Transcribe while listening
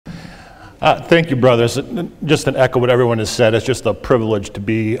Thank you, brothers. Just to echo what everyone has said, it's just a privilege to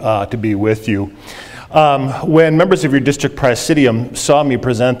be with you. When members of your district presidium saw me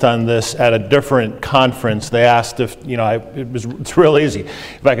present on this at a different conference, they asked if, it's real easy,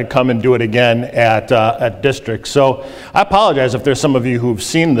 if I could come and do it again at district. So I apologize if there's some of you who've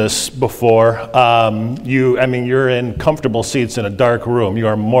seen this before. You're in comfortable seats in a dark room. You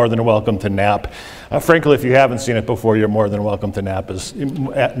are more than welcome to nap. Frankly, if you haven't seen it before, you're more than welcome to nap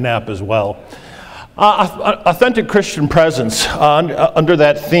as well. Authentic Christian presence, under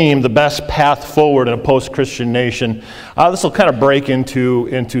that theme, the best path forward in a post-Christian nation. This will kind of break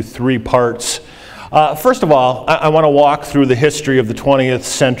into three parts. First of all, I want to walk through the history of the 20th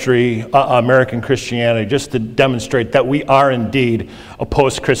century American Christianity just to demonstrate that we are indeed a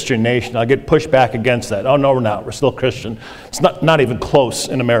post-Christian nation. I'll get pushed back against that. Oh, no, we're not. We're still Christian. It's not even close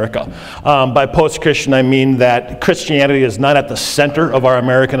in America. By post-Christian, I mean that Christianity is not at the center of our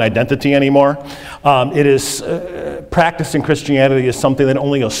American identity anymore. Practicing Christianity is something that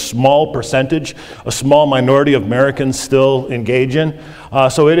only a small percentage, a small minority of Americans still engage in.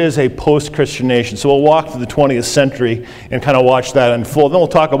 So it is a post-Christian nation. So we'll walk through the 20th century and kind of watch that unfold. Then we'll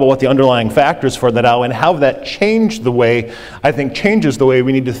talk about what the underlying factors for that are and how that changes the way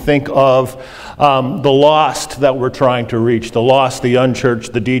we need to think of the lost that we're trying to reach, the lost, the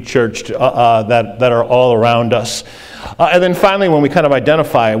unchurched, the de-churched that are all around us. And then finally, when we kind of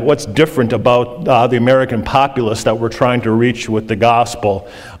identify what's different about the American populace that we're trying to reach with the gospel,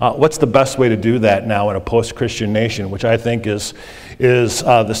 what's the best way to do that now in a post-Christian nation, which I think is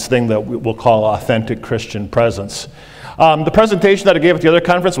this thing that we'll call authentic Christian presence. The presentation that I gave at the other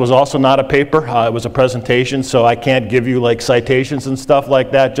conference was also not a paper. It was a presentation, so I can't give you like citations and stuff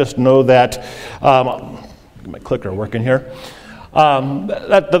like that. Just know that, get my clicker working here.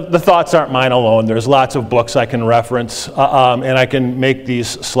 The thoughts aren't mine alone. There's lots of books I can reference, and I can make these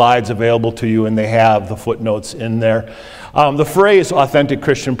slides available to you, and they have the footnotes in there. The phrase authentic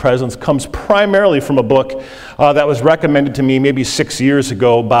Christian presence comes primarily from a book that was recommended to me maybe 6 years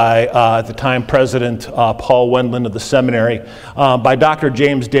ago by, at the time, President Paul Wendland of the seminary, by Dr.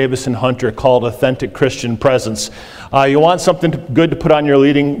 James Davison Hunter, called Authentic Christian Presence. You want something good to put on your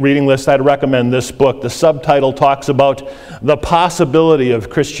reading list, I'd recommend this book. The subtitle talks about the possibility of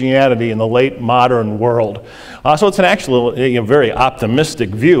Christianity in the late modern world. So it's an actually very optimistic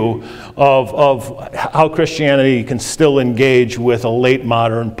view of how Christianity can still engage with a late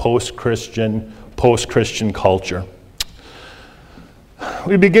modern post-Christian culture.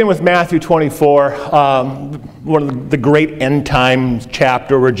 We begin with Matthew 24, one of the great end time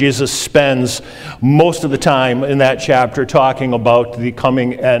chapter where Jesus spends most of the time in that chapter talking about the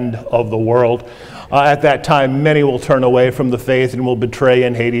coming end of the world. At that time, many will turn away from the faith and will betray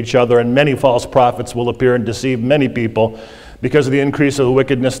and hate each other, and many false prophets will appear and deceive many people. Because of the increase of the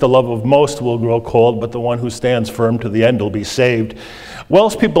wickedness, the love of most will grow cold, but the one who stands firm to the end will be saved.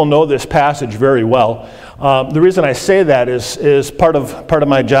 Welsh people know this passage very well. The reason I say that is part of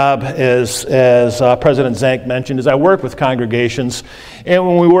my job, as President Zank mentioned, is I work with congregations. And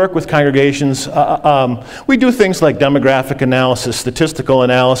when we work with congregations, we do things like demographic analysis, statistical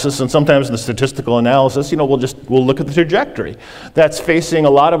analysis, and sometimes in the statistical analysis, we'll look at the trajectory that's facing a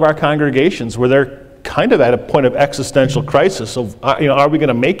lot of our congregations where they're kind of at a point of existential crisis of, are we going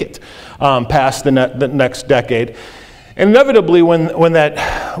to make it past the next decade? And inevitably, when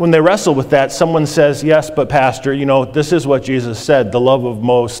they wrestle with that, someone says, yes, but Pastor, this is what Jesus said, the love of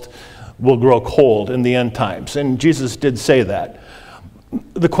most will grow cold in the end times. And Jesus did say that.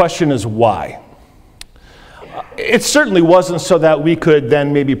 The question is why? It certainly wasn't so that we could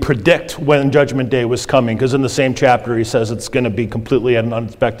then maybe predict when Judgment Day was coming, because in the same chapter he says it's going to be completely at an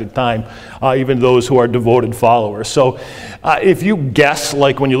unexpected time, even those who are devoted followers. So if you guess,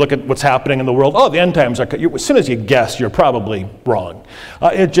 like when you look at what's happening in the world, the end times are, as soon as you guess, you're probably wrong.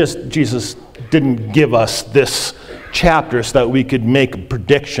 Jesus didn't give us this chapter so that we could make a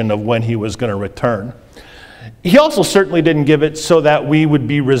prediction of when he was going to return. He also certainly didn't give it so that we would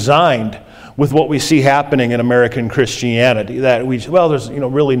be resigned with what we see happening in American Christianity, that there's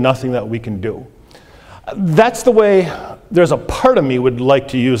really nothing that we can do. That's the way there's a part of me would like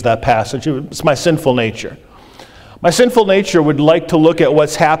to use that passage. It's my sinful nature. My sinful nature would like to look at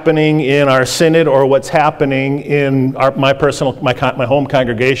what's happening in our synod or what's happening in my home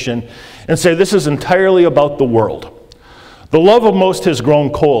congregation and say this is entirely about the world. The love of most has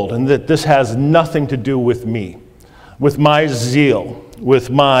grown cold, and that this has nothing to do with me, with my zeal,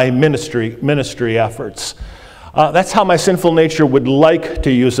 with my ministry efforts. That's how my sinful nature would like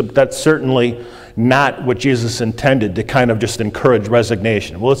to use it, but that's certainly not what Jesus intended, to kind of just encourage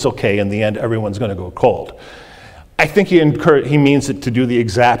resignation. Well, it's okay, in the end, everyone's going to go cold. I think he means it to do the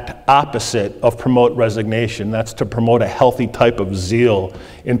exact opposite of promote resignation. That's to promote a healthy type of zeal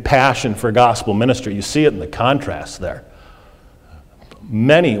and passion for gospel ministry. You see it in the contrast there.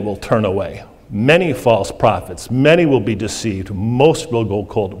 Many will turn away. Many false prophets. Many will be deceived. Most will go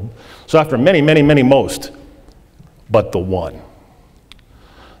cold. So after many, many, many most, but the one.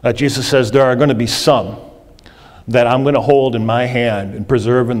 Jesus says there are going to be some that I'm going to hold in my hand and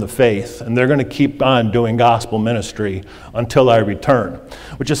preserve in the faith, and they're going to keep on doing gospel ministry until I return,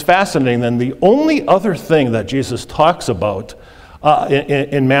 which is fascinating. Then the only other thing that Jesus talks about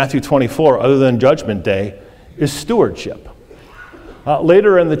in Matthew 24, other than Judgment Day, is stewardship.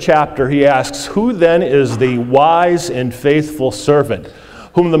 Later in the chapter, he asks, "Who then is the wise and faithful servant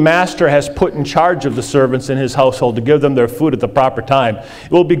whom the master has put in charge of the servants in his household to give them their food at the proper time?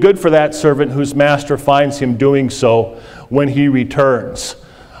 It will be good for that servant whose master finds him doing so when he returns."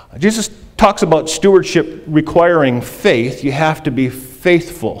 Jesus talks about stewardship requiring faith. You have to be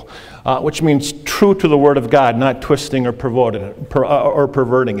faithful, which means true to the Word of God, not twisting or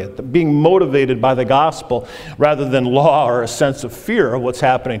perverting it. Being motivated by the gospel rather than law or a sense of fear of what's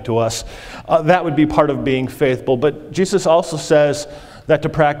happening to us, that would be part of being faithful. But Jesus also says that to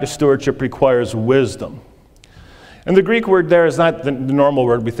practice stewardship requires wisdom. And the Greek word there is not the normal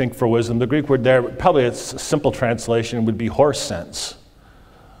word we think for wisdom. The Greek word there, probably its simple translation, would be horse sense.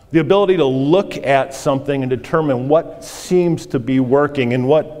 The ability to look at something and determine what seems to be working and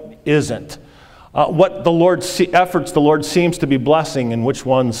what isn't. What efforts the Lord seems to be blessing and which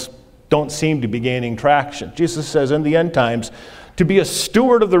ones don't seem to be gaining traction. Jesus says in the end times, to be a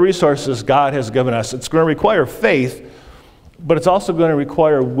steward of the resources God has given us, it's going to require faith, but it's also going to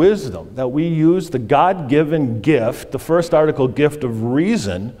require wisdom, that we use the God-given gift, the first article gift of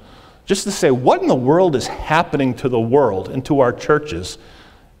reason, just to say, what in the world is happening to the world and to our churches,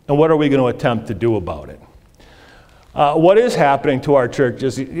 and what are we going to attempt to do about it? What is happening to our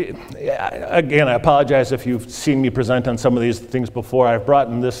churches, again, I apologize if you've seen me present on some of these things before. I've brought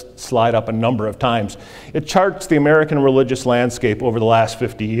in this slide up a number of times. It charts the American religious landscape over the last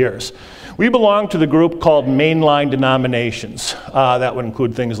 50 years. We belong to the group called mainline denominations. That would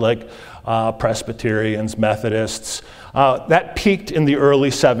include things like Presbyterians, Methodists. That peaked in the early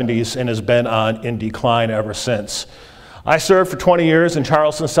 70s and has been in decline ever since. I served for 20 years in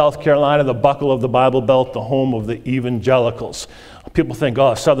Charleston, South Carolina, the buckle of the Bible Belt, the home of the evangelicals. People think,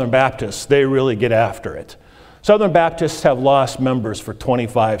 oh, Southern Baptists, they really get after it. Southern Baptists have lost members for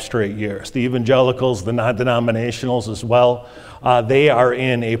 25 straight years. The evangelicals, the non-denominationals as well, they are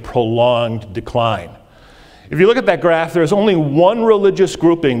in a prolonged decline. If you look at that graph, there's only one religious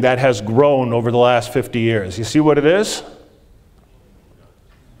grouping that has grown over the last 50 years. You see what it is?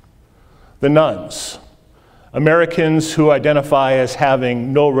 The nuns. Americans who identify as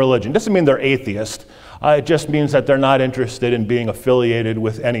having no religion. Doesn't mean they're atheist. It just means that they're not interested in being affiliated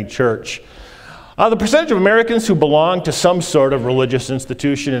with any church. The percentage of Americans who belonged to some sort of religious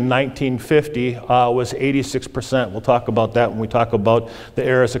institution in 1950 was 86%. We'll talk about that when we talk about the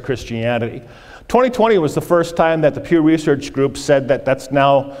eras of Christianity. 2020 was the first time that the Pew Research Group said that that's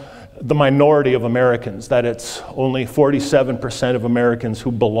now the minority of Americans, that it's only 47% of Americans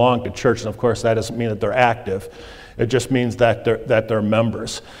who belong to church. And of course, that doesn't mean that they're active. It just means that they're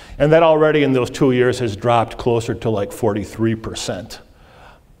members. And that already in those 2 years has dropped closer to like 43%.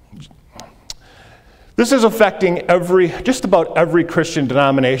 This is affecting just about every Christian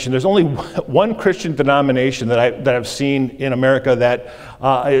denomination. There's only one Christian denomination that I've seen in America that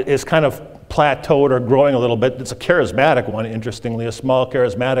is kind of plateaued or growing a little bit. It's a charismatic one, interestingly, a small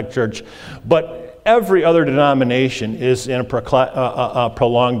charismatic church. But every other denomination is in a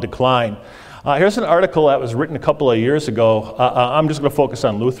prolonged decline. Here's an article that was written a couple of years ago. I'm just going to focus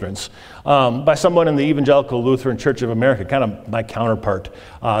on Lutherans, by someone in the Evangelical Lutheran Church of America, kind of my counterpart,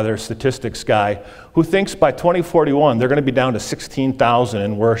 their statistics guy, who thinks by 2041 they're going to be down to 16,000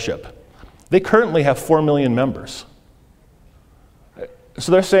 in worship. They currently have 4 million members.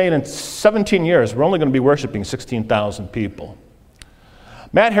 So they're saying in 17 years we're only going to be worshiping 16,000 people.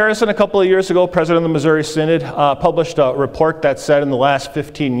 Matt Harrison, a couple of years ago, president of the Missouri Synod, published a report that said in the last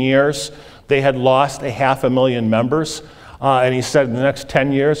 15 years they had lost 500,000 members. And he said in the next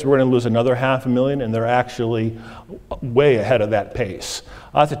 10 years we're going to lose another 500,000, and they're actually way ahead of that pace.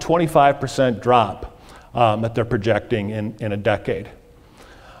 That's a 25% drop that they're projecting in a decade.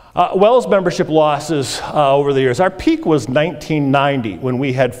 WELS membership losses over the years. Our peak was 1990 when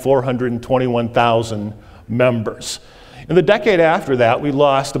we had 421,000 members. In the decade after that, we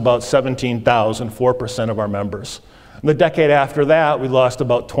lost about 17,000, 4% of our members. In the decade after that, we lost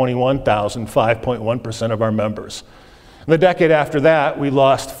about 21,000, 5.1% of our members. In the decade after that, we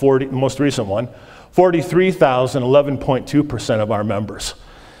lost most recent one, 43,000, 11.2% of our members.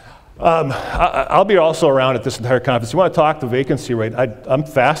 I'll be also around at this entire conference. You want to talk the vacancy rate? I'm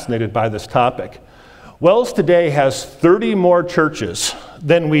fascinated by this topic. Wells today has 30 more churches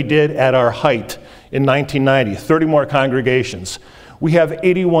than we did at our height in 1990, 30 more congregations. We have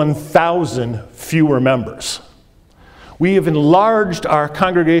 81,000 fewer members. We have enlarged our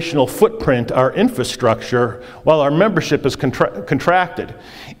congregational footprint, our infrastructure, while our membership is contracted.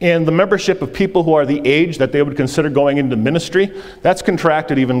 And the membership of people who are the age that they would consider going into ministry, that's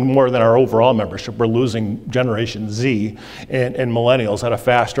contracted even more than our overall membership. We're losing Generation Z and millennials at a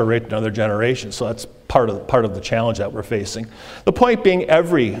faster rate than other generations. So that's part of the challenge that we're facing. The point being,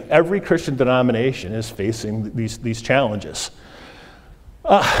 every Christian denomination is facing these challenges.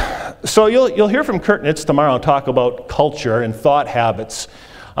 So you'll hear from Kurt Nitz tomorrow talk about culture and thought habits.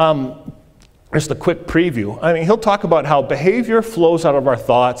 Just a quick preview. I mean, he'll talk about how behavior flows out of our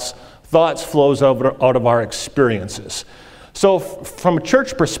thoughts flows out of our experiences. So from a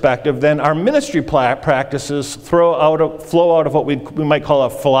church perspective, then our ministry practices flow out of what we might call a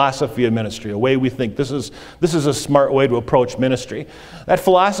philosophy of ministry, a way we think this is a smart way to approach ministry. That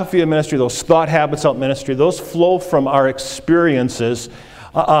philosophy of ministry, those thought habits out ministry, those flow from our experiences,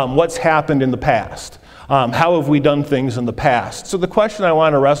 what's happened in the past. How have we done things in the past? So the question I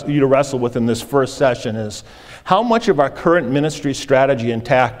want you to wrestle with in this first session is, how much of our current ministry strategy and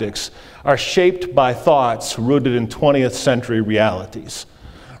tactics are shaped by thoughts rooted in 20th century realities?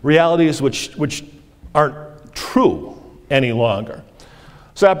 Realities which aren't true any longer.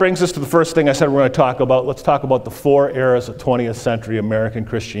 So that brings us to the first thing I said we're going to talk about. Let's talk about the 4 eras of 20th century American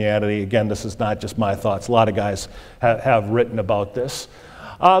Christianity. Again, this is not just my thoughts. A lot of guys have written about this.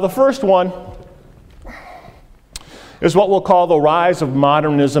 The first one is what we'll call the rise of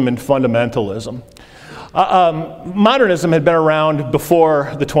modernism and fundamentalism. Modernism had been around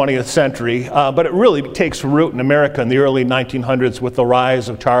before the 20th century, but it really takes root in America in the early 1900s with the rise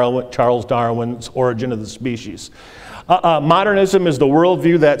of Charles Darwin's Origin of the Species. Modernism is the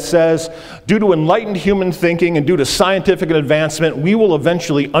worldview that says, due to enlightened human thinking and due to scientific advancement, we will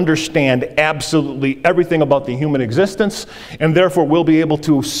eventually understand absolutely everything about the human existence, and therefore we'll be able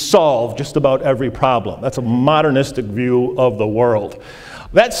to solve just about every problem. That's a modernistic view of the world.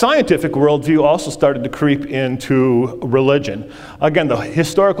 That scientific worldview also started to creep into religion. Again, the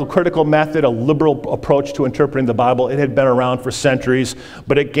historical critical method, a liberal approach to interpreting the Bible, it had been around for centuries,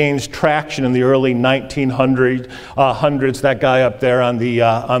 but it gains traction in the early 1900s. That guy up there on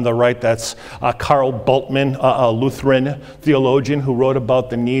the right, that's Karl Bultmann, a Lutheran theologian who wrote about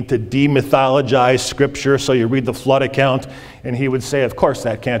the need to demythologize Scripture. So you read the flood account, and he would say, of course,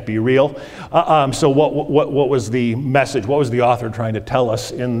 that can't be real. So what was the message? What was the author trying to tell us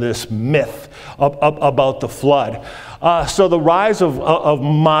in this myth about the flood? So the rise of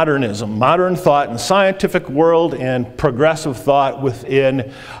modernism, modern thought in the scientific world and progressive thought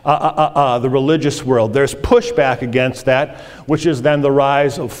within the religious world. There's pushback against that, which is then the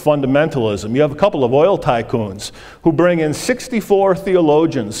rise of fundamentalism. You have a couple of oil tycoons who bring in 64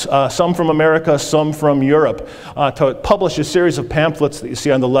 theologians, some from America, some from Europe, to publish a series of pamphlets that you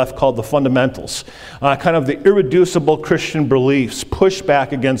see on the left called The Fundamentals, kind of the irreducible Christian beliefs,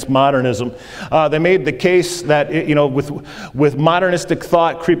 pushback against modernism. They made the case that, with modernistic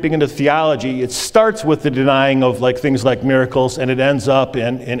thought creeping into theology, it starts with the denying of things like miracles, and it ends up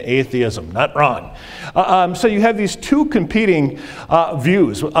in atheism. Not wrong. So you have these two competing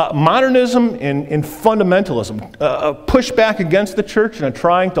views, modernism and fundamentalism, a pushback against the church and a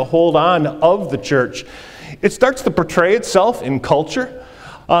trying to hold on of the church. It starts to portray itself in culture.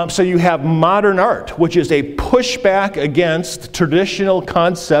 So you have modern art, which is a pushback against traditional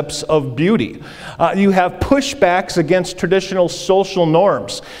concepts of beauty. You have pushbacks against traditional social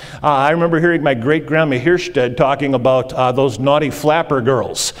norms. I remember hearing my great-grandma Hirschted talking about those naughty flapper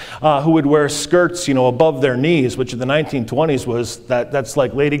girls who would wear skirts, above their knees, which in the 1920s was that's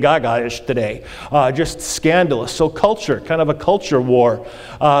like Lady Gaga-ish today. Just scandalous. So culture, kind of a culture war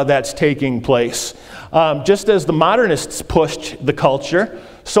that's taking place. Just as the modernists pushed the culture,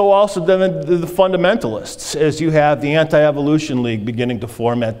 so also then the fundamentalists, as you have the Anti-Evolution League beginning to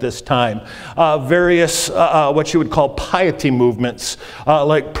form at this time. Various, what you would call piety movements,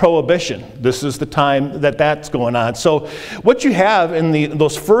 like Prohibition. This is the time that's going on. So what you have in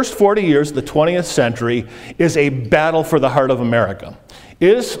those first 40 years of the 20th century is a battle for the heart of America.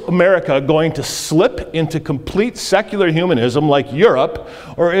 Is America going to slip into complete secular humanism like Europe,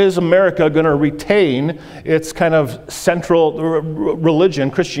 or is America going to retain its kind of central religion,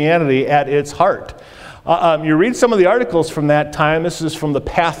 Christianity, at its heart? You read some of the articles from that time. This is from the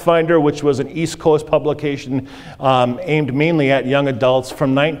Pathfinder, which was an East Coast publication aimed mainly at young adults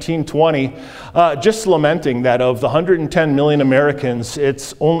from 1920, just lamenting that of the 110 million Americans,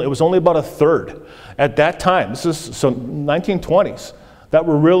 it was only about a third at that time. This is so 1920s that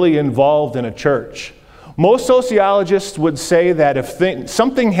were really involved in a church. Most sociologists would say that if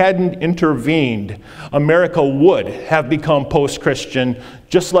something hadn't intervened, America would have become post-Christian,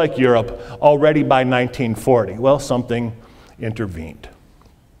 just like Europe, already by 1940. Well, something intervened.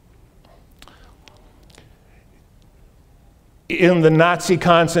 In the Nazi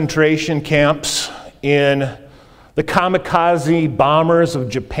concentration camps, in the kamikaze bombers of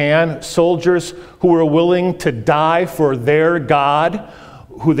Japan, soldiers who were willing to die for their God,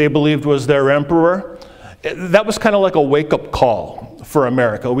 who they believed was their emperor, that was kind of like a wake-up call for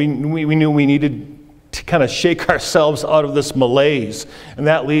America. We knew we needed to kind of shake ourselves out of this malaise. And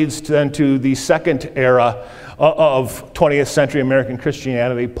that leads then to the second era of 20th century American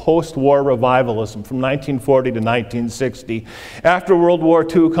Christianity, post-war revivalism from 1940 to 1960. After World War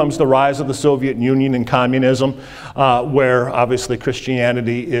II comes the rise of the Soviet Union and communism, where obviously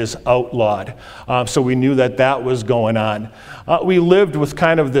Christianity is outlawed. So we knew that was going on. We lived with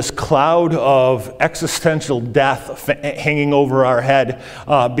kind of this cloud of existential death hanging over our head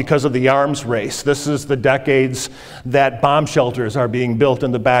because of the arms race. This is the decades that bomb shelters are being built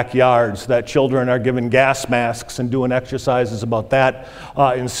in the backyards, that children are given gas masks and doing exercises about that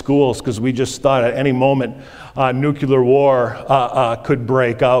in schools, because we just thought at any moment nuclear war could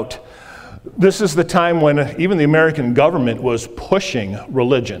break out. This is the time when even the American government was pushing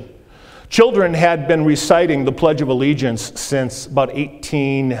religion. Children had been reciting the Pledge of Allegiance since about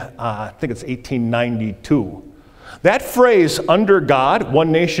 1892. That phrase, under God,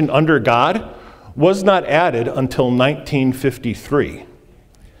 one nation under God, was not added until 1953.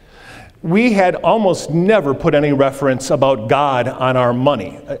 We had almost never put any reference about God on our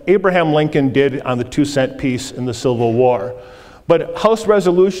money. Abraham Lincoln did on the 2-cent piece in the Civil War. But House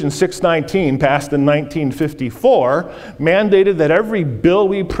Resolution 619, passed in 1954, mandated that every bill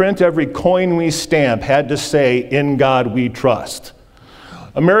we print, every coin we stamp, had to say, "In God we trust."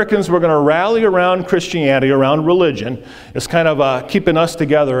 Americans were going to rally around Christianity, around religion, as kind of keeping us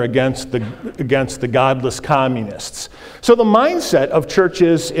together against the godless communists. So the mindset of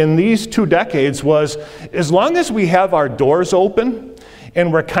churches in these 2 decades was, as long as we have our doors open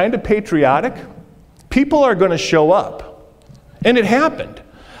and we're kind of patriotic, people are going to show up. And it happened.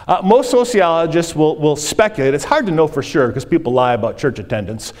 Most sociologists will speculate, it's hard to know for sure because people lie about church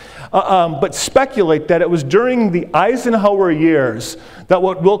attendance, but speculate that it was during the Eisenhower years that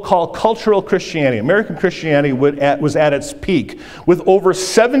what we'll call cultural Christianity, American Christianity, was at its peak, with over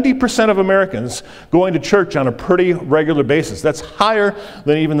 70% of Americans going to church on a pretty regular basis. That's higher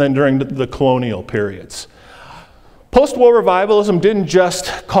than even during the colonial periods. Post-war revivalism didn't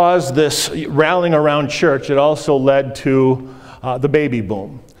just cause this rallying around church, it also led to the baby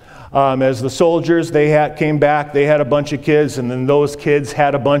boom. As the soldiers came back, they had a bunch of kids, and then those kids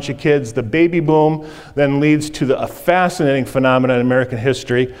had a bunch of kids. The baby boom then leads to a fascinating phenomenon in American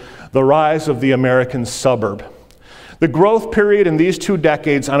history, the rise of the American suburb. The growth period in these 2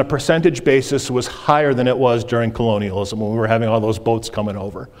 decades on a percentage basis was higher than it was during colonialism when we were having all those boats coming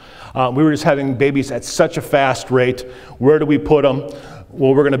over. We were just having babies at such a fast rate. Where do we put them?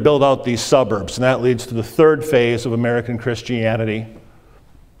 Well, we're going to build out these suburbs, and that leads to the third phase of American Christianity.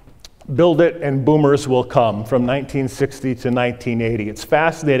 Build it and boomers will come, from 1960 to 1980. It's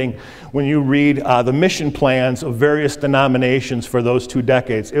fascinating when you read the mission plans of various denominations for those 2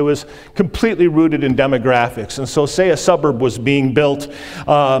 decades. It was completely rooted in demographics. And so say a suburb was being built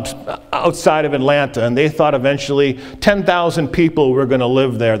outside of Atlanta, and they thought eventually 10,000 people were going to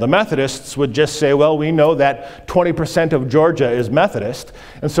live there. The Methodists would just say, well, we know that 20% of Georgia is Methodist,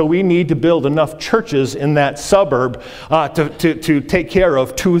 and so we need to build enough churches in that suburb to take care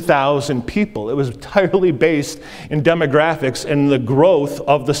of 2,000 people. It was entirely based in demographics and the growth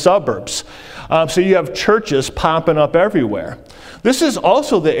of the suburbs. So you have churches popping up everywhere. This is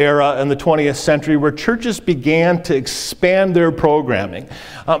also the era in the 20th century where churches began to expand their programming.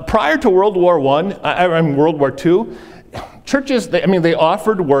 Prior to World War II, churches, they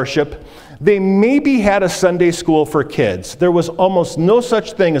offered worship. They maybe had a Sunday school for kids. There was almost no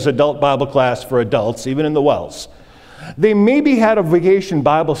such thing as adult Bible class for adults, even in the Wells. They maybe had a vacation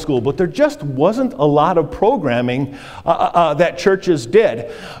Bible school, but there just wasn't a lot of programming that churches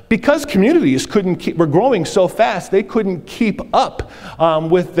did. Because communities were growing so fast, they couldn't keep up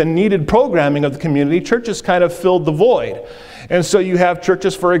with the needed programming of the community. Churches kind of filled the void. And so you have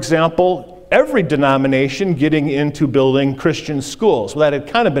churches, for example, every denomination getting into building Christian schools. Well, that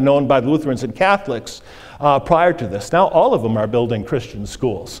had kind of been known by the Lutherans and Catholics prior to this. Now all of them are building Christian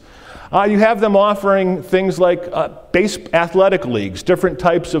schools. You have them offering things like base athletic leagues, different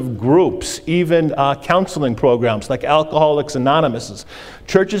types of groups, even counseling programs like Alcoholics Anonymous.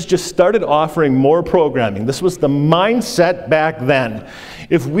 Churches just started offering more programming. This was the mindset back then.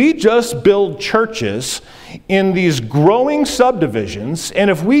 If we just build churches in these growing subdivisions, and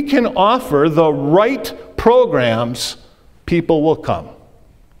if we can offer the right programs, people will come.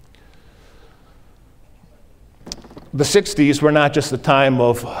 The 60s were not just a time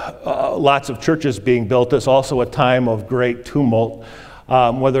of lots of churches being built, it's also a time of great tumult,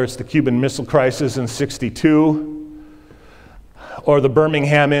 whether it's the Cuban Missile Crisis in '62 or the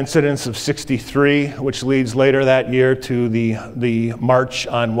Birmingham incidents of '63, which leads later that year to the March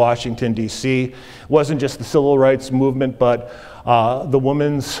on Washington, D.C. It wasn't just the civil rights movement, but the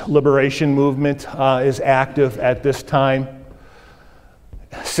women's liberation movement is active at this time.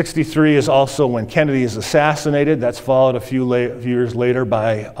 '63 is also when Kennedy is assassinated. That's followed a few years later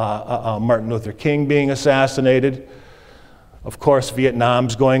by Martin Luther King being assassinated. Of course,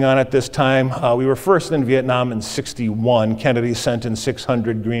 Vietnam's going on at this time. We were first in Vietnam in '61. Kennedy sent in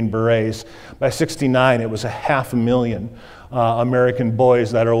 600 Green Berets. By '69, it was 500,000 American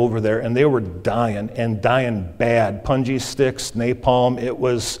boys that are over there, and they were dying, and dying bad. Punji sticks, napalm. It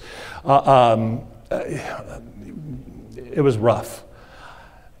was rough.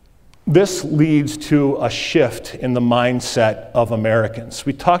 This leads to a shift in the mindset of Americans.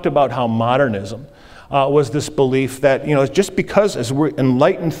 We talked about how modernism was this belief that, just because as we're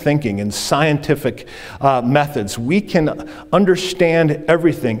enlightened thinking and scientific methods, we can understand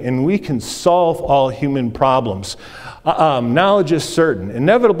everything and we can solve all human problems. Knowledge is certain,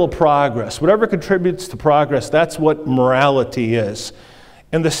 inevitable progress, whatever contributes to progress, that's what morality is.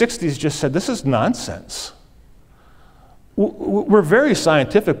 And the 60s just said, this is nonsense. We're very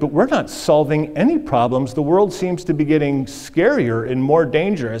scientific, but we're not solving any problems. The world seems to be getting scarier and more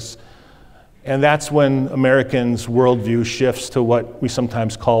dangerous. And that's when Americans' worldview shifts to what we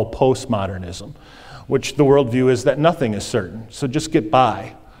sometimes call postmodernism, which the worldview is that nothing is certain, so just get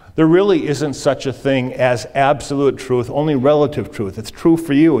by. There really isn't such a thing as absolute truth, only relative truth. It's true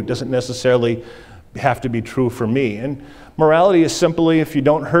for you. It doesn't necessarily have to be true for me. And morality is simply, if you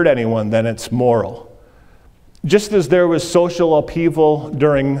don't hurt anyone, then it's moral. Just as there was social upheaval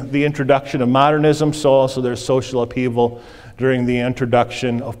during the introduction of modernism, so also there's social upheaval during the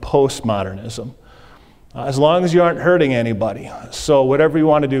introduction of postmodernism. As long as you aren't hurting anybody. So whatever you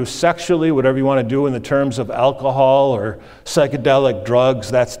want to do sexually, whatever you want to do in the terms of alcohol or psychedelic drugs,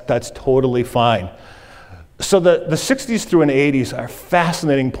 that's totally fine. So the 60s through and 80s are a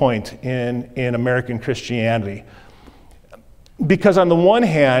fascinating point in American Christianity. Because on the one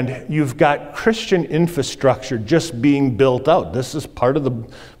hand, you've got Christian infrastructure just being built out. This is part of the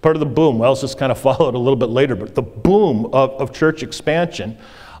boom. Well, it's just kind of followed a little bit later, but the boom of church expansion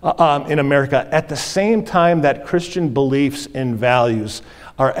in America at the same time that Christian beliefs and values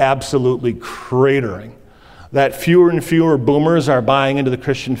are absolutely cratering. That fewer and fewer boomers are buying into the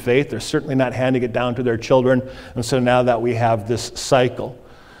Christian faith. They're certainly not handing it down to their children. And so now that we have this cycle.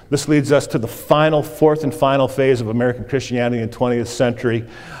 This leads us to the fourth and final phase of American Christianity in the 20th century.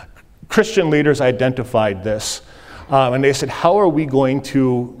 Christian leaders identified this, and they said, how are we going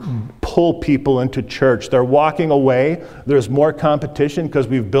to pull people into church? They're walking away. There's more competition because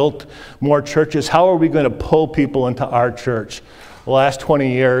we've built more churches. How are we going to pull people into our church? The last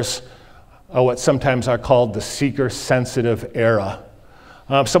 20 years are what sometimes are called the seeker-sensitive era.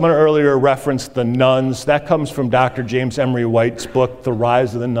 Someone earlier referenced the nuns. That comes from Dr. James Emery White's book, The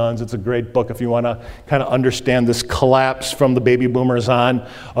Rise of the Nuns. It's a great book if you want to kind of understand this collapse from the baby boomers on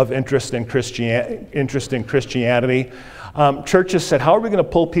of interest in Christianity. Churches said, how are we going to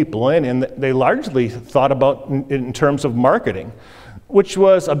pull people in? And they largely thought about in terms of marketing, which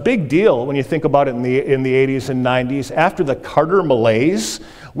was a big deal when you think about it in the 80s and 90s. After the Carter malaise,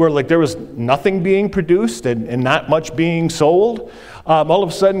 where there was nothing being produced and not much being sold, all of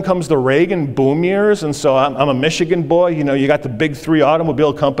a sudden comes the Reagan boom years, and so I'm a Michigan boy. You got the big 3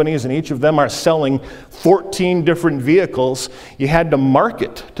 automobile companies, and each of them are selling 14 different vehicles. You had to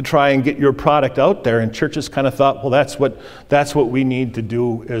market to try and get your product out there, and churches kind of thought, well, that's what we need to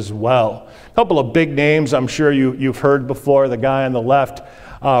do as well. A couple of big names I'm sure you've heard before. The guy on the left,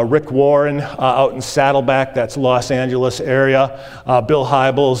 Rick Warren out in Saddleback, that's Los Angeles area. Bill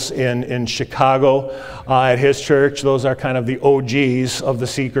Hybels in Chicago at his church. Those are kind of the OGs of the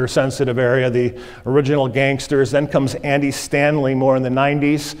seeker-sensitive area, the original gangsters. Then comes Andy Stanley more in the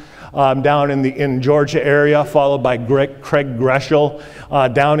 90s. Down in Georgia area, followed by Craig Greschel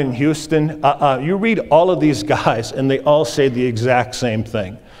down in Houston. You read all of these guys, and they all say the exact same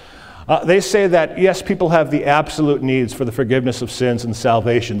thing. They say that, yes, people have the absolute needs for the forgiveness of sins and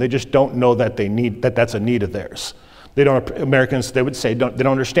salvation. They just don't know that that's a need of theirs. Americans, they would say, they don't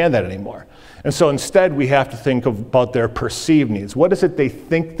understand that anymore. And so instead, we have to think about their perceived needs. What is it they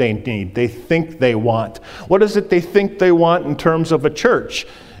think they need, they think they want? What is it they think they want in terms of a church?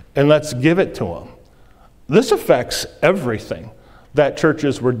 And let's give it to them. This affects everything that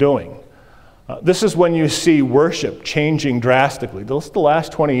churches were doing. This is when you see worship changing drastically. This is the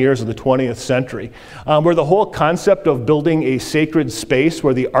last 20 years of the 20th century, where the whole concept of building a sacred space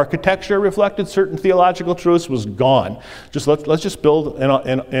where the architecture reflected certain theological truths was gone. Let's just build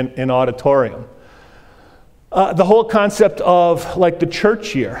an auditorium. The whole concept of like the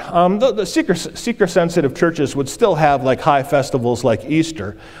church year. The seeker-sensitive churches would still have like high festivals like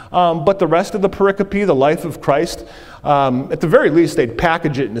Easter, but the rest of the pericope, the life of Christ, at the very least they'd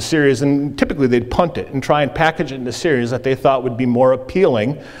package it in a series, and typically they'd punt it and try and package it in a series that they thought would be more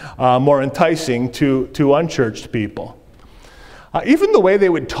appealing, more enticing to unchurched people. Even the way they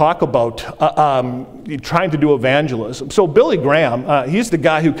would talk about trying to do evangelism. So Billy Graham, he's the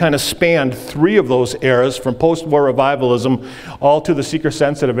guy who kind of spanned three of those eras, from post-war revivalism all to the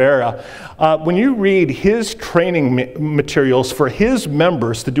seeker-sensitive era. When you read his training materials for his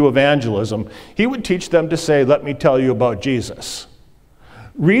members to do evangelism, he would teach them to say, "Let me tell you about Jesus."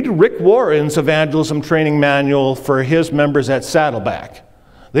 Read Rick Warren's evangelism training manual for his members at Saddleback.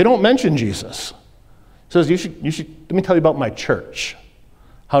 They don't mention Jesus. Says, you should, let me tell you about my church,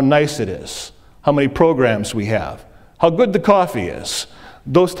 how nice it is, how many programs we have, how good the coffee is,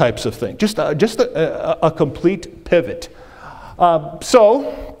 those types of things. Just a complete pivot.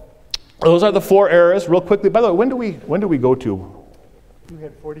 So those are the four eras. Real quickly, by the way, when do we go to? We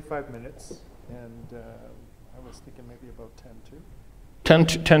had 45 minutes, and I was thinking maybe about 10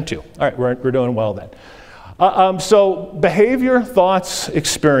 to. 10 to. All right, we're doing well then. So behavior, thoughts,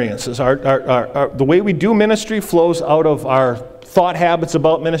 experiences. The way we do ministry flows out of our thought habits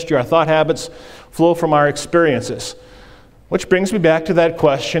about ministry. Our thought habits flow from our experiences. Which brings me back to that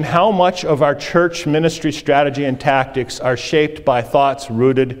question, how much of our church ministry strategy and tactics are shaped by thoughts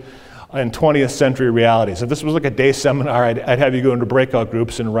rooted in 20th century realities? If this was like a day seminar, I'd have you go into breakout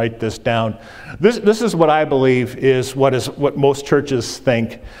groups and write this down. This is what I believe is what most churches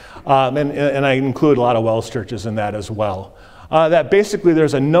think. And I include a lot of Wells churches in that as well. That basically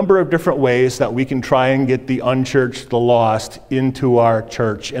there's a number of different ways that we can try and get the unchurched, the lost, into our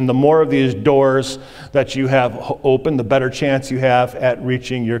church. And the more of these doors that you have open, the better chance you have at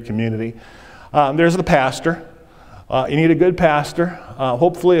reaching your community. There's the pastor. You need a good pastor,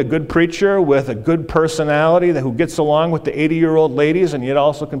 hopefully a good preacher with a good personality who gets along with the 80-year-old ladies, and yet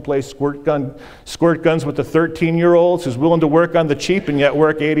also can play squirt guns with the 13-year-olds, who's willing to work on the cheap and yet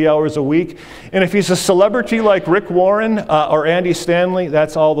work 80 hours a week. And if he's a celebrity like Rick Warren or Andy Stanley,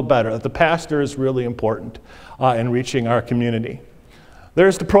 that's all the better. The pastor is really important in reaching our community.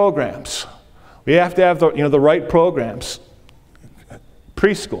 There's the programs. We have to have the right programs.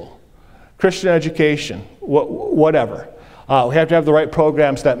 Preschool, Christian education, whatever. We have to have the right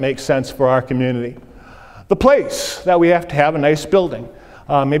programs that make sense for our community. The place that we have to have a nice building.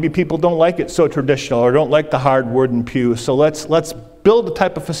 Maybe people don't like it so traditional or don't like the hard wooden pew. So let's build the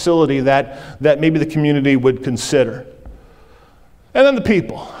type of facility that maybe the community would consider. And then the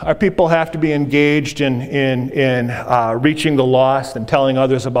people. Our people have to be engaged in reaching the lost and telling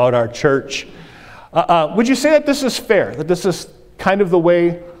others about our church. Would you say that this is fair? That this is kind of the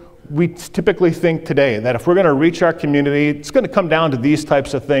way we typically think today, that if we're going to reach our community, it's going to come down to these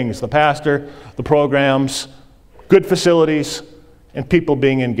types of things: the pastor, the programs, good facilities, and people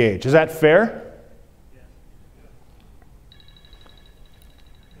being engaged. Is that fair?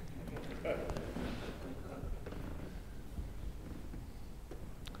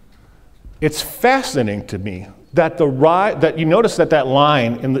 It's fascinating to me that that you notice that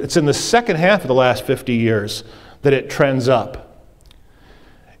line, it's in the second half of the last 50 years that it trends up.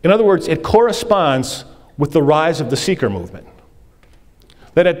 In other words, it corresponds with the rise of the seeker movement.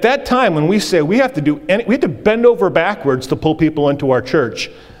 That at that time, when we say we have to bend over backwards to pull people into our church,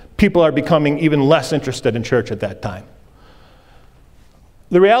 people are becoming even less interested in church at that time.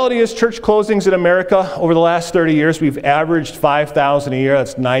 The reality is, church closings in America over the last 30 years, we've averaged 5,000 a year.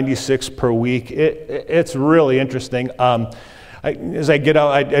 That's 96 per week. It's really interesting. As I get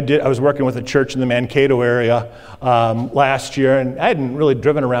out, I was working with a church in the Mankato area last year, and I hadn't really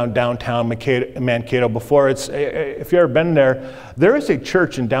driven around downtown Mankato before. If you've ever been there is a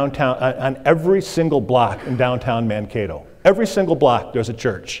church in downtown, on every single block in downtown Mankato. Every single block there's a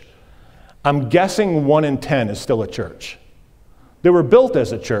church. I'm guessing 1 in 10 is still a church. They were built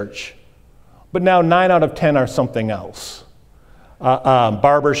as a church, but now 9 out of 10 are something else.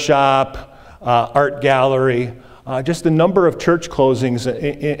 Barber shop, art gallery, just the number of church closings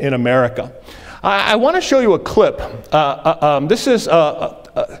in America. I want to show you a clip. This is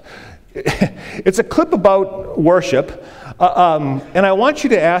it's a clip about worship, and I want you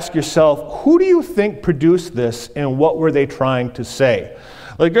to ask yourself, who do you think produced this, and what were they trying to say?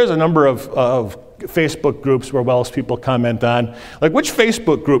 Like, there's a number of Facebook groups where Wells people comment on. Like, which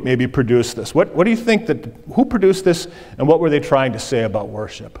Facebook group maybe produced this? What do you think who produced this, and what were they trying to say about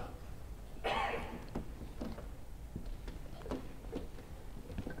worship?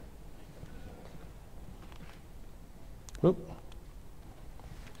 Oop.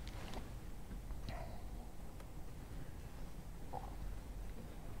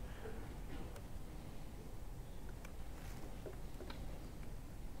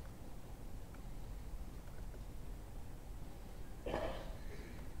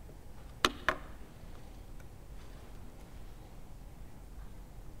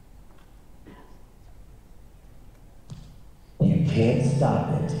 You can't stop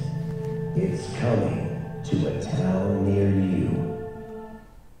it. It's coming to a town near you.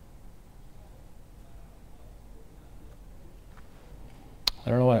 I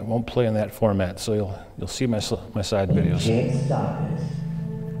don't know why it won't play in that format, so you'll see my side videos. You can't stop it.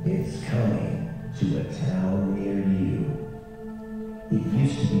 It's coming to a town near you. It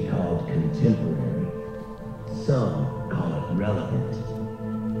used to be called contemporary. Some call it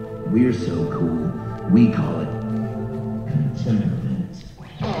relevant. We're so cool, we call it contemporary.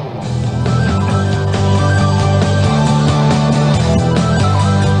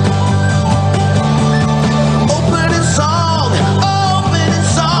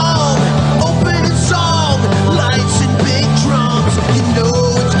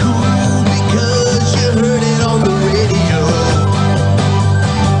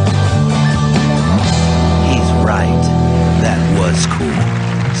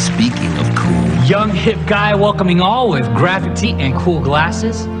 Young, hip guy welcoming all with graphic tee and cool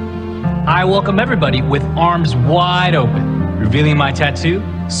glasses. I welcome everybody with arms wide open, revealing my tattoo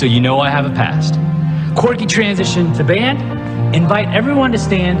so you know I have a past. Quirky transition to band. Invite everyone to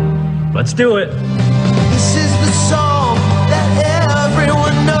stand. Let's do it. This is the song that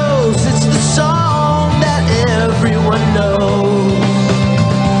everyone knows. It's the song that everyone knows.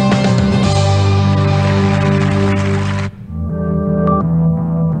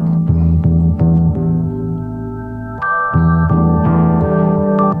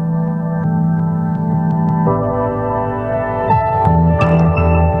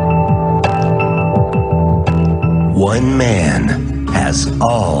 One man has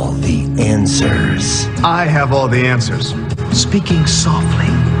all the answers. I have all the answers. Speaking softly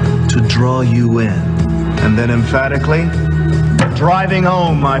to draw you in, and then emphatically driving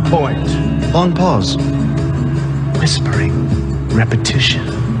home my point. On pause. Whispering. Repetition.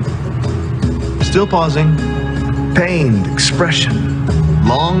 Still pausing. Pained expression.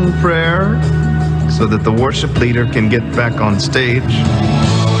 Long prayer so that the worship leader can get back on stage.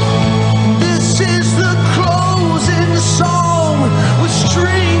 This is the closing song with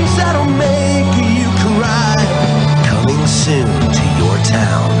strings that'll make you cry. Coming soon to your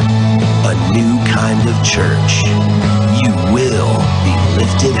town, a new kind of church. You will be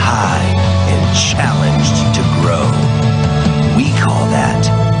lifted high and challenged to grow. We call that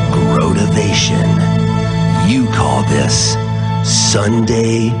Growtivation. You call this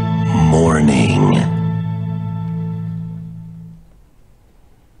Sunday morning.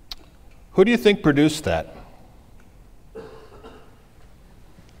 Who do you think produced that?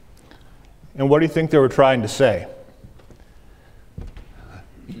 And what do you think they were trying to say?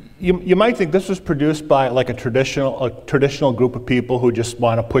 You might think this was produced by like a traditional group of people who just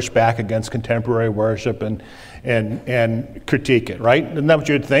want to push back against contemporary worship and critique it, right? Isn't that what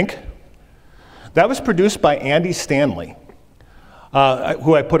you'd think? That was produced by Andy Stanley,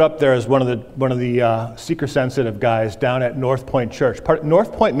 who I put up there as one of the seeker-sensitive guys down at North Point Church.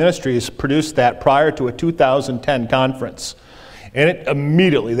 North Point Ministries produced that prior to a 2010 conference. And it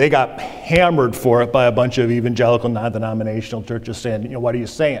immediately, they got hammered for it by a bunch of evangelical non-denominational churches saying, what are you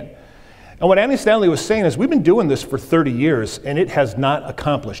saying? And what Andy Stanley was saying is, we've been doing this for 30 years, and it has not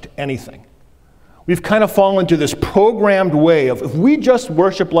accomplished anything. We've kind of fallen into this programmed way of, if we just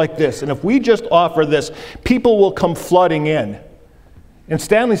worship like this, and if we just offer this, people will come flooding in. And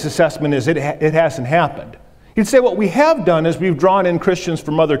Stanley's assessment is it hasn't happened. He'd say what we have done is we've drawn in Christians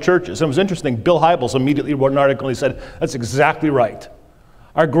from other churches. And it was interesting, Bill Hybels immediately wrote an article and he said, that's exactly right.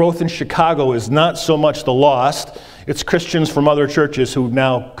 Our growth in Chicago is not so much the lost, it's Christians from other churches who've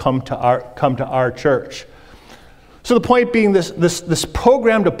now come to our church. So the point being this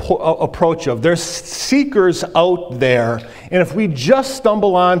programmed approach of there's seekers out there, and if we just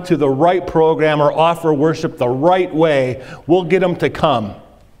stumble onto the right program or offer worship the right way, we'll get them to come.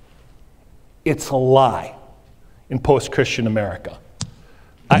 It's a lie in post-Christian America.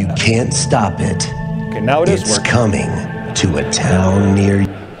 You can't stop it. Okay, now it's It's working. coming to a town near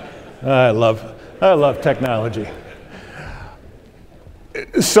you. I love technology.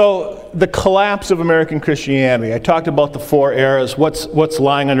 So the collapse of American Christianity. I talked about the 4 eras. What's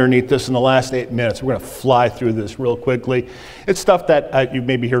lying underneath this in the last 8 minutes? We're going to fly through this real quickly. It's stuff that you've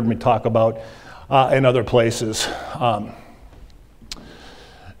maybe heard me talk about in other places.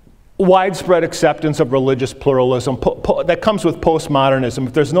 Widespread acceptance of religious pluralism that comes with postmodernism.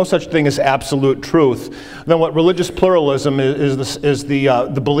 If there's no such thing as absolute truth, then what religious pluralism is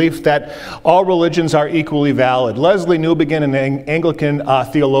the belief that all religions are equally valid. Leslie Newbegin, an Anglican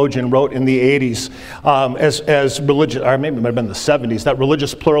theologian, wrote in the 80s as religion, or maybe it might have been the 70s, that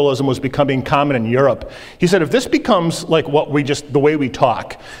religious pluralism was becoming common in Europe. He said, if this becomes like the way we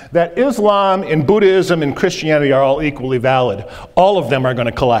talk, that Islam and Buddhism and Christianity are all equally valid, all of them are going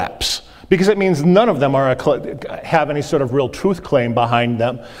to collapse. Because it means none of them have any sort of real truth claim behind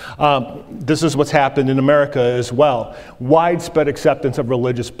them. This is what's happened in America as well. Widespread acceptance of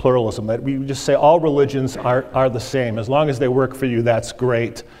religious pluralism, that we just say all religions are the same. As long as they work for you, that's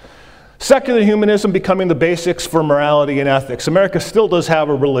great. Secular humanism becoming the basics for morality and ethics. America still does have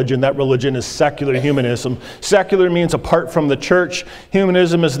a religion. That religion is secular humanism. Secular means apart from the church.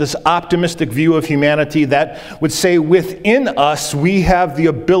 Humanism is this optimistic view of humanity that would say within us we have the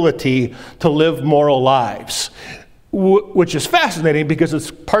ability to live moral lives, which is fascinating because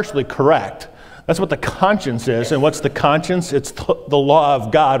it's partially correct. That's what the conscience is. And what's the conscience? It's the law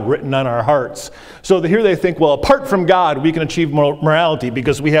of God written on our hearts. So here they think, well, apart from God, we can achieve morality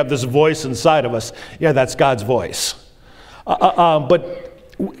because we have this voice inside of us. Yeah, that's God's voice.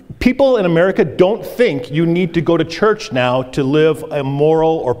 But people in America don't think you need to go to church now to live a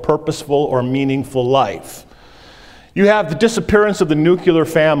moral or purposeful or meaningful life. You have the disappearance of the nuclear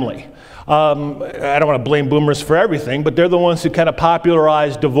family. I don't want to blame boomers for everything, but they're the ones who kind of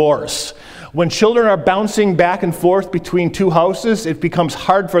popularized divorce. When children are bouncing back and forth between 2 houses, it becomes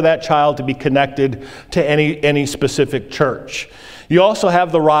hard for that child to be connected to any specific church. You also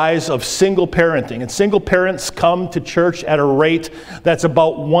have the rise of single parenting, and single parents come to church at a rate that's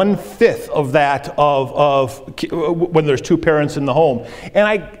about 1/5 of that of when there's 2 parents in the home. And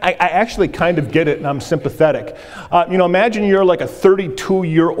I actually kind of get it, and I'm sympathetic. Imagine you're like a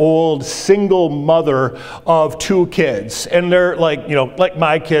 32-year-old single mother of 2 kids, and they're like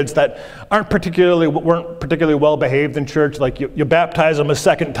my kids that weren't particularly well behaved in church. Like you baptize them a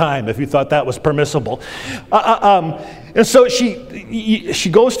second time if you thought that was permissible. And so she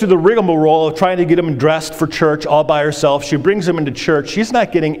goes through the rigmarole of trying to get him dressed for church all by herself. She brings him into church. She's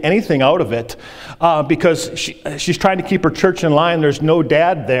not getting anything out of it because she's trying to keep her church in line. There's no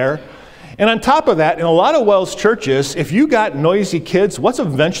dad there. And on top of that, in a lot of Wells churches, if you got noisy kids, what's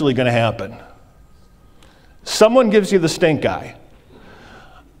eventually going to happen? Someone gives you the stink eye.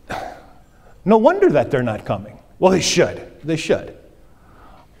 No wonder that they're not coming. Well, they should. They should.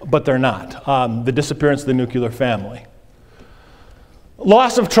 But they're not. The disappearance of the nuclear family.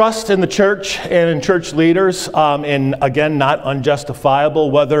 Loss of trust in the church and in church leaders, and again, not unjustifiable,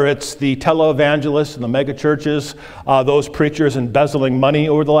 whether it's the televangelists and the megachurches, those preachers embezzling money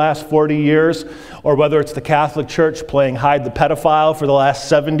over the last 40 years, or whether it's the Catholic Church playing hide the pedophile for the last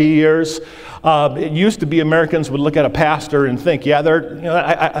 70 years. It used to be Americans would look at a pastor and think, yeah,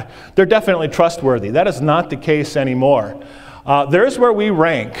 they're definitely trustworthy. That is not the case anymore. There's where we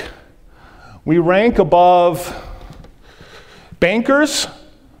rank. We rank above bankers,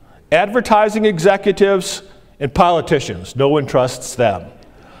 advertising executives, and politicians. No one trusts them.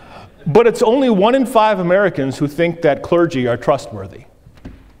 But it's only 1 in 5 Americans who think that clergy are trustworthy.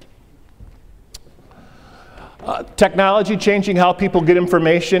 Technology changing how people get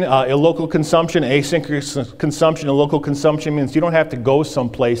information, illocal consumption, asynchronous consumption. Illocal consumption means you don't have to go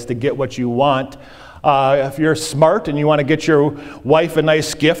someplace to get what you want. If you're smart and you want to get your wife a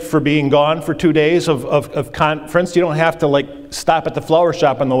nice gift for being gone for 2 days of conference, you don't have to stop at the flower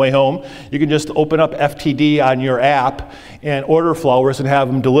shop on the way home, you can just open up FTD on your app and order flowers and have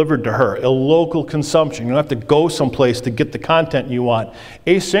them delivered to her. A local consumption. You don't have to go someplace to get the content you want.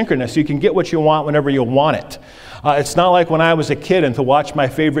 Asynchronous. You can get what you want whenever you want it. It's not like when I was a kid and to watch my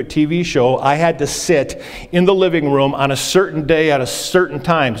favorite TV show, I had to sit in the living room on a certain day at a certain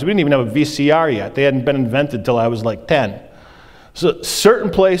time. So we didn't even have a VCR yet. They hadn't been invented till I was like 10. So certain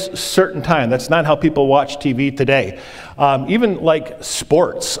place, certain time. That's not how people watch TV today. Even like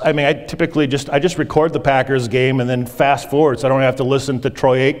sports. I mean, I typically just record the Packers game and then fast forward so I don't have to listen to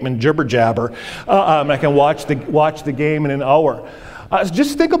Troy Aikman jibber jabber. I can watch the game in an hour.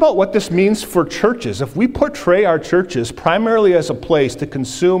 Just think about what this means for churches. If we portray our churches primarily as a place to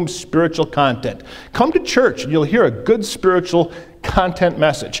consume spiritual content, come to church and you'll hear a good spiritual content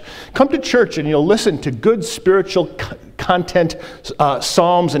message. Come to church and you'll listen to good spiritual content,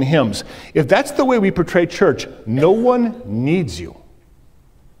 psalms and hymns. If that's the way we portray church, no one needs you.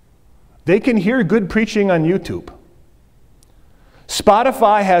 They can hear good preaching on YouTube.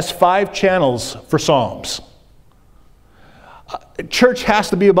 Spotify has 5 channels for psalms. Church has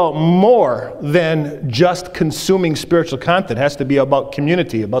to be about more than just consuming spiritual content. It has to be about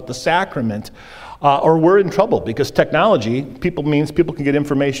community, about the sacrament, or we're in trouble because technology means people can get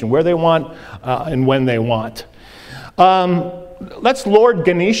information where they want and when they want. Let's Lord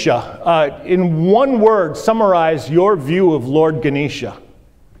Ganesha. In one word, summarize your view of Lord Ganesha.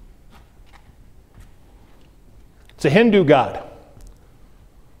 It's a Hindu god.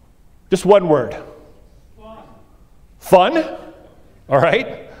 Just one word. Fun? All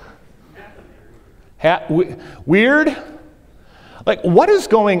right. Weird? Like, what is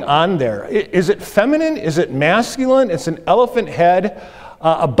going on there? Is it feminine? Is it masculine? It's an elephant head,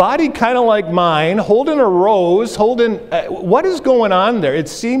 a body kind of like mine, holding a rose, what is going on there? It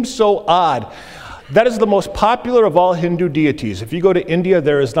seems so odd. That is the most popular of all Hindu deities. If you go to India,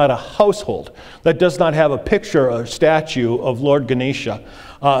 there is not a household that does not have a picture or statue of Lord Ganesha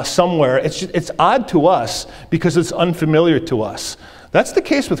somewhere. It's odd to us because it's unfamiliar to us. That's the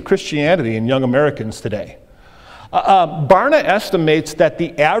case with Christianity and young Americans today. Barna estimates that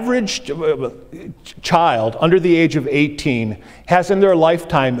the average child under the age of 18 has in their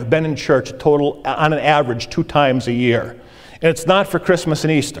lifetime been in church total, on an average, 2 times a year. And it's not for Christmas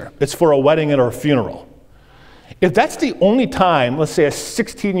and Easter. It's for a wedding or a funeral. If that's the only time, let's say a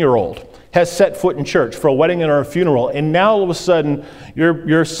 16-year-old has set foot in church for a wedding or a funeral, and now all of a sudden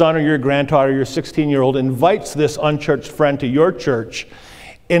your son or your granddaughter, your 16-year-old, invites this unchurched friend to your church,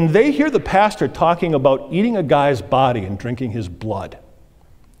 and they hear the pastor talking about eating a guy's body and drinking his blood.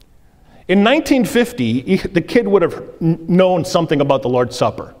 In 1950, the kid would have known something about the Lord's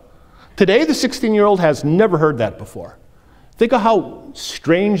Supper. Today, the 16-year-old has never heard that before. Think of how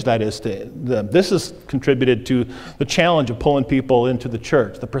strange that is to them. This has contributed to the challenge of pulling people into the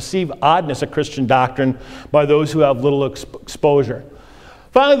church, the perceived oddness of Christian doctrine by those who have little exposure.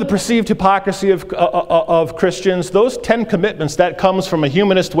 Finally, the perceived hypocrisy of Christians. Those 10 commitments, that comes from a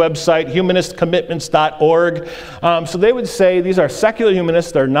humanist website, humanistcommitments.org. So they would say, these are secular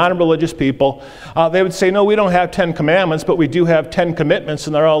humanists, they're non-religious people. They would say, no, we don't have 10 commandments, but we do have 10 commitments,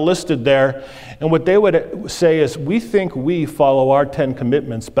 and they're all listed there. And what they would say is, we think we follow our 10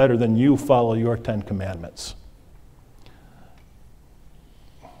 commitments better than you follow your 10 commandments.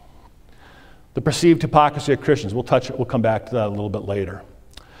 The perceived hypocrisy of Christians. We'll come back to that a little bit later.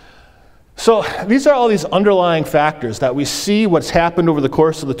 So these are all these underlying factors that we see what's happened over the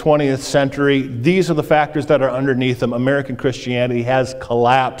course of the 20th century. These are the factors that are underneath them. American Christianity has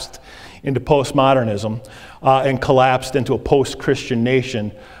collapsed into postmodernism and collapsed into a post-Christian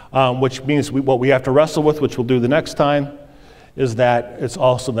nation, which means what we have to wrestle with, which we'll do the next time, is that it's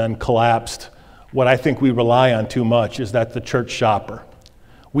also then collapsed. What I think we rely on too much is that the church shopper.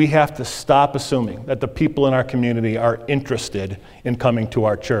 We have to stop assuming that the people in our community are interested in coming to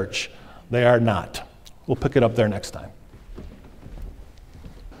our church. They are not. We'll pick it up there next time.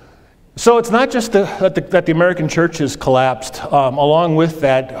 So it's not just that the American church has collapsed. Along with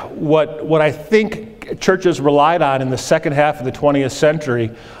that, what I think churches relied on in the second half of the 20th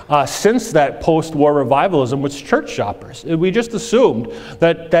century, since that post-war revivalism, was church shoppers. We just assumed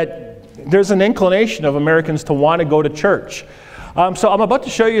that there's an inclination of Americans to want to go to church. So I'm about to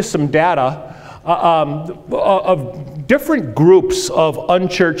show you some data of different groups of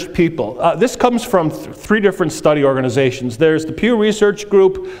unchurched people. This comes from 3 different study organizations. There's the Pew Research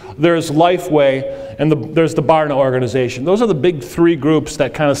Group, there's Lifeway, and there's the Barna organization. Those are the big 3 groups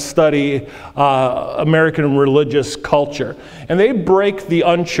that kind of study American religious culture. And they break the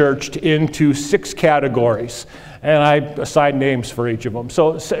unchurched into 6 categories. And I assigned names for each of them.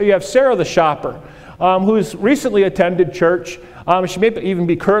 So you have Sarah the shopper, who's recently attended church. She may even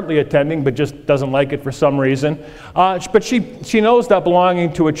be currently attending, but just doesn't like it for some reason. But she knows that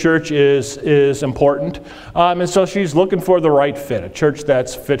belonging to a church is important. And so she's looking for the right fit, a church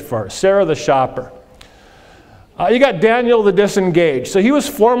that's fit for her. Sarah the shopper. You got Daniel the disengaged. So he was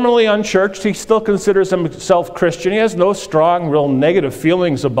formerly unchurched. He still considers himself Christian. He has no strong, real negative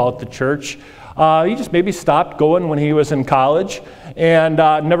feelings about the church. He just maybe stopped going when he was in college and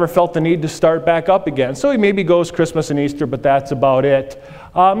never felt the need to start back up again. So he maybe goes Christmas and Easter, but that's about it.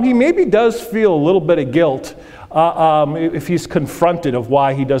 He maybe does feel a little bit of guilt if he's confronted of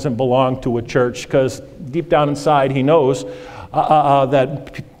why he doesn't belong to a church, because deep down inside he knows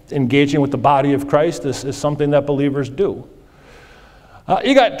that engaging with the body of Christ is something that believers do.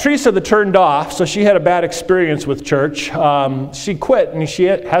 You got Teresa the turned off, so she had a bad experience with church. She quit, and she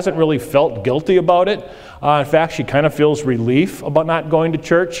hasn't really felt guilty about it. In fact, she kind of feels relief about not going to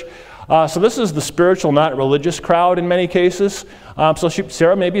church. So this is the spiritual, not religious crowd in many cases. So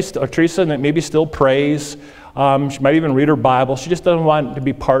Sarah or Teresa maybe still prays. She might even read her Bible. She just doesn't want to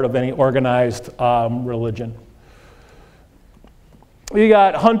be part of any organized religion. You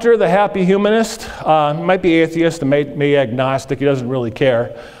got Hunter, the happy humanist. He might be atheist and maybe agnostic. He doesn't really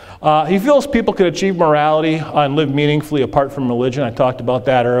care. He feels people can achieve morality and live meaningfully apart from religion. I talked about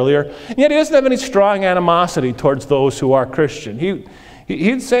that earlier. And yet he doesn't have any strong animosity towards those who are Christian.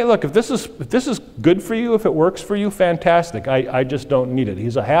 He'd say, look, if this is good for you, if it works for you, fantastic. I just don't need it.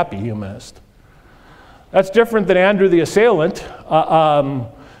 He's a happy humanist. That's different than Andrew the assailant,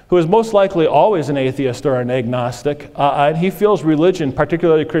 who is most likely always an atheist or an agnostic, and he feels religion,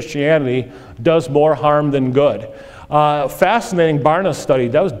 particularly Christianity, does more harm than good. Fascinating Barna study,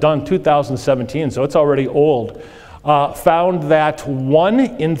 that was done 2017, so it's already old, found that 1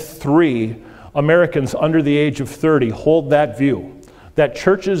 in 3 Americans under the age of 30 hold that view, that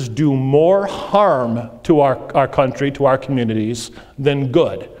churches do more harm to our country, to our communities, than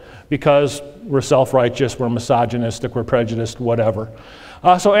good, because we're self-righteous, we're misogynistic, we're prejudiced, whatever.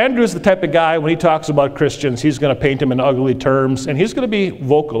 So Andrew's the type of guy, when he talks about Christians, he's going to paint them in ugly terms, and he's going to be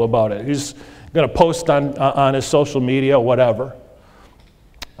vocal about it. He's going to post on his social media, whatever.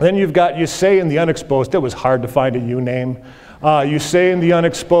 Then you've got Yusei and the Unexposed. It was hard to find a U name. Yusei and the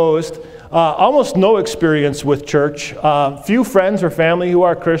Unexposed. Almost no experience with church. Few friends or family who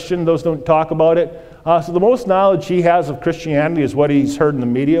are Christian. Those don't talk about it. So the most knowledge he has of Christianity is what he's heard in the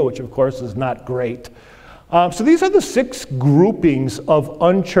media, which of course is not great. So these are the 6 groupings of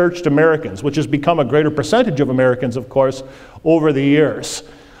unchurched Americans, which has become a greater percentage of Americans, of course, over the years.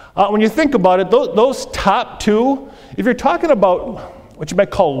 When you think about it, those top 2, if you're talking about what you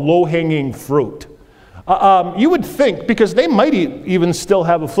might call low-hanging fruit, you would think, because they might even still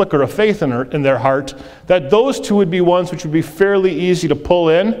have a flicker of faith in their heart, that those 2 would be ones which would be fairly easy to pull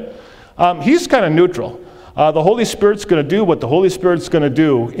in. He's kind of neutral. The Holy Spirit's going to do what the Holy Spirit's going to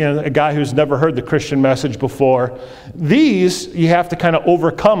do in a guy who's never heard the Christian message before. These, you have to kind of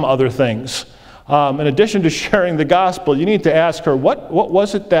overcome other things. In addition to sharing the gospel, you need to ask her, what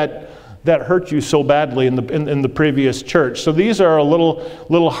was it that hurt you so badly in the previous church? So these are a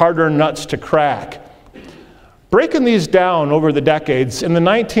little harder nuts to crack. Breaking these down over the decades, in the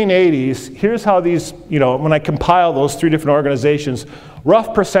 1980s, here's how these, when I compile those 3 different organizations,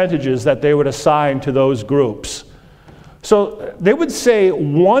 rough percentages that they would assign to those groups. So they would say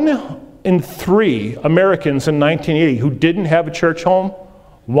 1 in 3 Americans in 1980 who didn't have a church home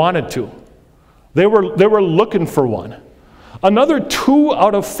wanted to. They were looking for one. Another 2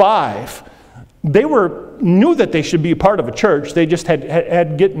 out of 5, they knew that they should be a part of a church. They just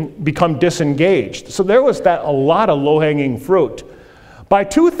had become disengaged. So there was a lot of low-hanging fruit. By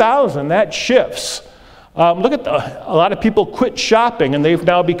 2000, that shifts. Look at a lot of people quit shopping, and they've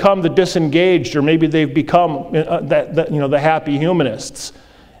now become the disengaged, or maybe they've become the happy humanists.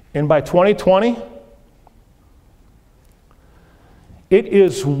 And by 2020, it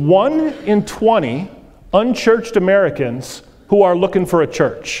is 1 in 20 unchurched Americans who are looking for a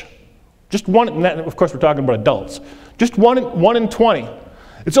church. Just 1, and that, of course we're talking about adults. Just 1 in 20.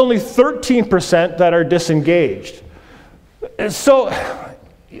 It's only 13% that are disengaged. So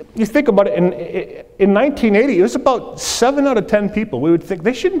you think about it, in 1980, it was about 7 out of 10 people. We would think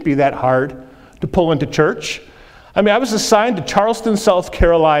they shouldn't be that hard to pull into church. I mean, I was assigned to Charleston, South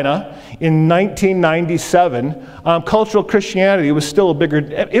Carolina in 1997. Cultural Christianity was still a bigger,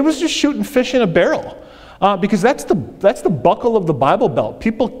 it was just shooting fish in a barrel. Because that's the buckle of the Bible Belt.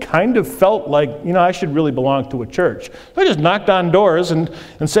 People kind of felt like, I should really belong to a church. So I just knocked on doors and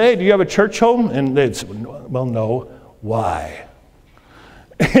say, hey, do you have a church home? And they'd say, well, no. Why?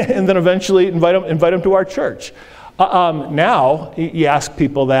 and then eventually invite them to our church. Now, you ask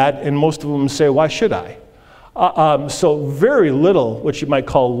people that, and most of them say, why should I? So very little, what you might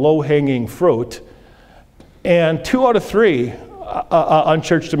call low-hanging fruit, and 2 out of 3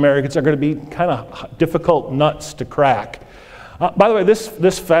 unchurched Americans are going to be kind of difficult nuts to crack. By the way,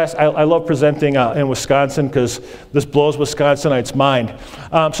 this fast, I love presenting in Wisconsin because this blows Wisconsinites' mind.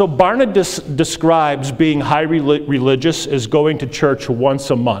 So Barna describes being highly religious as going to church once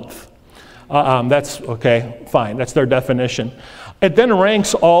a month. That's okay, fine. That's their definition. It then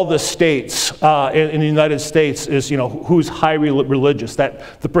ranks all the states in the United States as, who's highly religious.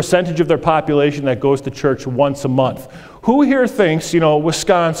 That the percentage of their population that goes to church once a month. Who here thinks,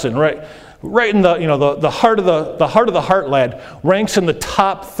 Wisconsin, right in the heart of the heartland, ranks in the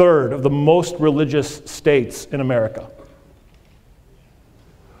top third of the most religious states in America?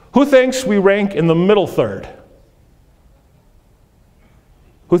 Who thinks we rank in the middle third?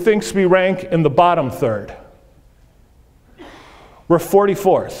 Who thinks we rank in the bottom third? We're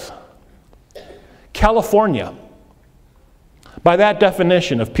 44th. California, by that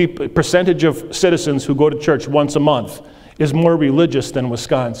definition of percentage of citizens who go to church once a month, is more religious than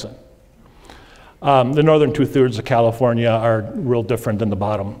Wisconsin. The northern 2/3 of California are real different than the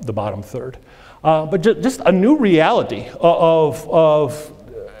bottom third. But just a new reality of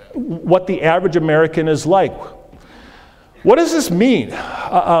what the average American is like. What does this mean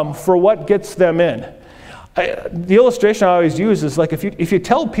for what gets them in? The illustration I always use is like if you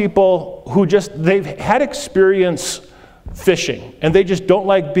tell people who they've had experience fishing and they just don't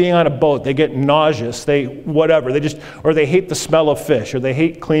like being on a boat, they get nauseous, or they hate the smell of fish, or they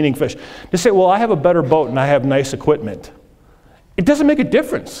hate cleaning fish. They say, well, I have a better boat and I have nice equipment. It doesn't make a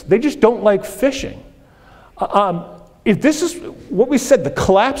difference. They just don't like fishing. If this is what we said, the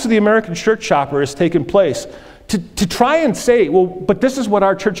collapse of the American church shopper has taken place. To try and say, well, but this is what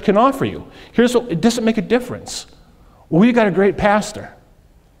our church can offer you. It doesn't make a difference. Well, we got a great pastor.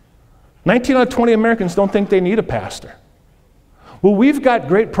 19 out of 20 Americans don't think they need a pastor. Well, we've got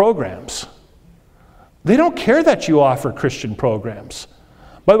great programs. They don't care that you offer Christian programs.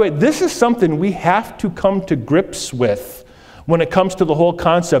 By the way, this is something we have to come to grips with when it comes to the whole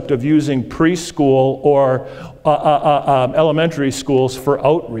concept of using preschool or elementary schools for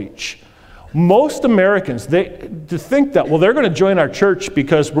outreach. Most Americans, to think that, well, they're going to join our church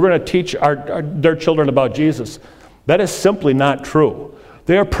because we're going to teach their children about Jesus. That is simply not true.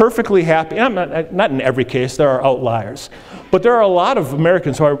 They are perfectly happy. Not in every case, there are outliers. But there are a lot of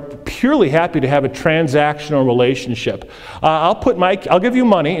Americans who are purely happy to have a transactional relationship. I'll give you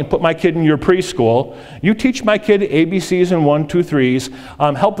money and put my kid in your preschool. You teach my kid ABCs and 1, 2,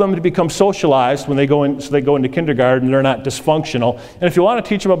 3s. Help them to become socialized when they go into kindergarten. They're not dysfunctional. And if you want to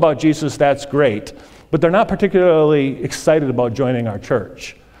teach them about Jesus, that's great. But they're not particularly excited about joining our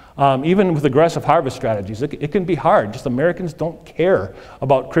church. Even with aggressive harvest strategies, it can be hard. Just Americans don't care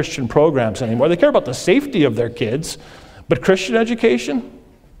about Christian programs anymore. They care about the safety of their kids, but Christian education?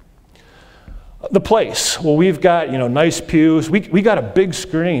 The place. Well, we've got nice pews. We got a big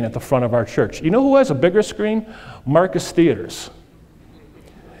screen at the front of our church. You know who has a bigger screen? Marcus Theaters.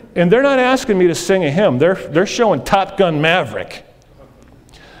 And they're not asking me to sing a hymn. They're showing Top Gun Maverick.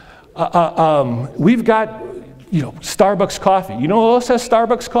 We've got Starbucks coffee. You know who else has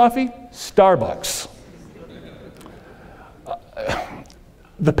Starbucks coffee? Starbucks.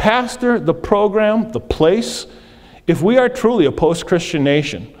 The pastor, the program, the place. If we are truly a post-Christian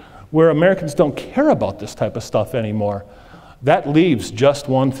nation where Americans don't care about this type of stuff anymore, that leaves just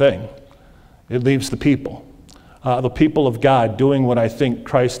one thing. It leaves the people of God doing what I think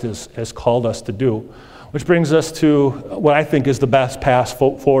Christ has called us to do. Which brings us to what I think is the best path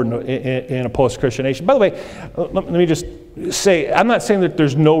forward in a post-Christian nation. By the way, let me just say, I'm not saying that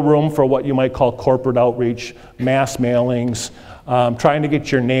there's no room for what you might call corporate outreach, mass mailings, trying to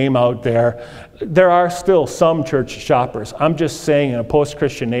get your name out there. There are still some church shoppers. I'm just saying in a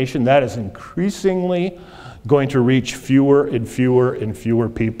post-Christian nation, that is increasingly going to reach fewer and fewer and fewer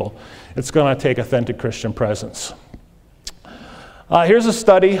people. It's going to take authentic Christian presence. Here's a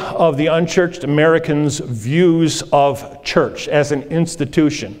study of the unchurched Americans' views of church as an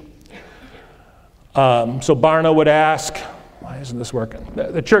institution. So Barna would ask, why isn't this working?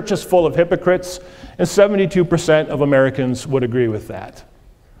 The church is full of hypocrites, and 72% of Americans would agree with that.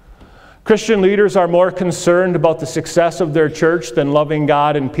 Christian leaders are more concerned about the success of their church than loving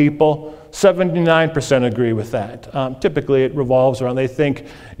God and people. 79% agree with that. Typically it revolves around, they think,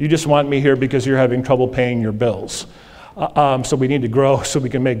 you just want me here because you're having trouble paying your bills. So we need to grow so we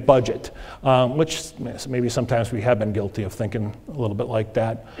can make budget, which maybe sometimes we have been guilty of thinking a little bit like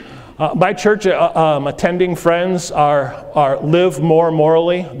that. My church attending friends live more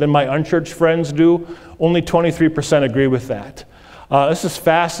morally than my unchurched friends do. Only 23% agree with that. This is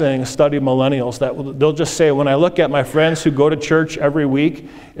fascinating, a study of millennials, that they'll just say, when I look at my friends who go to church every week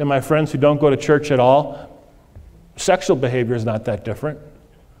and my friends who don't go to church at all, sexual behavior is not that different.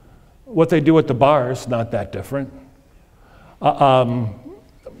 What they do at the bar is not that different. So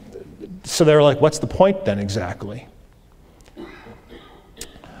they're like, what's the point then exactly?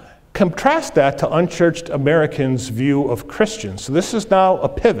 Contrast that to unchurched Americans' view of Christians. So this is now a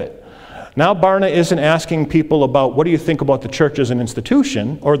pivot. Now Barna isn't asking people about what do you think about the church as an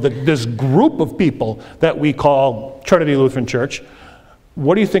institution, or this group of people that we call Trinity Lutheran Church.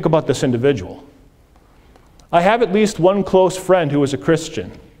 What do you think about this individual? I have at least one close friend who is a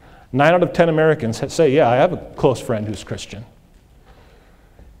Christian. 9 out of 10 Americans say, yeah, I have a close friend who's Christian.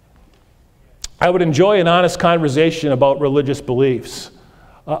 I would enjoy an honest conversation about religious beliefs.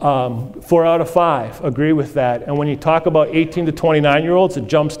 4 out of 5 agree with that. And when you talk about 18 to 29-year-olds, it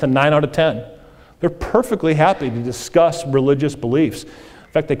jumps to 9 out of 10. They're perfectly happy to discuss religious beliefs.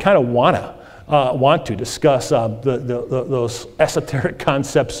 In fact, they kind of want to discuss those esoteric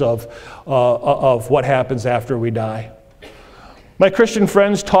concepts of what happens after we die. My Christian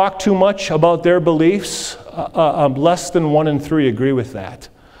friends talk too much about their beliefs. Less than 1 in 3 agree with that.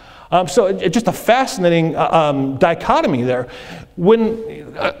 So it's just a fascinating dichotomy there. When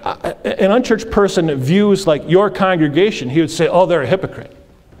an unchurched person views like your congregation, he would say, oh, they're a hypocrite.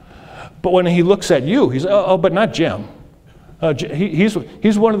 But when he looks at you, he's, oh, but not Jim.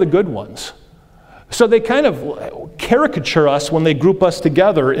 He's one of the good ones. So they kind of caricature us when they group us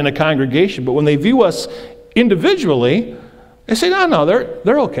together in a congregation, but when they view us individually, they say, no,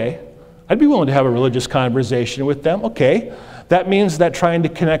 they're okay. I'd be willing to have a religious conversation with them. Okay. That means that trying to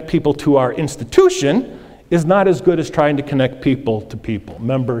connect people to our institution is not as good as trying to connect people,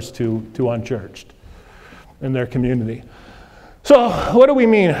 members to unchurched in their community. So what do we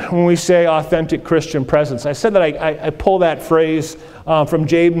mean when we say authentic Christian presence? I said that I pull that phrase from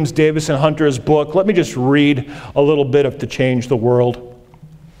James Davison Hunter's book. Let me just read a little bit of To Change the World.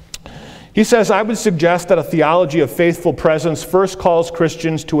 He says, I would suggest that a theology of faithful presence first calls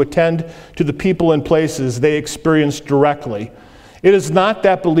Christians to attend to the people and places they experience directly. It is not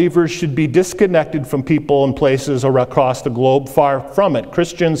that believers should be disconnected from people and places across the globe. Far from it.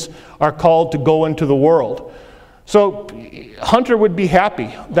 Christians are called to go into the world. So Hunter would be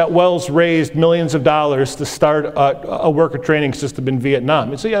happy that Wells raised millions of dollars to start a worker training system in Vietnam.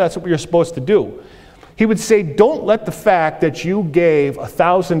 And so, yeah, that's what you're supposed to do. He would say, don't let the fact that you gave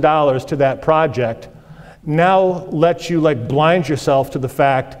 $1,000 to that project now let you blind yourself to the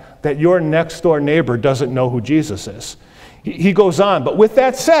fact that your next door neighbor doesn't know who Jesus is. He goes on, but with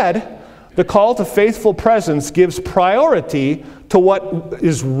that said, the call to faithful presence gives priority to what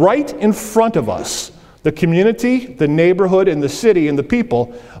is right in front of us, the community, the neighborhood, and the city, and the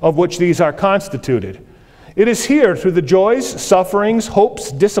people of which these are constituted. It is here, through the joys, sufferings, hopes,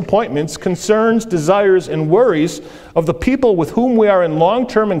 disappointments, concerns, desires, and worries of the people with whom we are in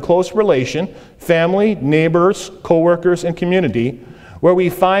long-term and close relation, family, neighbors, co-workers, and community, where we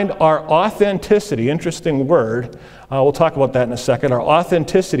find our authenticity, interesting word, we'll talk about that in a second, our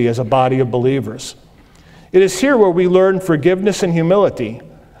authenticity as a body of believers. It is here where we learn forgiveness and humility,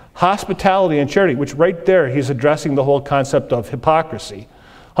 hospitality and charity, which right there he's addressing the whole concept of hypocrisy.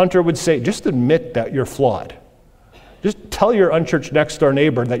 Hunter would say, just admit that you're flawed. Just tell your unchurched next door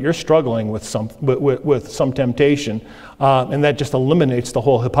neighbor that you're struggling with some temptation, and that just eliminates the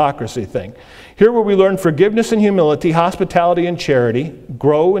whole hypocrisy thing. Here where we learn forgiveness and humility, hospitality and charity,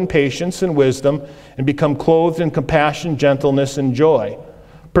 grow in patience and wisdom, and become clothed in compassion, gentleness, and joy.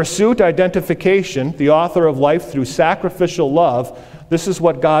 Pursuit, identification, the author of life through sacrificial love, this is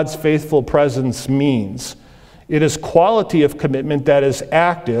what God's faithful presence means. It is quality of commitment that is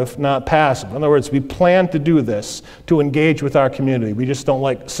active, not passive. In other words, we plan to do this, to engage with our community. We just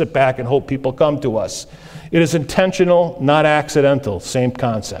don't sit back and hope people come to us. It is intentional, not accidental, same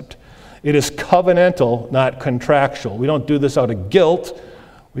concept. It is covenantal, not contractual. We don't do this out of guilt.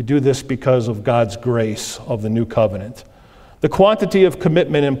 We do this because of God's grace of the new covenant. The quantity of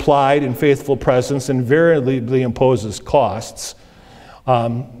commitment implied in faithful presence invariably imposes costs.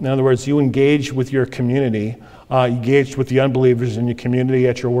 In other words, you engage with your community, engaged with the unbelievers in your community,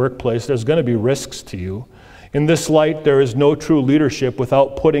 at your workplace, there's going to be risks to you. In this light, there is no true leadership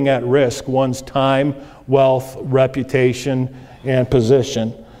without putting at risk one's time, wealth, reputation, and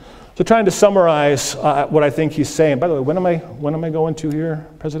position. So trying to summarize what I think he's saying. By the way, when am I going to here,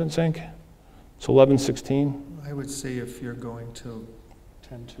 President Zink? It's 11:16. I would say if you're going to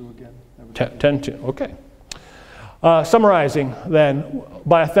 10:2 again. 10:2, okay. Summarizing then,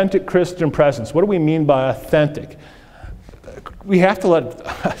 by authentic Christian presence, what do we mean by authentic? We have to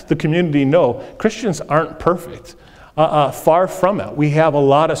let the community know Christians aren't perfect. Far from it. We have a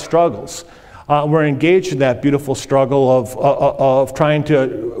lot of struggles. We're engaged in that beautiful struggle of trying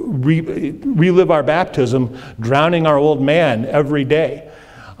to relive our baptism, drowning our old man every day.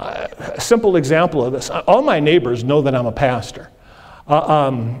 A simple example of this, all my neighbors know that I'm a pastor.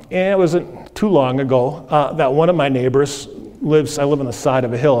 And it wasn't too long ago that one of my neighbors I live on the side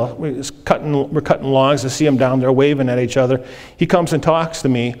of a hill. We're cutting logs. I see him down there waving at each other. He comes and talks to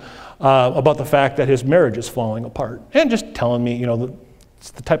me about the fact that his marriage is falling apart. And just telling me, it's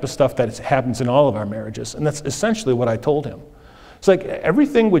the type of stuff that happens in all of our marriages. And that's essentially what I told him. It's like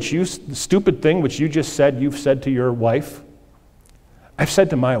everything the stupid thing which you just said, you've said to your wife, I've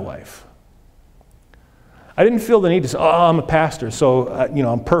said to my wife. I didn't feel the need to say, I'm a pastor, so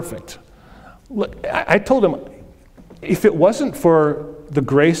I'm perfect. Look, I told him, if it wasn't for the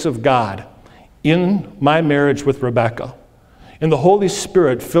grace of God in my marriage with Rebecca, and the Holy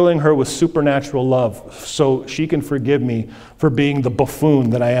Spirit filling her with supernatural love so she can forgive me for being the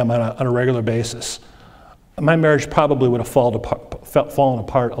buffoon that I am on a regular basis, my marriage probably would have fallen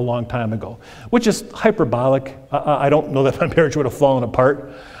apart a long time ago, which is hyperbolic. I don't know that my marriage would have fallen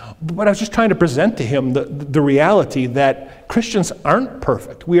apart. But I was just trying to present to him the reality that Christians aren't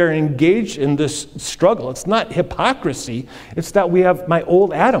perfect. We are engaged in this struggle. It's not hypocrisy. It's that my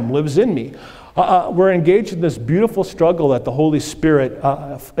old Adam lives in me. We're engaged in this beautiful struggle that the Holy Spirit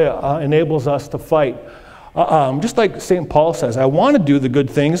enables us to fight. Just like St. Paul says, I want to do the good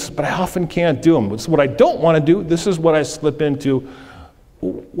things, but I often can't do them. It's what I don't want to do. This is what I slip into.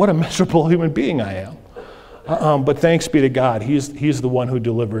 What a miserable human being I am. But thanks be to God, He's the one who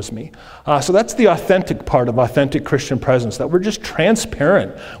delivers me. So that's the authentic part of authentic Christian presence, that we're just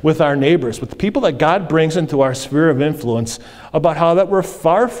transparent with our neighbors, with the people that God brings into our sphere of influence about how that we're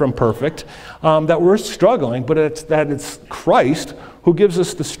far from perfect, that we're struggling, but it's Christ who gives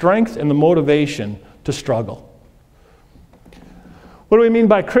us the strength and the motivation to struggle. What do we mean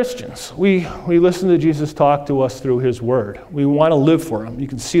by Christians? We listen to Jesus talk to us through His Word. We want to live for Him. You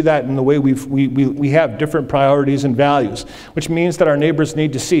can see that in the way we have different priorities and values, which means that our neighbors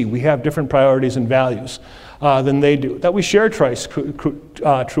need to see we have different priorities and values than they do. That we share Christ's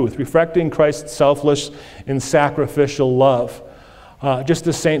truth, reflecting Christ's selfless and sacrificial love. Just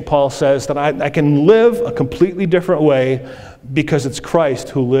as St. Paul says, that I can live a completely different way because it's Christ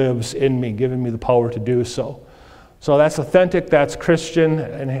who lives in me, giving me the power to do so. So that's authentic, that's Christian,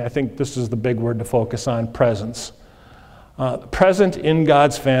 and I think this is the big word to focus on, presence. Present in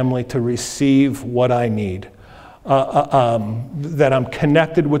God's family to receive what I need. That I'm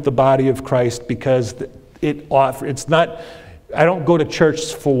connected with the body of Christ because it's not, I don't go to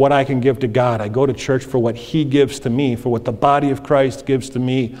church for what I can give to God. I go to church for what He gives to me, for what the body of Christ gives to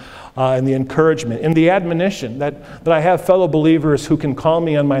me, and the encouragement and the admonition that I have fellow believers who can call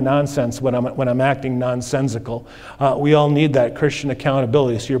me on my nonsense when I'm acting nonsensical. We all need that Christian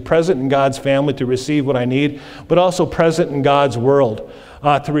accountability. So you're present in God's family to receive what I need, but also present in God's world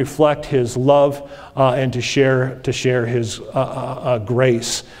to reflect His love and to share His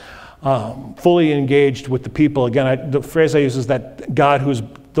grace. Fully engaged with the people. Again, the phrase I use is that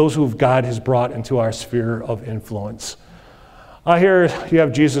those who God has brought into our sphere of influence. Here you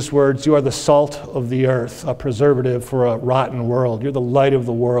have Jesus' words, you are the salt of the earth, a preservative for a rotten world. You're the light of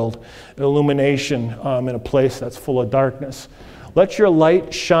the world, illumination in a place that's full of darkness. Let your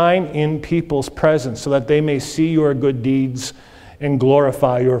light shine in people's presence so that they may see your good deeds and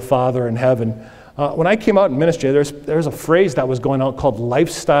glorify your Father in heaven. When I came out in ministry, there's a phrase that was going out called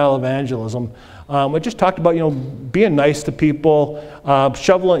lifestyle evangelism. It just talked about being nice to people,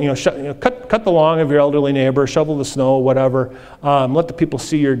 shoveling, cut the lawn of your elderly neighbor, shovel the snow, whatever. Let the people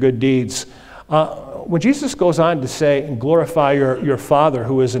see your good deeds. When Jesus goes on to say, and glorify your Father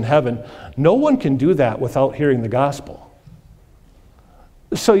who is in heaven, no one can do that without hearing the gospel.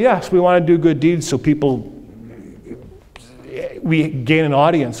 So yes, we want to do good deeds so we gain an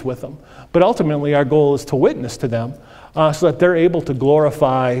audience with them. But ultimately, our goal is to witness to them so that they're able to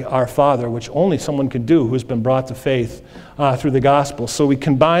glorify our Father, which only someone can do who's been brought to faith through the gospel. So we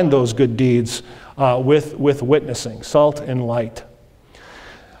combine those good deeds with witnessing, salt and light.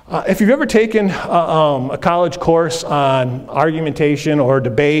 If you've ever taken a college course on argumentation or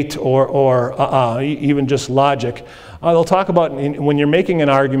debate or even just logic, they'll talk about when you're making an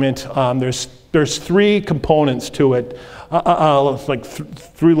argument, there's three components to it, like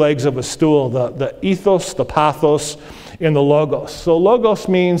three legs of a stool, the ethos, the pathos, and the logos. So logos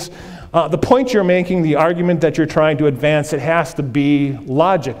means The point you're making, the argument that you're trying to advance, it has to be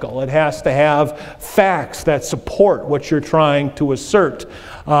logical. It has to have facts that support what you're trying to assert.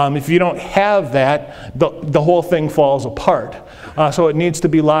 If you don't have that, the whole thing falls apart. So it needs to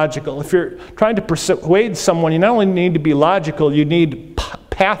be logical. If you're trying to persuade someone, you not only need to be logical, you need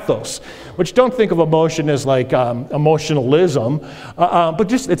pathos, which don't think of emotion as like emotionalism, but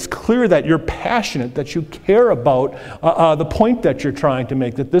just it's clear that you're passionate, that you care about the point that you're trying to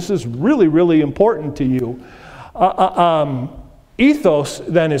make, that this is really, really important to you. Ethos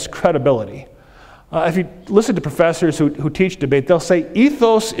then is credibility. If you listen to professors who teach debate, they'll say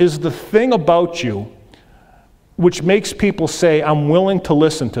ethos is the thing about you which makes people say, I'm willing to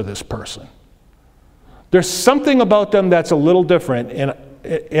listen to this person. There's something about them that's a little different,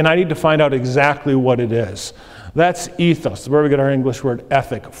 and I need to find out exactly what it is. That's ethos, where we get our English word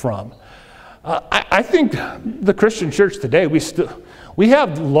ethic from. I think the Christian church today, we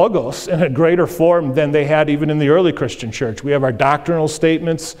have logos in a greater form than they had even in the early Christian church. We have our doctrinal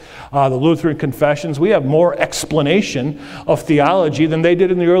statements, the Lutheran confessions. We have more explanation of theology than they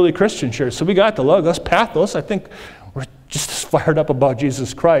did in the early Christian church. So we got the logos, pathos. I think we're just as fired up about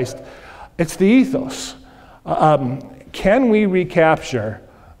Jesus Christ. It's the ethos. Can we recapture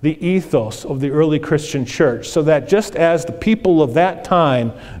the ethos of the early Christian church so that just as the people of that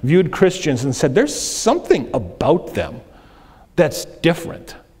time viewed Christians and said, there's something about them that's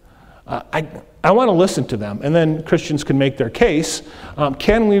different. I want to listen to them. And then Christians can make their case.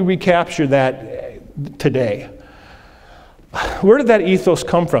 Can we recapture that today? Where did that ethos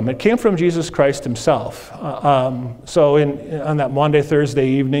come from? It came from Jesus Christ himself. So on that Monday, Thursday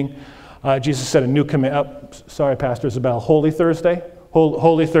evening, Jesus said a new command. Sorry, Pastor Isabel. Holy Thursday?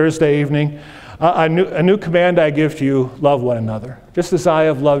 Holy Thursday evening. A new command I give to you, love one another. Just as I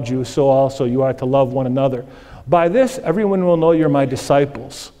have loved you, so also you are to love one another. By this, everyone will know you're my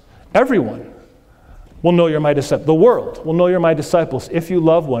disciples. Everyone will know you're my disciples. The world will know you're my disciples if you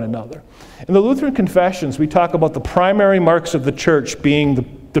love one another. In the Lutheran confessions, we talk about the primary marks of the church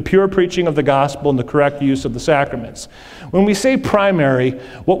being the pure preaching of the gospel and the correct use of the sacraments. When we say primary,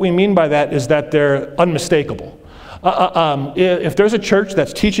 what we mean by that is that they're unmistakable. If there's a church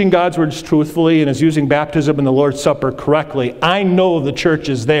that's teaching God's words truthfully and is using baptism and the Lord's Supper correctly, I know the church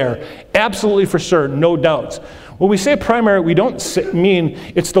is there. Absolutely for certain, no doubts. When we say primary, we don't mean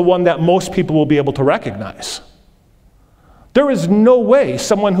it's the one that most people will be able to recognize. There is no way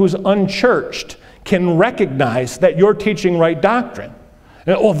someone who's unchurched can recognize that you're teaching right doctrine.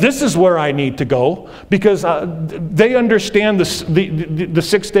 Oh, this is where I need to go because they understand the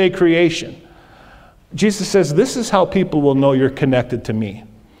six-day creation. Jesus says, this is how people will know you're connected to me.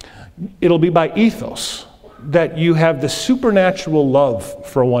 It'll be by ethos, that you have the supernatural love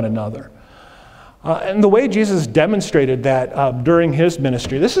for one another. And the way Jesus demonstrated that during his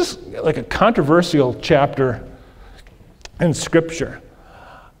ministry, this is like a controversial chapter in Scripture.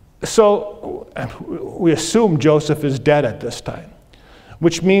 So we assume Joseph is dead at this time,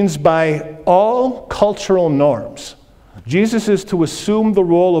 which means by all cultural norms, Jesus is to assume the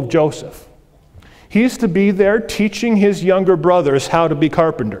role of Joseph. He is to be there teaching his younger brothers how to be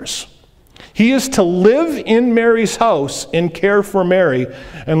carpenters. He is to live in Mary's house and care for Mary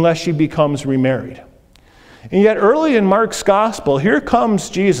unless she becomes remarried. And yet early in Mark's gospel, here comes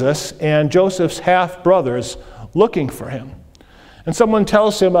Jesus and Joseph's half-brothers looking for him. And someone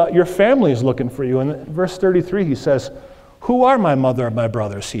tells him, your family is looking for you. And in verse 33 he says, who are my mother and my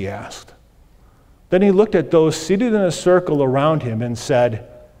brothers, he asked. Then he looked at those seated in a circle around him and said,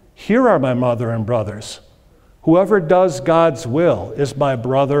 here are my mother and brothers. Whoever does God's will is my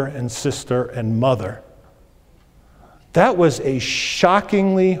brother and sister and mother. That was a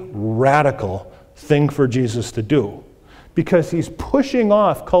shockingly radical thing for Jesus to do because he's pushing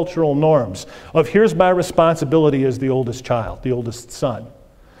off cultural norms of here's my responsibility as the oldest child, the oldest son.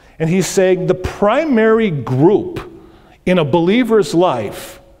 And he's saying the primary group in a believer's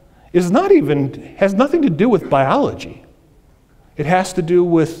life has nothing to do with biology. It has to do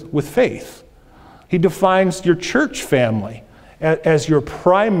with faith. He defines your church family as your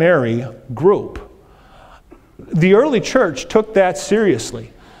primary group. The early church took that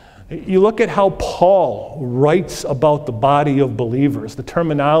seriously. You look at how Paul writes about the body of believers, the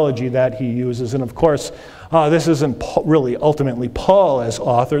terminology that he uses, and of course, this isn't really ultimately Paul as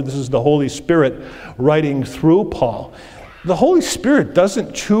author, this is the Holy Spirit writing through Paul. The Holy Spirit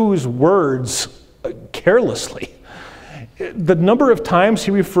doesn't choose words carelessly. The number of times he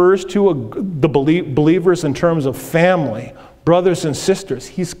refers to the believers in terms of family, brothers and sisters,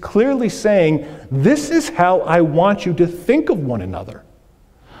 he's clearly saying, this is how I want you to think of one another.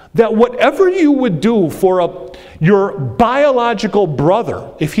 That whatever you would do for your biological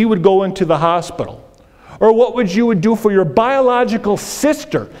brother if he would go into the hospital? Or what would you do for your biological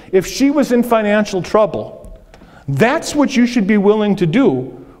sister if she was in financial trouble? That's what you should be willing to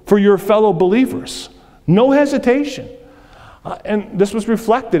do for your fellow believers. No hesitation. And this was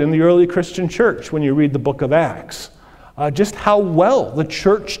reflected in the early Christian church when you read the book of Acts. Just how well the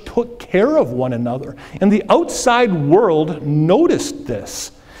church took care of one another. And the outside world noticed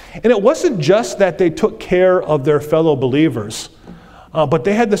this. And it wasn't just that they took care of their fellow believers, but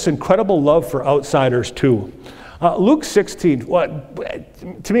they had this incredible love for outsiders too. Luke 16,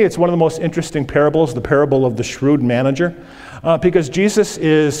 to me it's one of the most interesting parables, the parable of the shrewd manager, because Jesus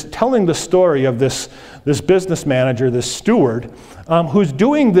is telling the story of this business manager, this steward, who's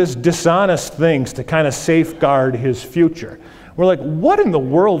doing this dishonest things to kind of safeguard his future. We're like, what in the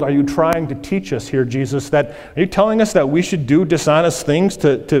world are you trying to teach us here, Jesus? Are you telling us that we should do dishonest things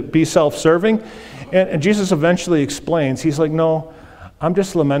to be self-serving? And Jesus eventually explains, he's like, no, I'm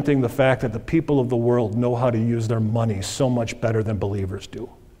just lamenting the fact that the people of the world know how to use their money so much better than believers do.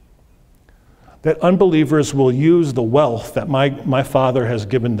 That unbelievers will use the wealth that my Father has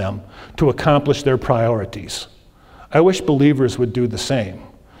given them to accomplish their priorities. I wish believers would do the same.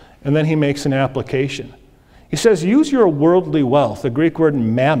 And then he makes an application. He says, use your worldly wealth. The Greek word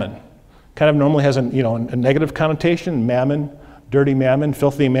mammon kind of normally has a negative connotation. Mammon, dirty mammon,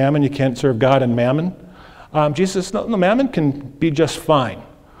 filthy mammon. You can't serve God in mammon. Jesus says, no, mammon can be just fine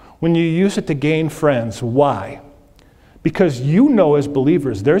when you use it to gain friends. Why? Because you know as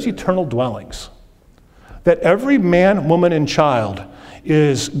believers, there's eternal dwellings. That every man, woman, and child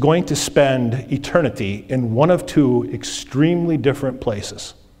is going to spend eternity in one of two extremely different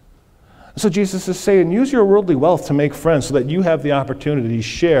places. So Jesus is saying, use your worldly wealth to make friends so that you have the opportunity to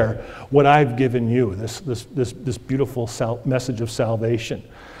share what I've given you, this beautiful message of salvation.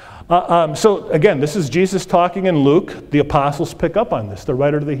 So again, this is Jesus talking in Luke. The apostles pick up on this. The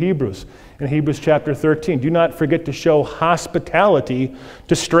writer to the Hebrews in Hebrews chapter 13. Do not forget to show hospitality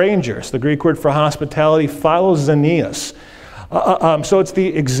to strangers. The Greek word for hospitality, philoxenias. So it's the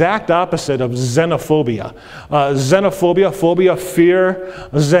exact opposite of xenophobia. Xenophobia, phobia, fear.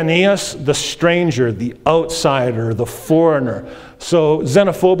 Xenias, the stranger, the outsider, the foreigner. So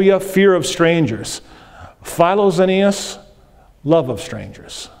xenophobia, fear of strangers. Philoxenias, love of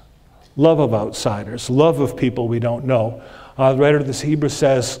strangers. Love of outsiders, love of people we don't know. The writer of this Hebrews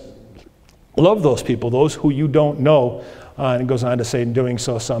says, love those people, those who you don't know. And it goes on to say, in doing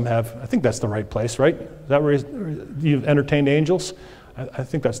so, some have, I think that's the right place, right? Is that where you've entertained angels? I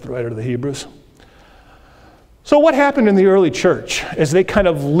think that's the writer of the Hebrews. So what happened in the early church as they kind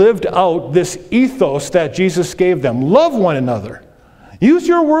of lived out this ethos that Jesus gave them? Love one another. Use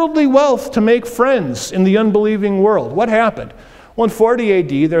your worldly wealth to make friends in the unbelieving world. What happened? Well, in 40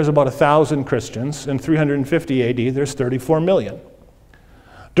 AD, there's about 1,000 Christians. In 350 AD, there's 34 million.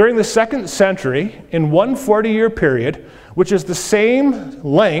 During the 2nd century, in one 40-year period, which is the same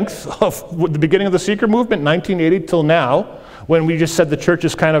length of the beginning of the seeker movement, 1980 till now, when we just said the church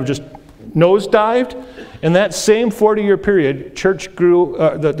is kind of just nosedived, in that same 40-year period,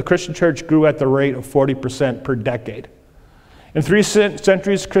 the Christian church grew at the rate of 40% per decade. In 3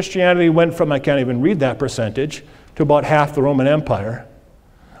 centuries, Christianity went from, I can't even read that percentage, to about half the Roman Empire.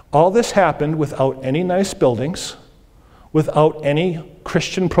 All this happened without any nice buildings, without any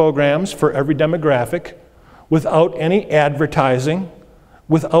Christian programs for every demographic, without any advertising,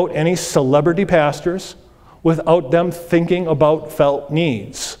 without any celebrity pastors, without them thinking about felt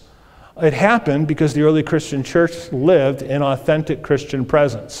needs. It happened because the early Christian church lived in authentic Christian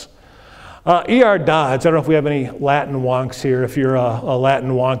presence. E.R. Dodds, I don't know if we have any Latin wonks here. If you're a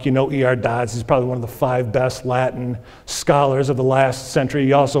Latin wonk, you know E.R. Dodds. He's probably one of the 5 best Latin scholars of the last century.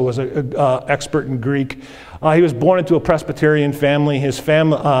 He also was an expert in Greek. He was born into a Presbyterian family. His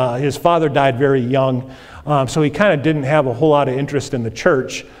father died very young, so he kind of didn't have a whole lot of interest in the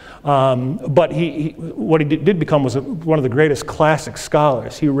church. But what he did become was one of the greatest classic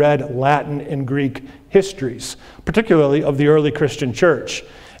scholars. He read Latin and Greek histories, particularly of the early Christian church.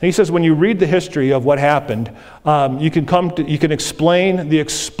 And he says when you read the history of what happened, you can explain the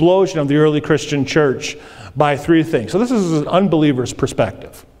explosion of the early Christian church by 3 things. So this is an unbeliever's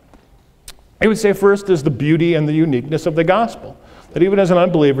perspective. He would say first is the beauty and the uniqueness of the gospel. That even as an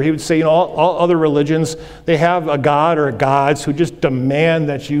unbeliever, he would say, all other religions, they have a god or gods who just demand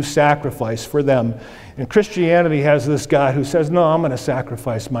that you sacrifice for them. And Christianity has this God who says, no, I'm going to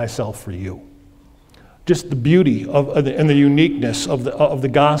sacrifice myself for you. just the beauty and the uniqueness of the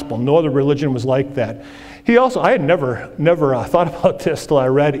gospel. No other religion was like that. He also, I had never thought about this till I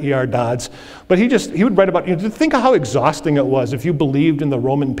read E.R. Dodds, but he would write about, think of how exhausting it was if you believed in the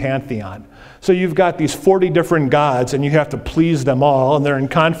Roman pantheon. So you've got these 40 different gods and you have to please them all and they're in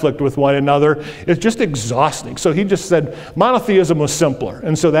conflict with one another. It's just exhausting. So he just said monotheism was simpler,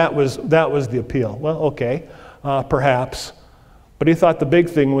 and so that was the appeal. Well, okay, perhaps. But he thought the big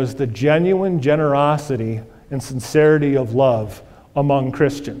thing was the genuine generosity and sincerity of love among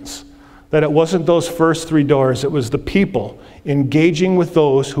Christians. That it wasn't those first three doors, it was the people engaging with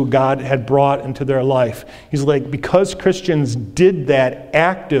those who God had brought into their life. He's like, because Christians did that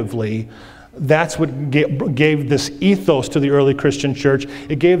actively, that's what gave this ethos to the early Christian church.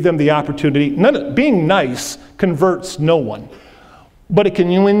 It gave them the opportunity. Being nice converts no one, but it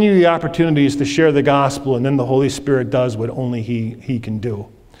can win you the opportunities to share the gospel, and then the Holy Spirit does what only He can do.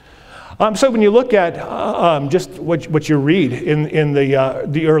 So when you look at just what you read in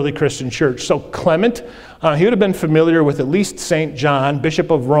the early Christian church, so Clement, he would have been familiar with at least St. John,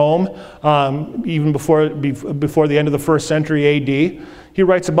 Bishop of Rome, even before the end of the first century A.D. He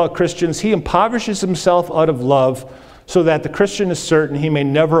writes about Christians. He impoverishes himself out of love so that the Christian is certain he may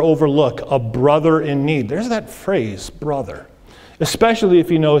never overlook a brother in need. There's that phrase, brother. Especially if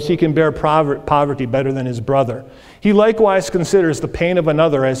he knows he can bear poverty better than his brother. He likewise considers the pain of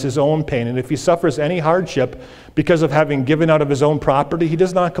another as his own pain, and if he suffers any hardship because of having given out of his own property, he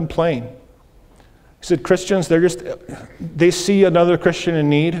does not complain. He said, Christians, they see another Christian in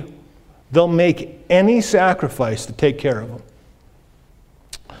need, they'll make any sacrifice to take care of him.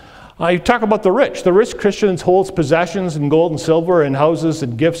 You talk about the rich. The rich Christians holds possessions in gold and silver and houses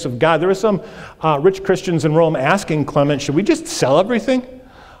and gifts of God. There were some rich Christians in Rome asking Clement, should we just sell everything?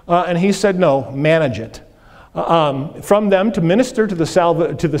 And he said, no, manage it. From them to minister to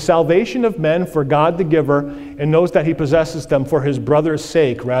the salvation of men for God the giver, and knows that he possesses them for his brother's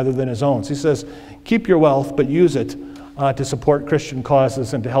sake rather than his own. So he says, keep your wealth, but use it to support Christian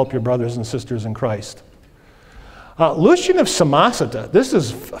causes and to help your brothers and sisters in Christ. Lucian of Samosata, this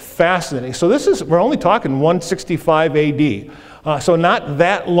is fascinating. So we're only talking 165 AD. So not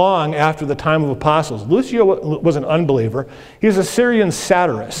that long after the time of apostles. Lucian was an unbeliever. He's a Syrian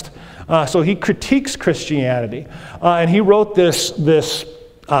satirist. So he critiques Christianity. And he wrote this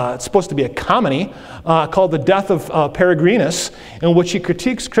it's supposed to be a comedy called The Death of Peregrinus, in which he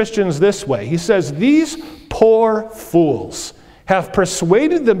critiques Christians this way. He says, these poor fools have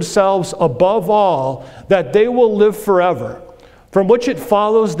persuaded themselves above all that they will live forever, from which it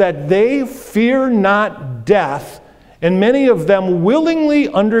follows that they fear not death, and many of them willingly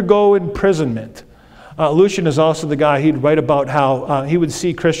undergo imprisonment. Lucian is also the guy, he'd write about how he would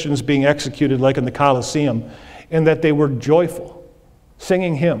see Christians being executed like in the Colosseum, and that they were joyful,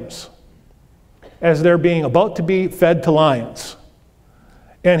 singing hymns, as they're being about to be fed to lions.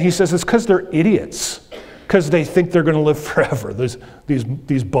 And he says it's because they're idiots, because they think they're going to live forever, these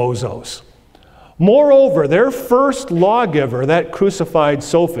bozos. Moreover, their first lawgiver, that crucified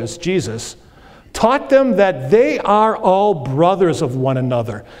sophist, Jesus, taught them that they are all brothers of one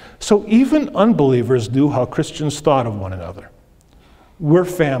another. So even unbelievers knew how Christians thought of one another. We're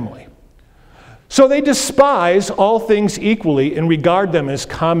family. So they despise all things equally and regard them as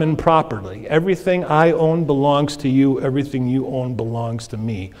common property. Everything I own belongs to you, everything you own belongs to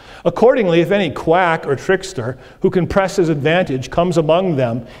me. Accordingly, if any quack or trickster who can press his advantage comes among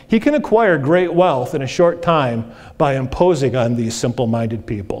them, he can acquire great wealth in a short time by imposing on these simple-minded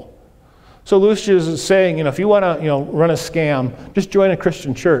people. So Lucius is saying, if you want to run a scam, just join a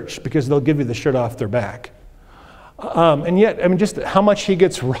Christian church because they'll give you the shirt off their back. And yet, just how much he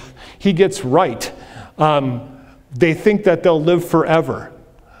gets right. They think that they'll live forever.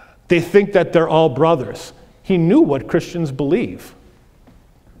 They think that they're all brothers. He knew what Christians believe.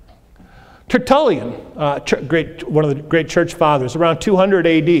 Tertullian, one of the great church fathers, around 200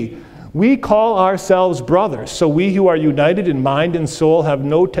 AD, we call ourselves brothers, so we who are united in mind and soul have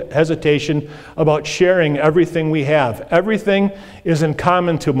no hesitation about sharing everything we have. Everything is in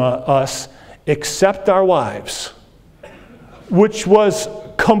common to us except our wives, which was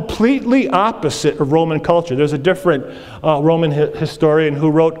completely opposite of Roman culture. There's a different Roman historian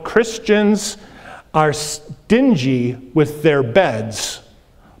who wrote, Christians are stingy with their beds,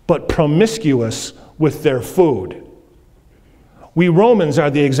 but promiscuous with their food. We Romans are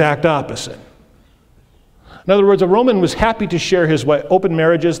the exact opposite. In other words, a Roman was happy to share his wife. Open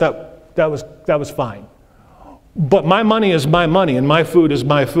marriages, that was fine. But my money is my money, and my food is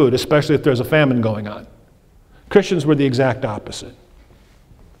my food, especially if there's a famine going on. Christians were the exact opposite.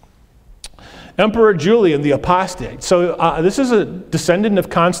 Emperor Julian the Apostate. So this is a descendant of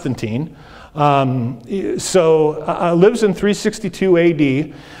Constantine. Lives in 362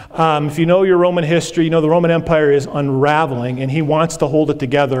 AD. If you know your Roman history, you know the Roman Empire is unraveling, and he wants to hold it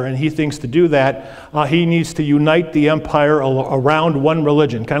together, and he thinks to do that, he needs to unite the empire around one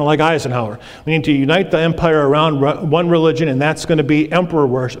religion, kind of like Eisenhower. We need to unite the empire around one religion, and that's going to be emperor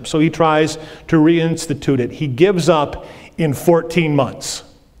worship. So he tries to reinstitute it. He gives up in 14 months.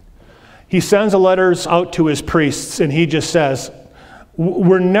 He sends letters out to his priests, and he just says,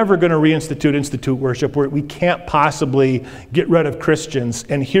 we're never going to institute worship. We can't possibly get rid of Christians.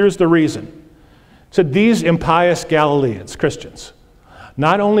 And here's the reason. So these impious Galileans, Christians,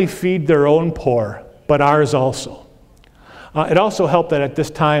 not only feed their own poor, but ours also. It also helped that at this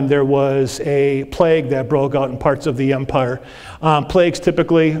time there was a plague that broke out in parts of the empire. Plagues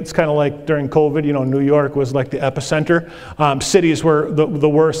typically, it's kind of like during COVID, New York was like the epicenter. Cities were the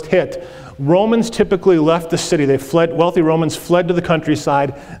worst hit. Romans typically left the city. They fled. Wealthy Romans fled to the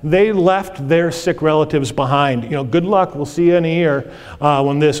countryside. They left their sick relatives behind. Good luck. We'll see you in a year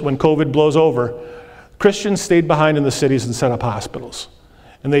when COVID blows over. Christians stayed behind in the cities and set up hospitals.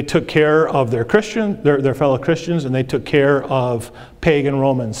 And they took care of their fellow Christians, and they took care of pagan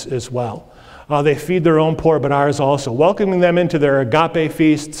Romans as well. They feed their own poor, but ours also. Welcoming them into their agape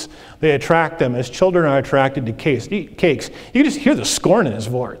feasts, they attract them as children are attracted to cakes. You can just hear the scorn in his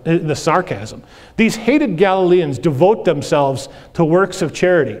voice, the sarcasm. These hated Galileans devote themselves to works of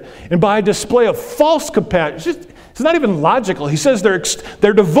charity. And by a display of false compassion, it's not even logical. He says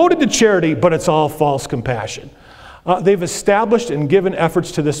they're devoted to charity, but it's all false compassion. They've established and given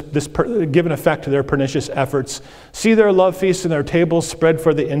efforts to given effect to their pernicious efforts. See their love feasts and their tables spread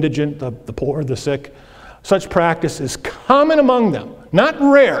for the indigent, the poor, the sick. Such practice is common among them, not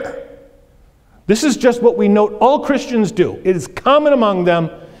rare. This is just what we note all Christians do. It is common among them,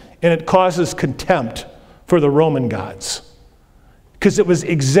 and it causes contempt for the Roman gods. Because it was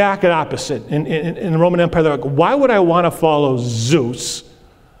exact opposite. In the Roman Empire, they're like, why would I want to follow Zeus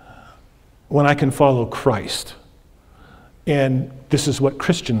when I can follow Christ? And this is what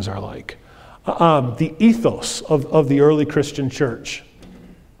Christians are like. The ethos of the early Christian church.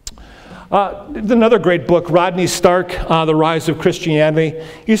 Another great book, Rodney Stark, The Rise of Christianity.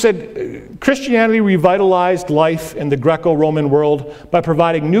 He said, Christianity revitalized life in the Greco-Roman world by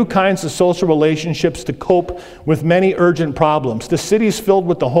providing new kinds of social relationships to cope with many urgent problems. To cities filled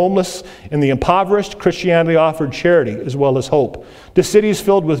with the homeless and the impoverished, Christianity offered charity as well as hope. To cities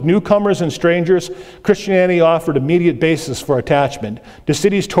filled with newcomers and strangers, Christianity offered immediate basis for attachment. To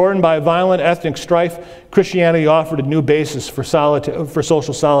cities torn by violent ethnic strife, Christianity offered a new basis for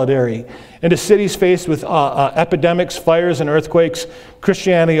social solidarity. And to cities faced with epidemics, fires, and earthquakes,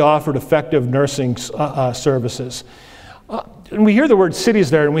 Christianity offered effective nursing services. And we hear the word cities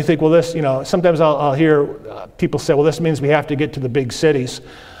there, and we think, well, this, sometimes I'll hear people say, well, this means we have to get to the big cities.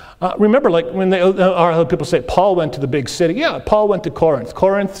 Remember, like when people say Paul went to the big city. Yeah, Paul went to Corinth.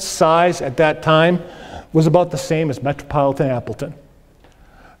 Corinth's size at that time was about the same as metropolitan Appleton.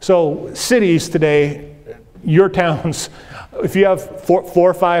 So cities today, your towns, if you have 4,000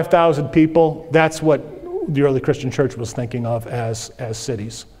 or 5,000 people, that's what the early Christian church was thinking of as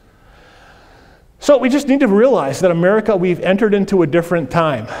cities. So we just need to realize that America, we've entered into a different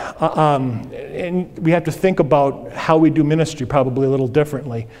time. And we have to think about how we do ministry probably a little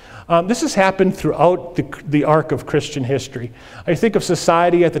differently. This has happened throughout the arc of Christian history. I think of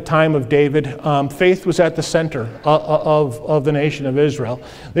society at the time of David. Faith was at the center of the nation of Israel.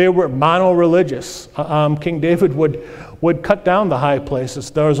 They were mono-religious. King David would cut down the high places.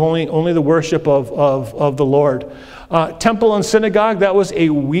 There was only the worship of the Lord. Temple and synagogue, that was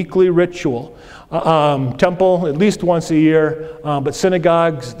a weekly ritual. Temple at least once a year, but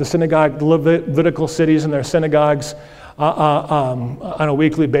synagogues, the Levitical cities and their synagogues on a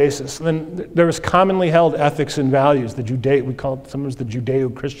weekly basis. And then there was commonly held ethics and values, we call it sometimes the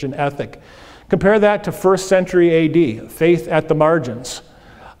Judeo-Christian ethic. Compare that to 1st century AD, faith at the margins.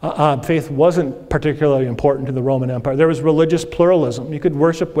 Faith wasn't particularly important to the Roman Empire. There was religious pluralism. You could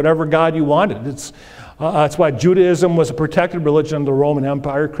worship whatever God you wanted. That's why Judaism was a protected religion of the Roman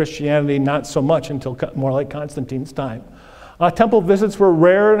Empire. Christianity, not so much until more like Constantine's time. Temple visits were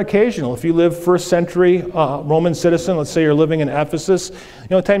rare and occasional. If you live 1st century Roman citizen, let's say you're living in Ephesus,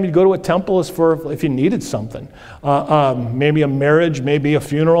 the time you'd go to a temple is for if you needed something. Maybe a marriage, maybe a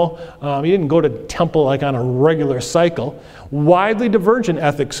funeral. You didn't go to temple like on a regular cycle. Widely divergent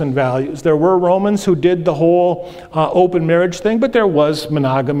ethics and values. There were Romans who did the whole open marriage thing, but there was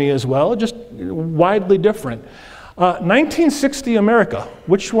monogamy as well, just widely different. 1960 America,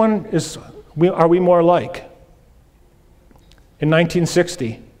 which one are we more like? In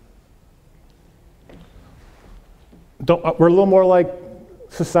 1960, we're a little more like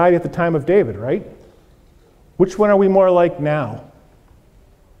society at the time of David, right? Which one are we more like now?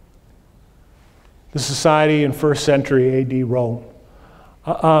 The society in 1st century AD Rome.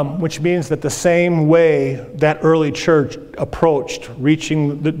 Which means that the same way that early church approached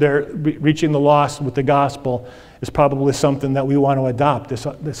reaching the lost with the gospel is probably something that we want to adopt,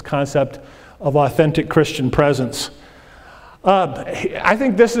 this concept of authentic Christian presence. I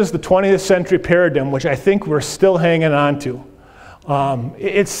think this is the 20th century paradigm, which I think we're still hanging on to.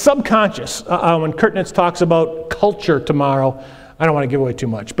 It's subconscious. When Kurtnitz talks about culture tomorrow, I don't want to give away too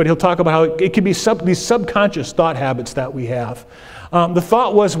much, but he'll talk about how it can be these subconscious thought habits that we have. The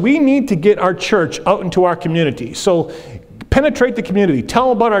thought was we need to get our church out into our community. So penetrate the community,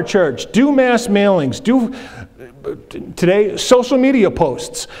 tell about our church, do mass mailings, do today social media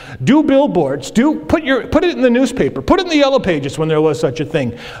posts, do billboards, put it in the newspaper, put it in the yellow pages when there was such a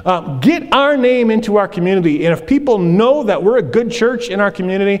thing. Get our name into our community, and if people know that we're a good church in our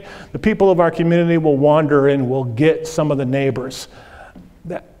community, the people of our community will wander in, will get some of the neighbors.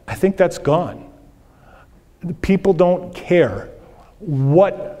 I think that's gone. The people don't care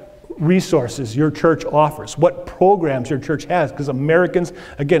what resources your church offers, what programs your church has, because Americans,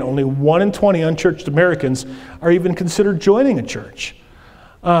 again, only 1 in 20 unchurched Americans are even considered joining a church.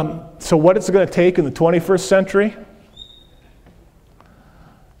 So what it's going to take in the 21st century,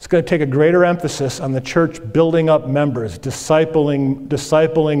 it's going to take a greater emphasis on the church building up members,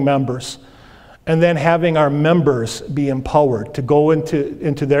 discipling members, and then having our members be empowered to go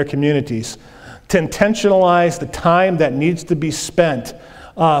into their communities, to intentionalize the time that needs to be spent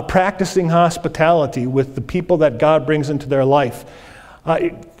practicing hospitality with the people that God brings into their life.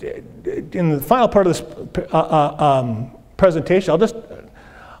 In the final part of this presentation, I'll just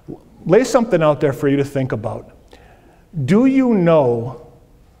lay something out there for you to think about. Do you know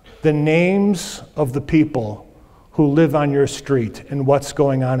the names of the people who live on your street and what's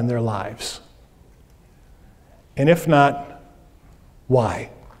going on in their lives? And if not, why?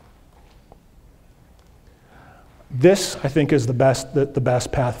 This, I think, is the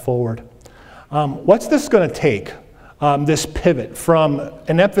best path forward. What's this going to take, this pivot from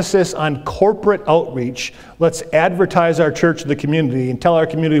an emphasis on corporate outreach, let's advertise our church to the community and tell our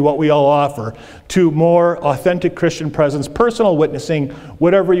community what we all offer, to more authentic Christian presence, personal witnessing,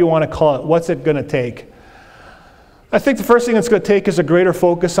 whatever you want to call it? What's it going to take? I think the first thing it's going to take is a greater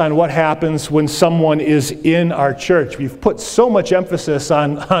focus on what happens when someone is in our church. We've put so much emphasis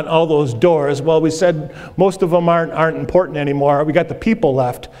on all those doors. Well, we said most of them aren't important anymore. We got the people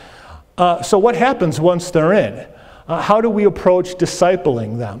left. So what happens once they're in? How do we approach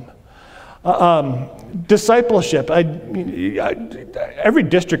discipling them? Discipleship. Every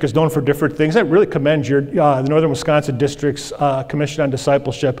district is known for different things. I really commend the Northern Wisconsin District's Commission on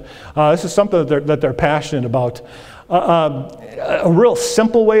Discipleship. This is something that they're passionate about. A real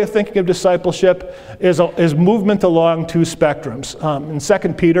simple way of thinking of discipleship is movement along two spectrums. In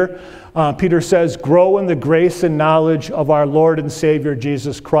 2 Peter, Peter says, grow in the grace and knowledge of our Lord and Savior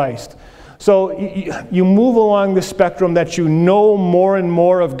Jesus Christ. So you move along the spectrum that you know more and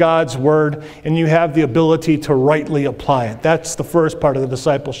more of God's Word, and you have the ability to rightly apply it. That's the first part of the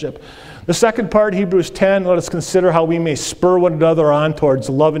discipleship. The second part, Hebrews 10, let us consider how we may spur one another on towards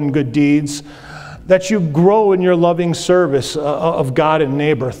love and good deeds, that you grow in your loving service of God and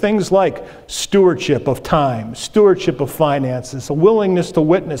neighbor. Things like stewardship of time, stewardship of finances, a willingness to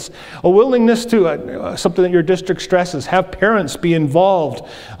witness, a willingness to, something that your district stresses, have parents be involved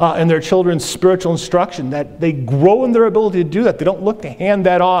in their children's spiritual instruction, that they grow in their ability to do that. They don't look to hand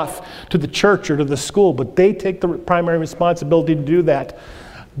that off to the church or to the school, but they take the primary responsibility to do that.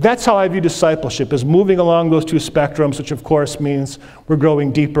 That's how I view discipleship, as moving along those two spectrums, which of course means we're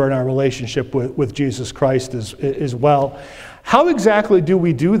growing deeper in our relationship with Jesus Christ as well. How exactly do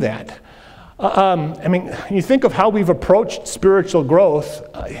we do that? You think of how we've approached spiritual growth.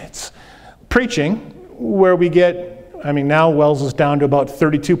 It's preaching, where we get, now Wells is down to about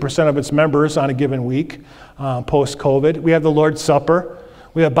 32% of its members on a given week post-COVID. We have the Lord's Supper.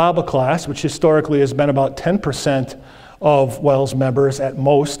 We have Bible class, which historically has been about 10% of Wells members at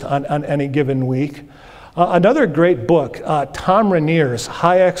most on any given week. Another great book, Tom Rainier's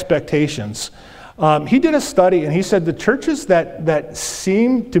High Expectations. He did a study and he said the churches that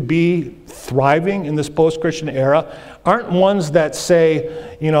seem to be thriving in this post-Christian era aren't ones that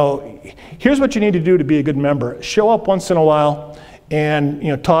say, here's what you need to do to be a good member. Show up once in a while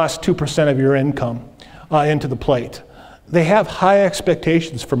and toss 2% of your income into the plate. They have high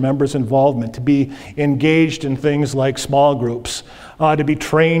expectations for members' involvement, to be engaged in things like small groups, to be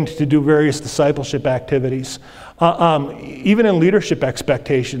trained to do various discipleship activities. Even in leadership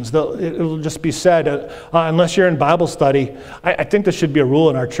expectations, it'll just be said, unless you're in Bible study, I think this should be a rule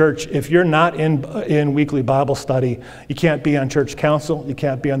in our church. If you're not in weekly Bible study, you can't be on church council, you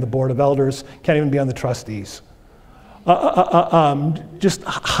can't be on the board of elders, can't even be on the trustees. Just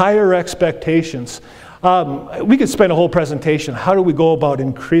higher expectations. We could spend a whole presentation. How do we go about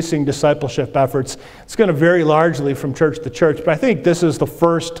increasing discipleship efforts? It's going to vary largely from church to church, but I think this is the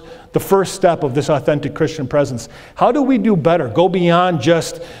first step of this authentic Christian presence. How do we do better? Go beyond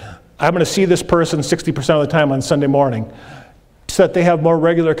just, I'm going to see this person 60% of the time on Sunday morning, so that they have more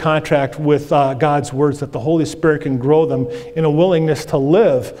regular contact with God's words, that the Holy Spirit can grow them in a willingness to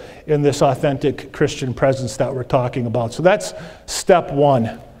live in this authentic Christian presence that we're talking about. So that's step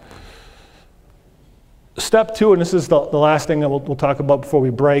one. Step two, and this is the last thing that we'll talk about before we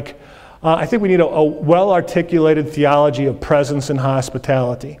break, I think we need a well-articulated theology of presence and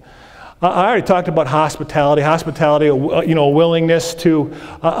hospitality. I already talked about hospitality. Hospitality, a willingness to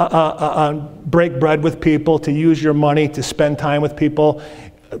break bread with people, to use your money, to spend time with people,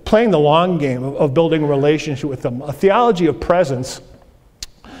 playing the long game of building a relationship with them. A theology of presence.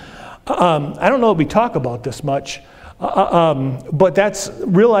 I don't know if we talk about this much, but that's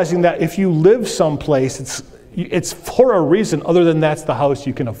realizing that if you live someplace, it's for a reason other than that's the house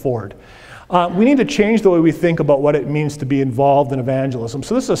you can afford. We need to change the way we think about what it means to be involved in evangelism.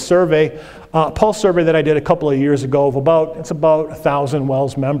 So this is a survey, pulse survey that I did a couple of years ago of about 1,000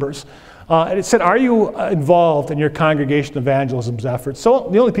 WELS members. And it said, are you involved in your congregation evangelism's efforts? So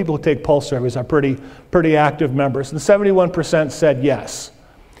the only people who take pulse surveys are pretty active members, and 71% said yes.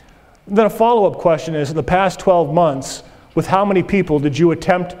 Then a follow-up question is, in the past 12 months, with how many people did you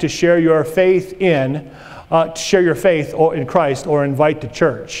attempt to share your faith in Christ or invite to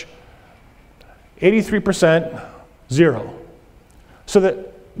church? 83%, 0. So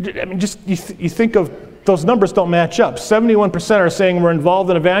that, you think of, those numbers don't match up. 71% are saying we're involved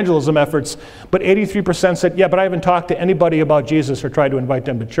in evangelism efforts, but 83% said, yeah, but I haven't talked to anybody about Jesus or tried to invite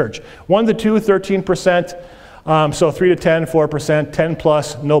them to church. 1 to 2, 13%, so 3 to 10, 4%, 10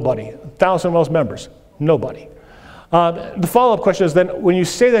 plus, nobody. 1,000 WELS members, nobody. The follow-up question is then, when you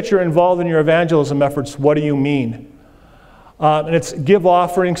say that you're involved in your evangelism efforts, what do you mean? And it's give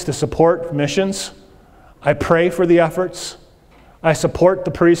offerings to support missions. I pray for the efforts. I support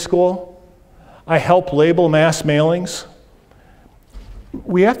the preschool. I help label mass mailings.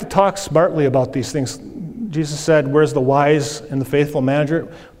 We have to talk smartly about these things. Jesus said, where's the wise and the faithful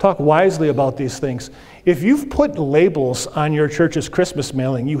manager? Talk wisely about these things. If you've put labels on your church's Christmas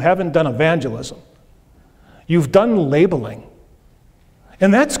mailing, you haven't done evangelism. You've done labeling.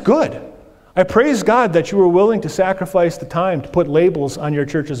 And that's good. I praise God that you were willing to sacrifice the time to put labels on your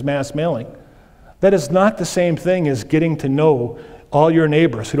church's mass mailing. That is not the same thing as getting to know all your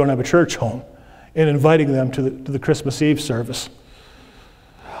neighbors who don't have a church home and inviting them to the Christmas Eve service.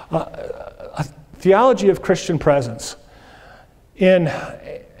 A theology of Christian presence. In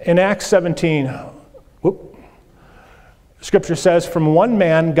Acts 17, Scripture says, from one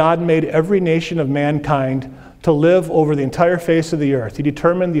man God made every nation of mankind to live over the entire face of the earth. He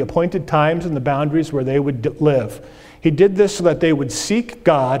determined the appointed times and the boundaries where they would live. He did this so that they would seek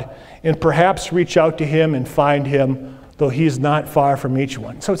God and perhaps reach out to him and find him, though he's not far from each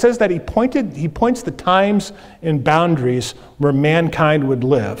one. So it says that he points the times and boundaries where mankind would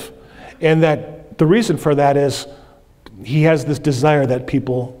live. And that the reason for that is he has this desire that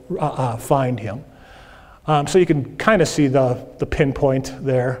people find him. So you can kind of see the pinpoint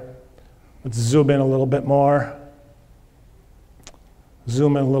there. Let's zoom in a little bit more.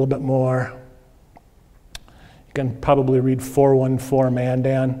 Zoom in a little bit more. You can probably read 414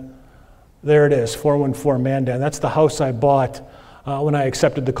 Mandan. There it is, 414 Mandan. That's the house I bought when I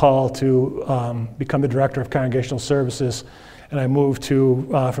accepted the call to become the director of congregational services, and I moved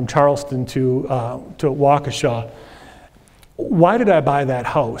from Charleston to Waukesha. Why did I buy that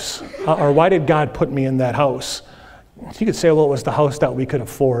house? Or why did God put me in that house? You could say, well, it was the house that we could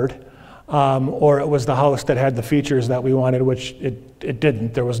afford. Or it was the house that had the features that we wanted, which it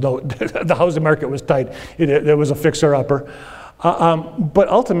didn't. There was no, the housing market was tight. It was a fixer-upper. But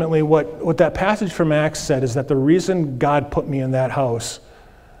ultimately, what that passage from Acts said is that the reason God put me in that house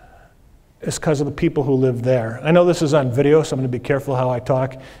is because of the people who lived there. I know this is on video, so I'm going to be careful how I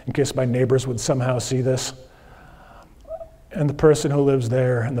talk in case my neighbors would somehow see this. And the person who lives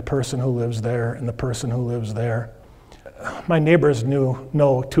there, and the person who lives there, and the person who lives there. My neighbors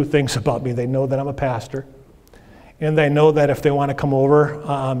know two things about me. They know that I'm a pastor, and they know that if they want to come over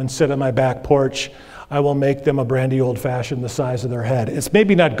and sit on my back porch, I will make them a brandy old-fashioned the size of their head. It's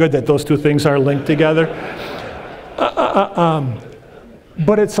maybe not good that those two things are linked together.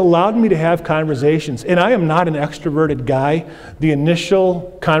 But it's allowed me to have conversations. And I am not an extroverted guy. The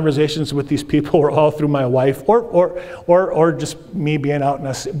initial conversations with these people were all through my wife or just me being out in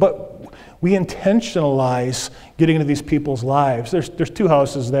us. But we intentionalize getting into these people's lives. There's two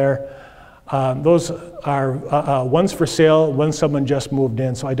houses there. Those are, one's for sale, one's someone just moved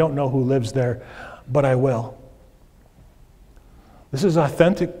in, so I don't know who lives there, but I will. This is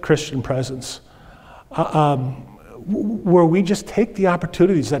authentic Christian presence. Where we just take the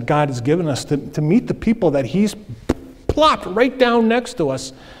opportunities that God has given us to meet the people that He's plopped right down next to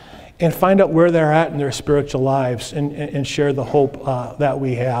us and find out where they're at in their spiritual lives and share the hope that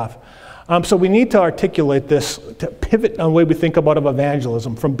we have. So we need to articulate this, to pivot on the way we think about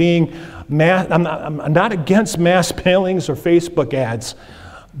evangelism from being I'm not against mass mailings or Facebook ads,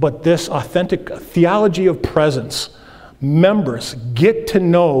 but this authentic theology of presence. Members, get to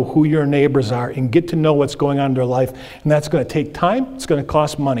know who your neighbors are and get to know what's going on in their life. And that's going to take time. It's going to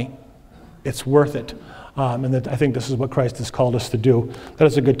cost money. It's worth it. And I think this is what Christ has called us to do. That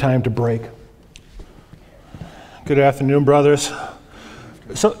is a good time to break. Good afternoon, brothers.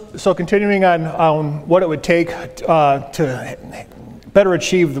 So continuing on what it would take to better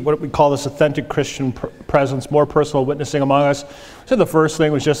achieve what we call this authentic Christian presence, more personal witnessing among us. So the first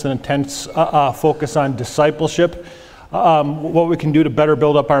thing was just an intense focus on discipleship. What we can do to better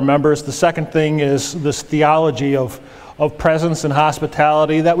build up our members. The second thing is this theology of presence and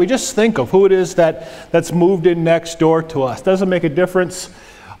hospitality, that we just think of who it is that's moved in next door to us. Doesn't make a difference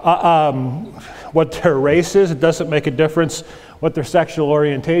what their race is. It doesn't make a difference what their sexual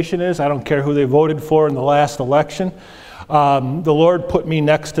orientation is. I don't care who they voted for in the last election. The Lord put me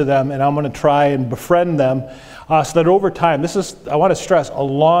next to them, and I'm going to try and befriend them so that over time, this is, I want to stress, a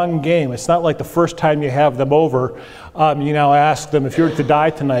long game. It's not like the first time you have them over, you now ask them, if you were to die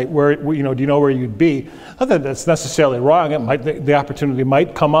tonight, where, do you know where you'd be? Not that that's necessarily wrong. The opportunity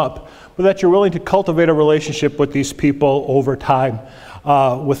might come up, but that you're willing to cultivate a relationship with these people over time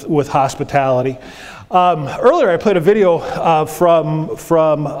with hospitality. Earlier, I played a video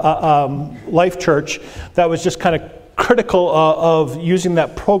from Life Church that was just kind of critical of using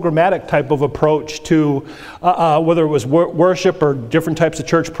that programmatic type of approach to whether it was worship or different types of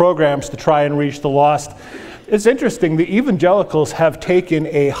church programs to try and reach the lost. It's interesting, the evangelicals have taken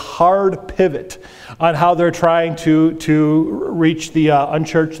a hard pivot on how they're trying to reach the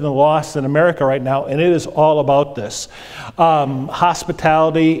unchurched and the lost in America right now, and it is all about this.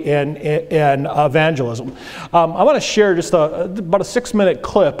 Hospitality and evangelism. I want to share just about a 6-minute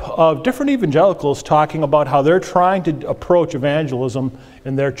clip of different evangelicals talking about how they're trying to approach evangelism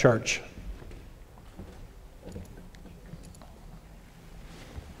in their church.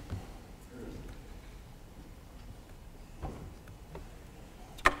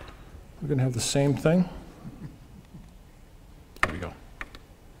 We're going to have the same thing. There we go.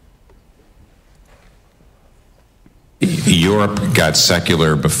 Europe got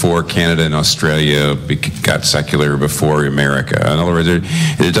secular before Canada and Australia got secular before America. In other words,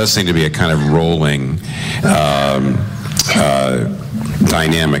 it does seem to be a kind of rolling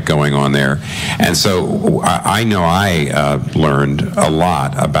dynamic going on there. And so I know I learned a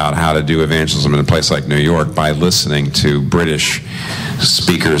lot about how to do evangelism in a place like New York by listening to British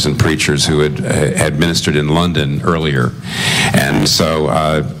speakers and preachers who had ministered in London earlier. And so,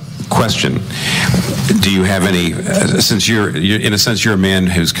 question, do you have any, since you're in a sense you're a man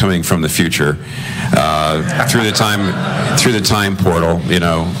who's coming from the future, through the time portal,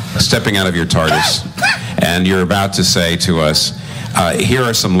 stepping out of your TARDIS, and you're about to say to us, here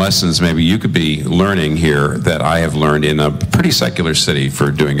are some lessons maybe you could be learning here that I have learned in a pretty secular city for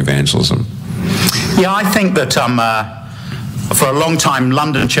doing evangelism. Yeah, I think that for a long time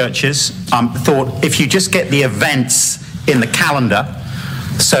London churches thought if you just get the events in the calendar,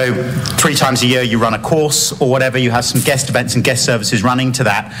 so 3 times a year you run a course or whatever, you have some guest events and guest services running to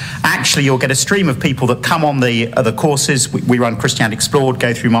that, actually you'll get a stream of people that come on the courses. We run Christianity Explored,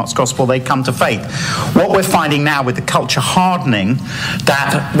 go through Mark's Gospel, they come to faith. What we're finding now with the culture hardening,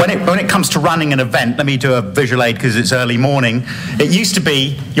 that when it comes to running an event, let me do a visual aid because it's early morning, it used to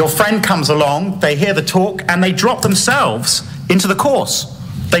be your friend comes along, they hear the talk and they drop themselves into the course.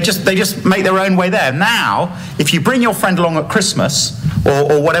 They just make their own way there. Now, if you bring your friend along at Christmas,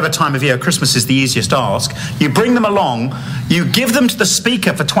 or whatever time of year, Christmas is the easiest ask, you bring them along, you give them to the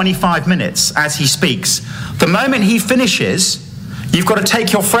speaker for 25 minutes as he speaks. The moment he finishes, you've got to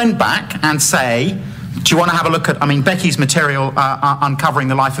take your friend back and say, do you want to have a look at, Becky's material, Uncovering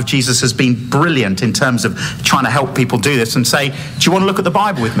the Life of Jesus, has been brilliant in terms of trying to help people do this, and say, do you want to look at the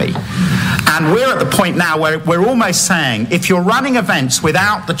Bible with me? And we're at the point now where we're almost saying, if you're running events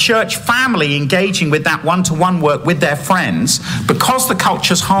without the church family engaging with that one-to-one work with their friends, because the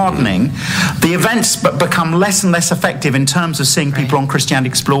culture's hardening, the events become less and less effective in terms of seeing people on Christianity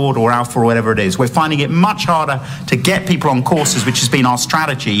Explored or Alpha or whatever it is. We're finding it much harder to get people on courses, which has been our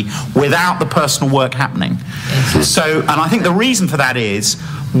strategy, without the personal work happening. So, and I think the reason for that is,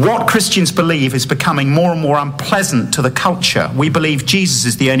 what Christians believe is becoming more and more unpleasant to the culture. We believe Jesus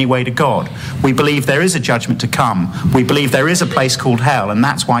is the only way to God. We believe there is a judgment to come. We believe there is a place called hell, and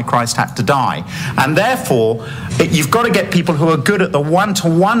that's why Christ had to die. And therefore, you've got to get people who are good at the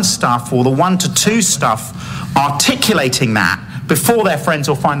one-to-one stuff or the one-to-two stuff, articulating that before their friends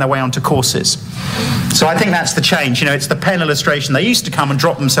will find their way onto courses. So I think that's the change. You know, it's the pen illustration. They used to come and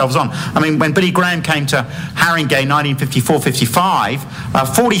drop themselves on. I mean, when Billy Graham came to Haringey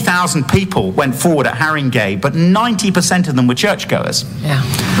 1954-55, 40,000 people went forward at Haringey, but 90% of them were churchgoers. Yeah,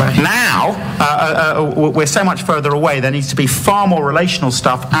 right. Now, we're so much further away, there needs to be far more relational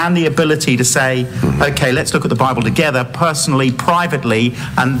stuff and the ability to say, okay, let's look at the Bible together, personally, privately,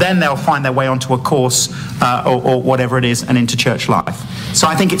 and then they'll find their way onto a course or whatever it is and into church life. So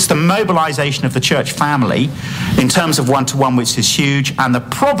I think it's the mobilization of the church family in terms of one-to-one, which is huge. And the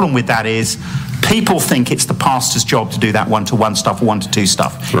problem with that is people think it's the pastor's job to do that one-to-one stuff or one-to-two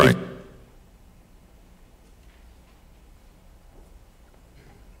stuff. Right.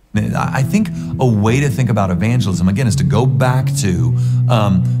 I think a way to think about evangelism, again, is to go back to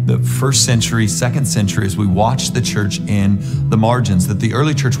the first century, second century, as we watch the church in the margins, that the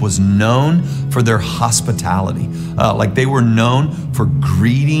early church was known for their hospitality. Like they were known for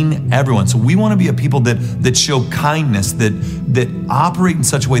greeting everyone. So we want to be a people that show kindness, that operate in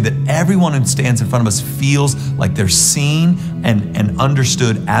such a way that everyone who stands in front of us feels like they're seen and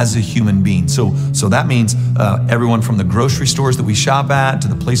understood as a human being. So that means everyone from the grocery stores that we shop at, to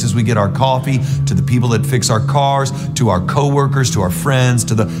the places we get our coffee, to the people that fix our cars, to our coworkers, to our friends,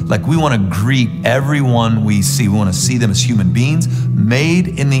 we want to greet everyone we see. We want to see them as human beings made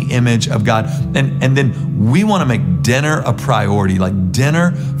in the image of God. And then we want to make dinner a priority. Like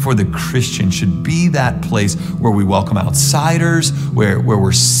dinner for the Christian should be that place where we welcome outsiders, where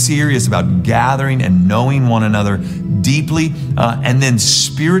we're serious about gathering and knowing one another deeply, and then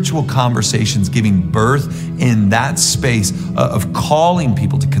spiritual conversations giving birth in that space of calling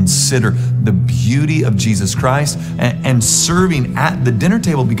people to consider the beauty of Jesus Christ, and serving at the dinner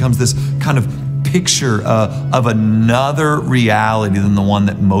table becomes this kind of picture of another reality than the one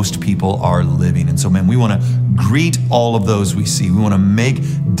that most people are living. And so, man, we want to greet all of those we see. We want to make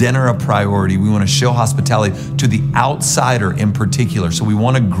dinner a priority. We want to show hospitality to the outsider in particular. So we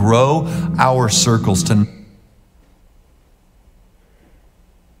want to grow our circles to...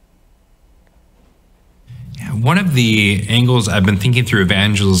 One of the angles I've been thinking through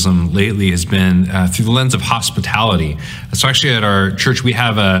evangelism lately has been through the lens of hospitality. So actually at our church, we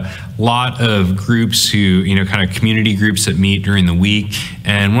have a lot of groups who, kind of community groups that meet during the week.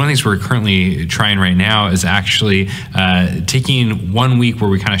 And one of the things we're currently trying right now is actually taking 1 week where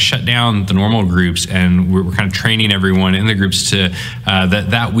we kind of shut down the normal groups, and we're kind of training everyone in the groups to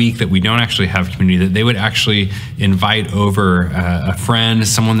that week that we don't actually have community, that they would actually invite over a friend,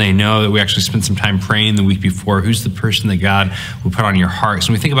 someone they know, that we actually spent some time praying the week before. Who's the person that God will put on your heart? So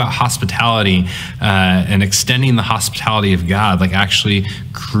when we think about hospitality and extending the hospitality of God, like actually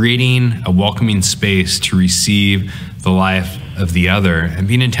creating a welcoming space to receive the life of the other, and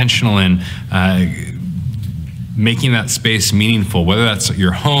being intentional in making that space meaningful, whether that's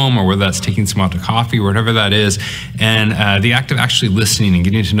your home or whether that's taking someone out to coffee or whatever that is, and the act of actually listening and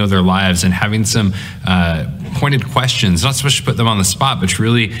getting to know their lives and having some pointed questions, not so much to put them on the spot, but to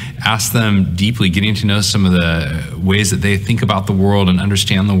really ask them deeply, getting to know some of the ways that they think about the world and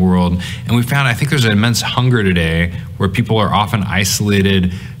understand the world. And we found, I think there's an immense hunger today where people are often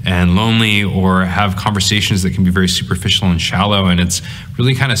isolated and lonely, or have conversations that can be very superficial and shallow. And it's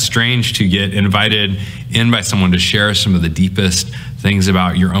really kind of strange to get invited in by someone to share some of the deepest things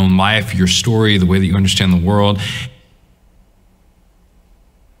about your own life, your story, the way that you understand the world.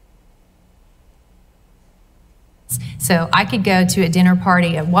 So I could go to a dinner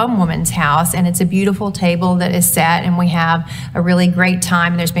party at one woman's house, and it's a beautiful table that is set, and we have a really great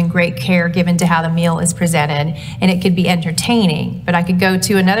time. There's been great care given to how the meal is presented, and it could be entertaining. But I could go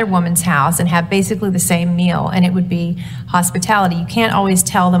to another woman's house and have basically the same meal, and it would be hospitality. You can't always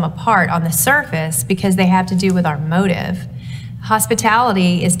tell them apart on the surface because they have to do with our motive.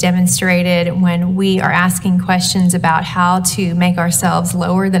 Hospitality is demonstrated when we are asking questions about how to make ourselves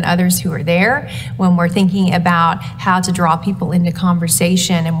lower than others who are there, when we're thinking about how to draw people into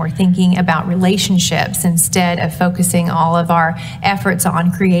conversation, and we're thinking about relationships instead of focusing all of our efforts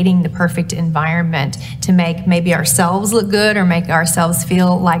on creating the perfect environment to make maybe ourselves look good or make ourselves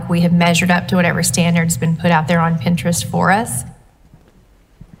feel like we have measured up to whatever standard's been put out there on Pinterest for us.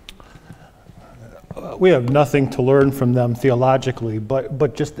 We have nothing to learn from them theologically,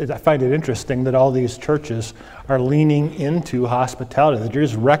 but just I find it interesting that all these churches are leaning into hospitality. They're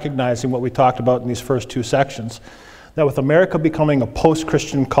just recognizing what we talked about in these first two sections, that with America becoming a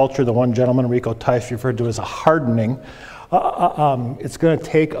post-Christian culture, the one gentleman, Rico Tice, referred to as a hardening, it's going to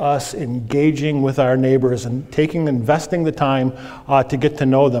take us engaging with our neighbors and investing the time to get to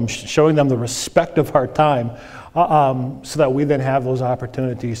know them, showing them the respect of our time, so that we then have those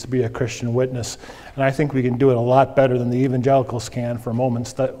opportunities to be a Christian witness. And I think we can do it a lot better than the evangelicals can for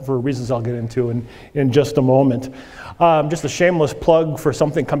reasons I'll get into in just a moment. Just a shameless plug for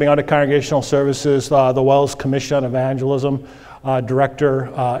something coming out of Congregational Services, the Wells Commission on Evangelism.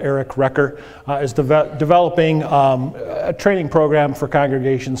 Director Eric Recker is developing a training program for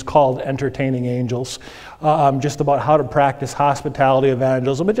congregations called Entertaining Angels, just about how to practice hospitality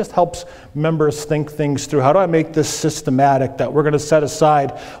evangelism. It just helps members think things through. How do I make this systematic, that we're going to set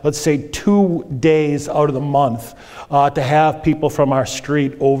aside, let's say, 2 days out of the month to have people from our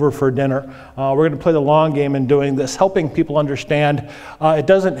street over for dinner. We're going to play the long game in doing this, helping people understand it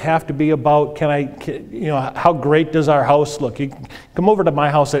doesn't have to be about how great does our house look. You can come over to my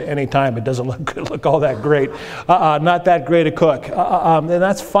house at any time. It doesn't look all that great. Not that great a cook, and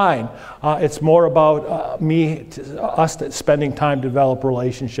that's fine. It's more about us spending time to develop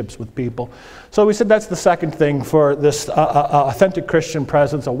relationships with people. So we said that's the second thing for this authentic Christian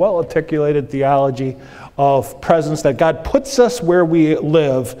presence, a well-articulated theology of presence, that God puts us where we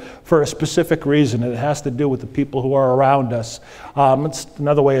live for a specific reason, and it has to do with the people who are around us. It's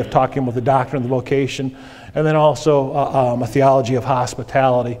another way of talking about the doctrine of the vocation, and then also a theology of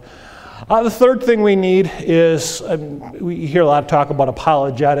hospitality. The third thing we need is, we hear a lot of talk about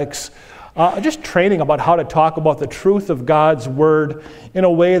apologetics, just training about how to talk about the truth of God's Word in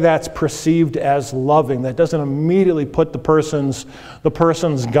a way that's perceived as loving, that doesn't immediately put the person's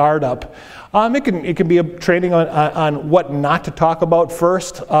guard up. It can be a training on what not to talk about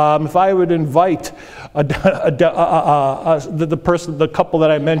first. If I would invite the couple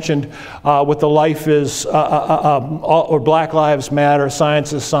that I mentioned with the life is, or Black Lives Matter,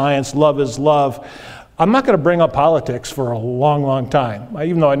 science is science, love is love, I'm not going to bring up politics for a long, long time,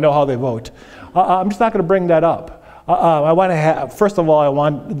 even though I know how they vote. I'm just not going to bring that up. First of all, I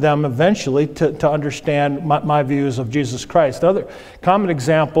want them eventually to understand my views of Jesus Christ. Another common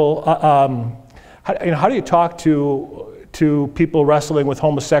example, how do you talk to people wrestling with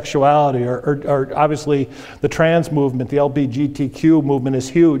homosexuality, or obviously the trans movement, the LGBTQ movement is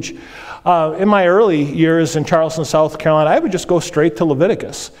huge. In my early years in Charleston, South Carolina, I would just go straight to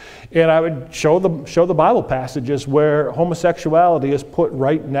Leviticus, and I would show the Bible passages where homosexuality is put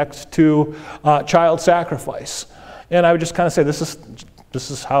right next to child sacrifice. And I would just kind of say, this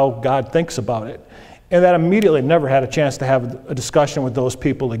is how God thinks about it. And that immediately never had a chance to have a discussion with those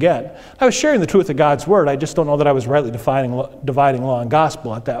people again. I was sharing the truth of God's Word. I just don't know that I was rightly dividing law and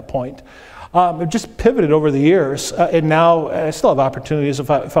gospel at that point. It just pivoted over the years, and now I still have opportunities if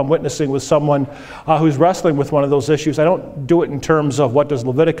I'm witnessing with someone who's wrestling with one of those issues. I don't do it in terms of what does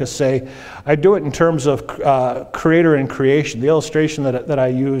Leviticus say. I do it in terms of creator and creation. The illustration that I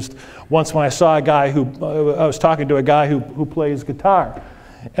used once when I saw a guy I was talking to a guy who plays guitar,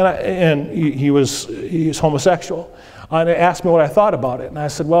 and he's homosexual. And he asked me what I thought about it, and I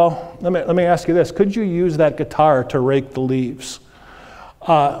said, well, let me ask you this: could you use that guitar to rake the leaves?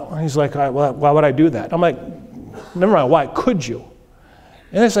 He's like, well, why would I do that? I'm like, never mind, why could you?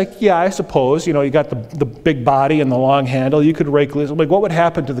 And it's like, yeah, I suppose, you got the big body and the long handle, you could rake leaves. I'm like, what would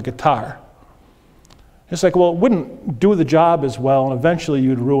happen to the guitar? It's like, well, it wouldn't do the job as well, and eventually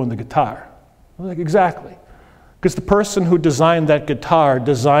you'd ruin the guitar. I'm like, exactly. Because the person who designed that guitar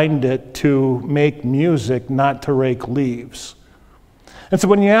designed it to make music, not to rake leaves. And so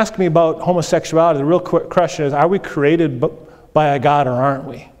when you ask me about homosexuality, the real question is, are we created by a God, or aren't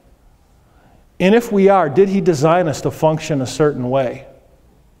we? And if we are, did he design us to function a certain way?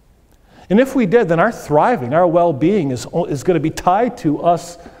 And if we did, then our thriving, our well-being is going to be tied to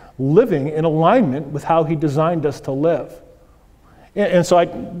us living in alignment with how he designed us to live. And so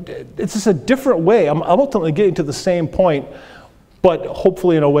it's just a different way. I'm ultimately getting to the same point, but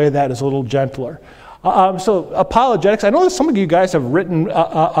hopefully in a way that is a little gentler. So apologetics, I know that some of you guys have written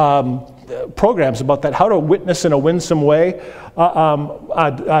programs about that, how to witness in a winsome way.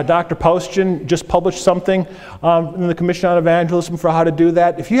 Dr. Paustian just published something in the Commission on Evangelism for how to do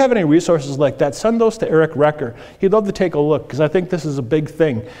that. If you have any resources like that, send those to Eric Recker. He'd love to take a look, because I think this is a big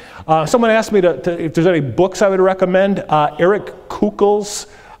thing. Someone asked me if there's any books I would recommend. Eric Kukel's,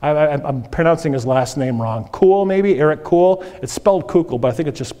 I'm pronouncing his last name wrong. Kuhl, maybe? Eric Kuhl. It's spelled Kukel, but I think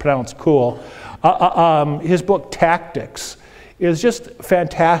it's just pronounced Kuhl. His book, Tactics, is just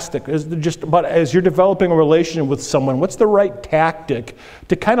fantastic. It's just about, as you're developing a relationship with someone, what's the right tactic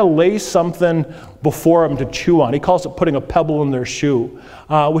to kind of lay something before them to chew on. He calls it putting a pebble in their shoe,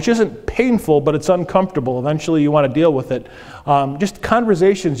 which isn't painful, but it's uncomfortable. Eventually you want to deal with it. Just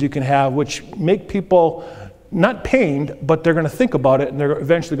conversations you can have which make people not pained, but they're going to think about it, and they're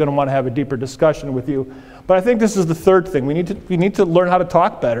eventually going to want to have a deeper discussion with you. But I think this is the third thing. We need to learn how to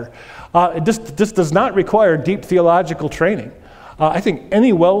talk better. This does not require deep theological training. I think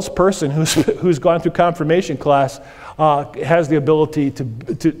any WELS person who's gone through confirmation class has the ability to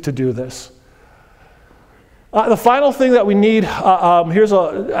do this. The final thing that we need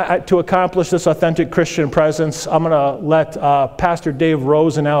to accomplish this authentic Christian presence, I'm going to let Pastor Dave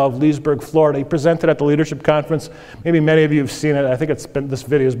Rosenau of Leesburg, Florida. He presented at the Leadership Conference. Maybe many of you have seen it. I think this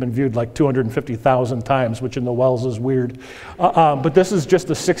video has been viewed like 250,000 times, which in the WELS is weird. But this is just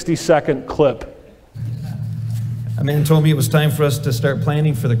a 60-second clip. A man told me it was time for us to start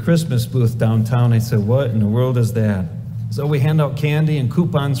planning for the Christmas booth downtown. I said, what in the world is that? So we hand out candy and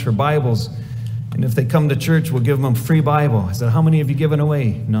coupons for Bibles. And if they come to church, we'll give them a free Bible. I said, how many have you given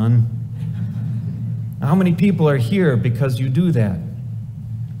away? None. How many people are here because you do that?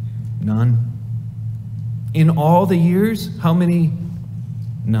 None. In all the years, how many?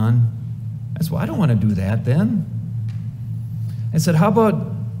 None. I said, well, I don't want to do that then. I said, how about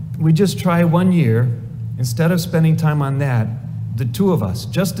we just try 1 year, instead of spending time on that, the two of us,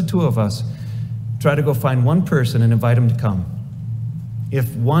 just the two of us, try to go find one person and invite them to come.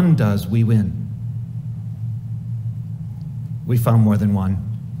 If one does, we win. We found more than one.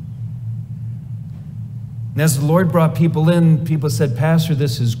 And as the Lord brought people in, people said, Pastor,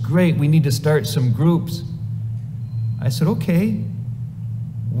 this is great. We need to start some groups. I said, okay,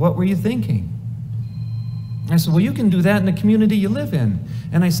 what were you thinking? I said, well, you can do that in the community you live in.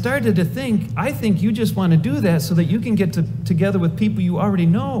 And I started to think, I think you just want to do that so that you can get together with people you already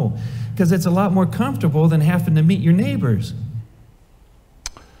know, because it's a lot more comfortable than having to meet your neighbors.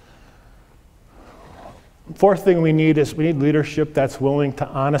 Fourth thing we need leadership that's willing to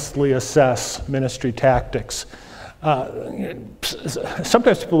honestly assess ministry tactics.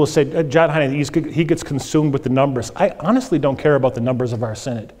 Sometimes people will say, John Heine, he gets consumed with the numbers. I honestly don't care about the numbers of our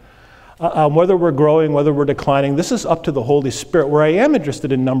synod. Whether we're growing, whether we're declining, this is up to the Holy Spirit. Where I am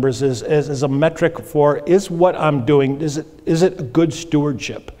interested in numbers is a metric for, is what I'm doing, is it a good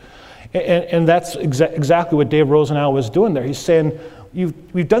stewardship? And that's exactly what Dave Rosenau was doing there. He's saying,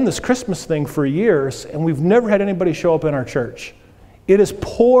 we've done this Christmas thing for years, and we've never had anybody show up in our church. It is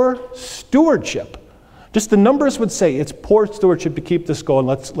poor stewardship. Just the numbers would say it's poor stewardship to keep this going.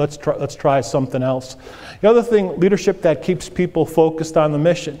 Let's try something else. The other thing, leadership that keeps people focused on the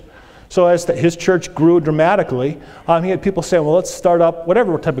mission. So as his church grew dramatically, he had people saying, well, let's start up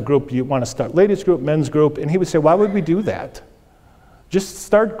whatever type of group you want to start, ladies group, men's group. And he would say, why would we do that? Just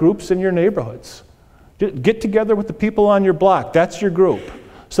start groups in your neighborhoods. Get together with the people on your block. That's your group.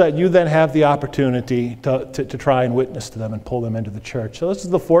 So that you then have the opportunity to try and witness to them and pull them into the church. So this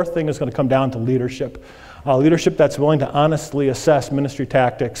is the fourth thing that's going to come down to leadership. Leadership that's willing to honestly assess ministry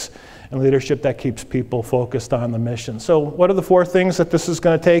tactics, and leadership that keeps people focused on the mission. So what are the four things that this is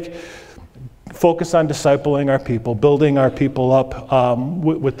going to take? Focus on discipling our people, building our people up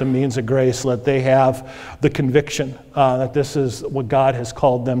with the means of grace so that they have the conviction that this is what God has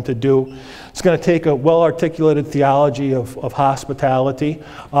called them to do. It's going to take a well-articulated theology of hospitality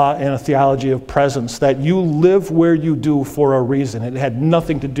and a theology of presence, that you live where you do for a reason. It had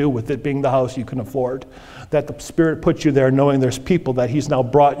nothing to do with it being the house you can afford. That the Spirit puts you there knowing there's people that He's now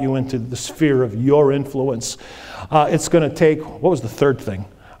brought you into the sphere of your influence. It's going to take, what was the third thing?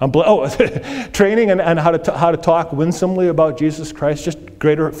 Training and how to talk winsomely about Jesus Christ, just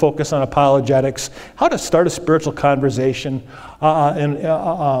greater focus on apologetics, how to start a spiritual conversation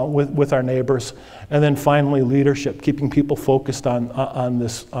with our neighbors, and then finally leadership, keeping people focused on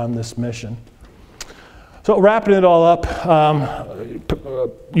this mission. So wrapping it all up,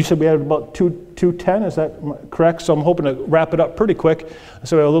 you said we had about 2:10, is that correct? So I'm hoping to wrap it up pretty quick,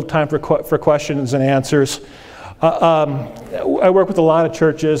 so we have a little time for questions and answers. I work with a lot of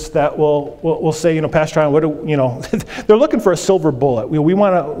churches that will say, Pastor John, they're looking for a silver bullet. We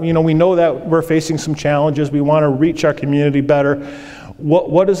want to, we know that we're facing some challenges. We want to reach our community better.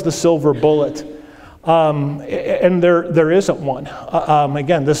 What is the silver bullet? And there isn't one.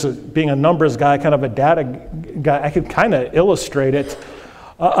 Again, this is being a numbers guy, kind of a data guy, I could kind of illustrate it.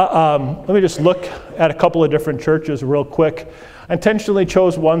 Let me just look at a couple of different churches real quick. I intentionally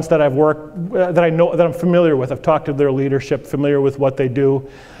chose ones that I've worked, that I know, that I'm familiar with. I've talked to their leadership, familiar with what they do.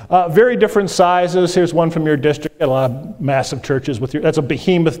 Very different sizes. Here's one from your district. A lot of massive churches with that's a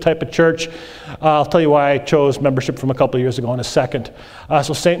behemoth type of church. I'll tell you why I chose membership from a couple of years ago in a second.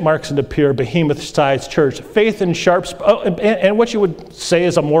 So St. Mark's and De Pere, behemoth-sized church. Faith in Sharpsburg, and what you would say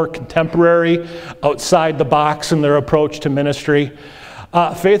is a more contemporary, outside the box in their approach to ministry.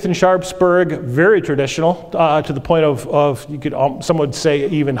 Faith in Sharpsburg, very traditional, to the point of you could, some would say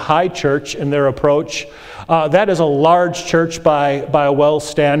even high church in their approach. That is a large church by WELL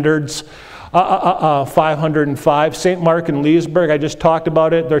standards, 505. St. Mark in Leesburg, I just talked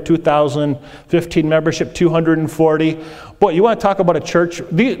about it, their 2015 membership, 240. Boy, you want to talk about a church,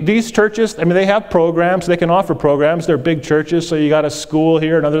 these churches, I mean, they have programs, they can offer programs, they're big churches, so you got a school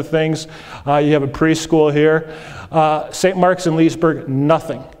here and other things, you have a preschool here. St. Mark's in Leesburg,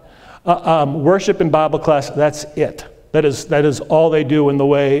 nothing. Worship and Bible class, that's it. That is all they do in the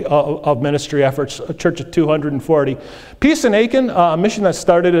way of ministry efforts, a church of 240. Peace in Aiken, a mission that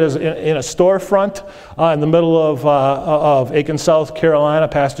started as in a storefront in the middle of Aiken, South Carolina.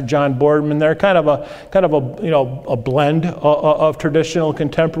 Pastor John Boardman there, kind of a blend of traditional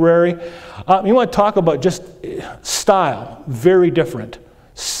contemporary. You want to talk about just style, very different.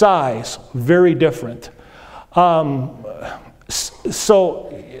 Size, very different.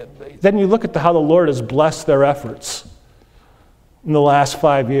 So then you look at how the Lord has blessed their efforts in the last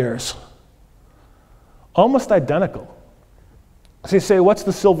 5 years. Almost identical. So you say, what's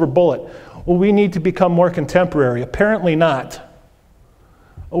the silver bullet? Well, we need to become more contemporary. Apparently not.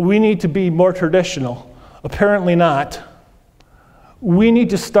 We need to be more traditional. Apparently not. We need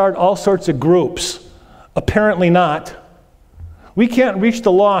to start all sorts of groups. Apparently not. We can't reach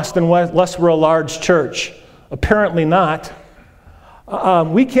the lost unless we're a large church. Apparently not.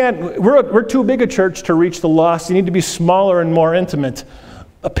 We're too big a church to reach the lost. You need to be smaller and more intimate.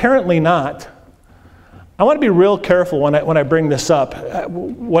 Apparently not. I want to be real careful when I bring this up,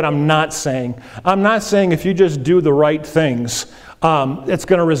 what I'm not saying. I'm not saying if you just do the right things, it's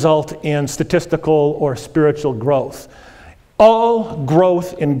going to result in statistical or spiritual growth. All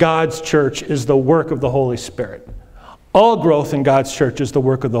growth in God's church is the work of the Holy Spirit. All growth in God's church is the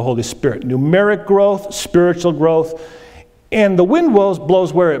work of the Holy Spirit. Numeric growth, spiritual growth, and the wind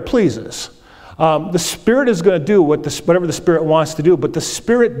blows where it pleases. The Spirit is going to do whatever the Spirit wants to do, but the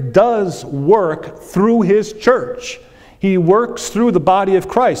Spirit does work through His church. He works through the body of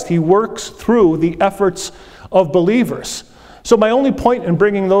Christ. He works through the efforts of believers. So my only point in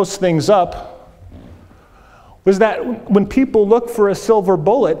bringing those things up was that when people look for a silver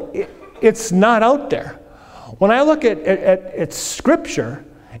bullet, it's not out there. When I look at Scripture,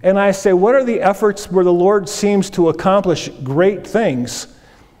 and I say, what are the efforts where the Lord seems to accomplish great things?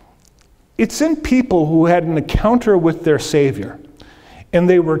 It's in people who had an encounter with their Savior, and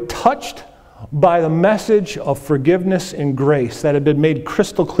they were touched by the message of forgiveness and grace that had been made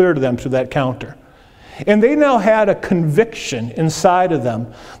crystal clear to them through that encounter. And they now had a conviction inside of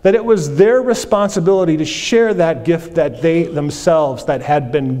them that it was their responsibility to share that gift that they themselves that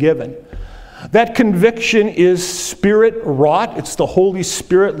had been given. That conviction is Spirit-wrought. It's the Holy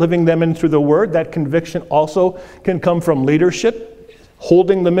Spirit living them in through the Word. That conviction also can come from leadership,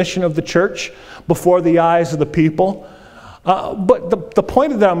 holding the mission of the church before the eyes of the people. But the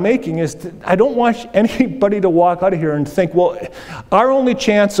point that I'm making is that I don't want anybody to walk out of here and think, well, our only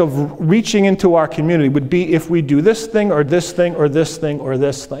chance of reaching into our community would be if we do this thing or this thing or this thing or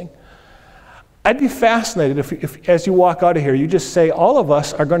this thing. I'd be fascinated if as you walk out of here, you just say, all of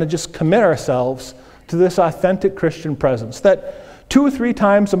us are going to just commit ourselves to this authentic Christian presence, that 2 or 3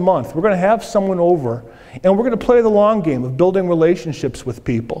 times a month, we're going to have someone over, and we're going to play the long game of building relationships with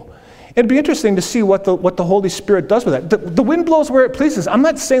people. It'd be interesting to see what the Holy Spirit does with that. The wind blows where it pleases. I'm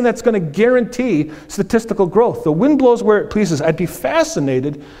not saying that's going to guarantee statistical growth. The wind blows where it pleases. I'd be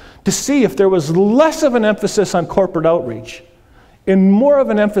fascinated to see if there was less of an emphasis on corporate outreach and more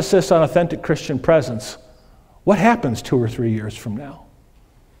of an emphasis on authentic Christian presence. What happens 2 or 3 years from now?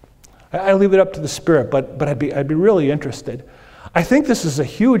 I leave it up to the Spirit, but I'd be really interested. I think this is a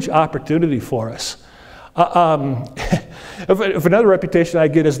huge opportunity for us. If another reputation I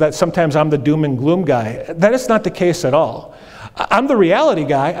get is that sometimes I'm the doom and gloom guy. That is not the case at all. I'm the reality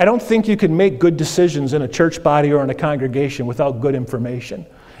guy. I don't think you can make good decisions in a church body or in a congregation without good information.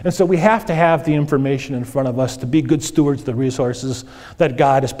 And so we have to have the information in front of us to be good stewards of the resources that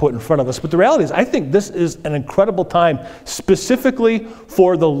God has put in front of us. But the reality is, I think this is an incredible time specifically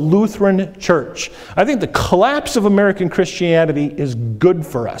for the Lutheran Church. I think the collapse of American Christianity is good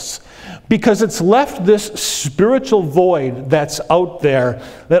for us because it's left this spiritual void that's out there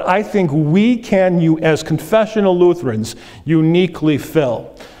that I think we can, as confessional Lutherans, uniquely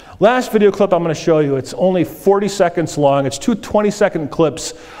fill. Last video clip I'm going to show you, it's only 40 seconds long. It's two 20-second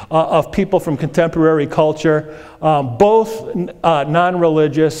clips of people from contemporary culture, both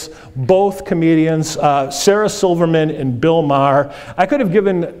non-religious, both comedians, Sarah Silverman and Bill Maher. I could have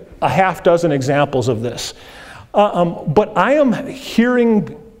given a half dozen examples of this. But I am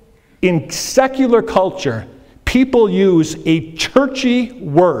hearing in secular culture people use a churchy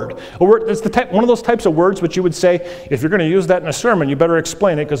word. It's one of those types of words which you would say, if you're going to use that in a sermon, you better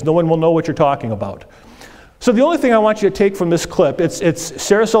explain it because no one will know what you're talking about. So the only thing I want you to take from this clip, it's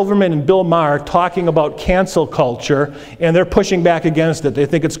Sarah Silverman and Bill Maher talking about cancel culture, and they're pushing back against it. They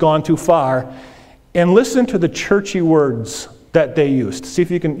think it's gone too far. And listen to the churchy words that they used. See if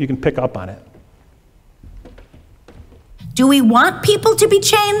you can pick up on it. Do we want people to be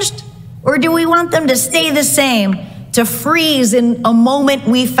changed? Or do we want them to stay the same, to freeze in a moment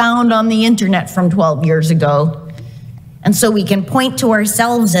we found on the internet from 12 years ago? And so we can point to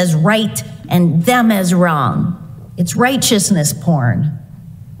ourselves as right and them as wrong. It's righteousness porn.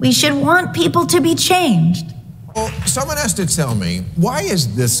 We should want people to be changed. Well, someone has to tell me, why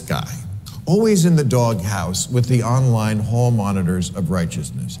is this guy always in the doghouse with the online hall monitors of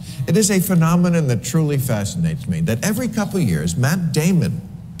righteousness? It is a phenomenon that truly fascinates me, that every couple of years, Matt Damon,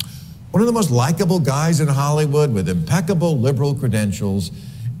 one of the most likable guys in Hollywood with impeccable liberal credentials,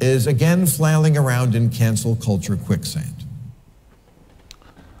 is again flailing around in cancel culture quicksand.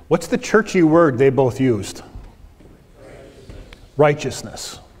 What's the churchy word they both used?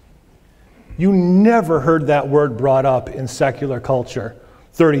 Righteousness. You never heard that word brought up in secular culture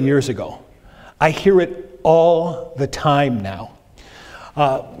 30 years ago. I hear it all the time now.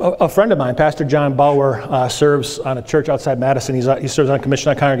 A friend of mine, Pastor John Bauer, serves on a church outside Madison. He serves on a commission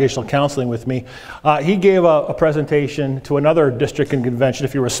on congregational counseling with me. He gave a presentation to another district and convention.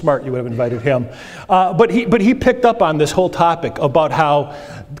 If you were smart, you would have invited him. But he picked up on this whole topic about how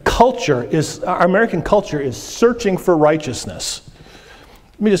our American culture is searching for righteousness.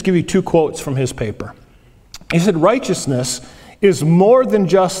 Let me just give you two quotes from his paper. He said, righteousness is more than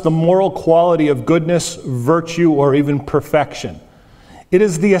just the moral quality of goodness, virtue, or even perfection. It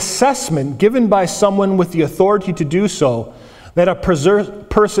is the assessment given by someone with the authority to do so that a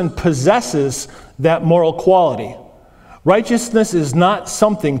person possesses that moral quality. Righteousness is not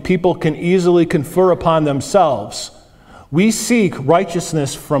something people can easily confer upon themselves. We seek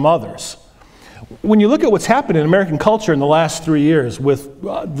righteousness from others. When you look at what's happened in American culture in the last 3 years with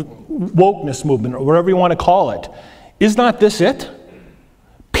the wokeness movement, or whatever you want to call it, is not this it?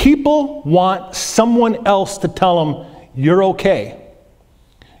 People want someone else to tell them, you're okay.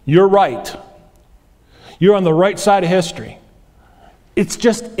 You're right. You're on the right side of history. It's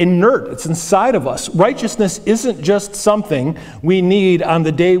just inert. It's inside of us. Righteousness isn't just something we need on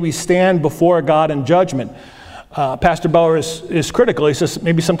the day we stand before God in judgment. Pastor Bauer is critical. He says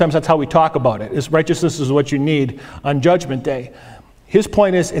maybe sometimes that's how we talk about it. Righteousness is what you need on Judgment Day. His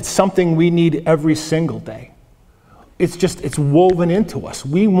point is it's something we need every single day. It's woven into us.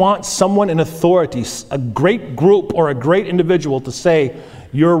 We want someone in authority, a great group or a great individual to say,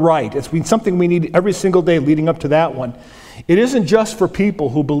 you're right. It's something we need every single day leading up to that one. It isn't just for people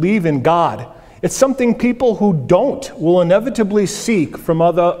who believe in God. It's something people who don't will inevitably seek from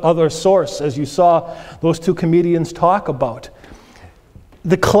other source, as you saw those two comedians talk about.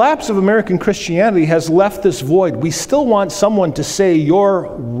 The collapse of American Christianity has left this void. We still want someone to say, you're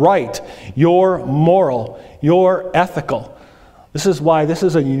right, you're moral, you're ethical. This is why this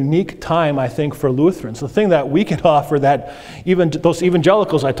is a unique time, I think, for Lutherans. The thing that we can offer that even those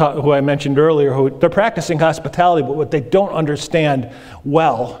evangelicals who I mentioned earlier, they're practicing hospitality, but what they don't understand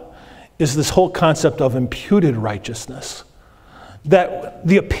well is this whole concept of imputed righteousness. That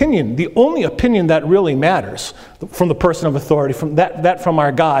the only opinion that really matters from the person of authority, from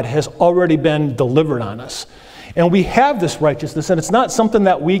our God, has already been delivered on us. And we have this righteousness, and it's not something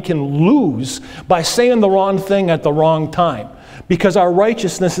that we can lose by saying the wrong thing at the wrong time. Because our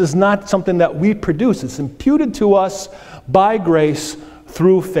righteousness is not something that we produce. It's imputed to us by grace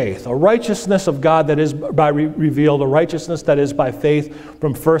through faith. A righteousness of God that is revealed, a righteousness that is by faith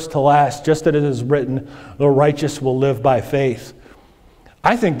from first to last, just as it is written, the righteous will live by faith.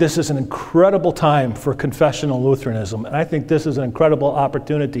 I think this is an incredible time for confessional Lutheranism, and I think this is an incredible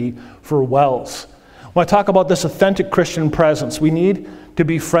opportunity for Wells. When I talk about this authentic Christian presence, we need to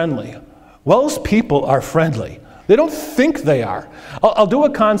be friendly. Wells people are friendly. They don't think they are. I'll do a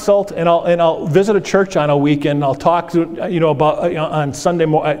consult and I'll visit a church on a weekend. And I'll talk to about on Sunday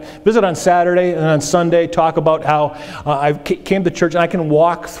visit on Saturday and on Sunday talk about how I came to church and I can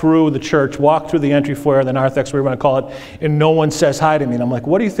walk through the church, walk through the entry foyer, the narthex, whatever you want to call it, and no one says hi to me. And I'm like,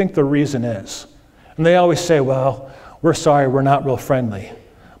 what do you think the reason is? And they always say, well, we're sorry, we're not real friendly. I'm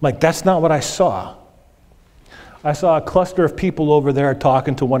like, that's not what I saw. I saw a cluster of people over there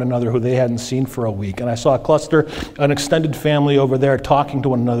talking to one another who they hadn't seen for a week. And I saw an extended family over there talking to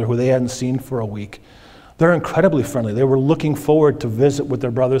one another who they hadn't seen for a week. They're incredibly friendly. They were looking forward to visit with their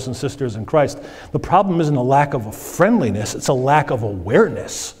brothers and sisters in Christ. The problem isn't a lack of friendliness, it's a lack of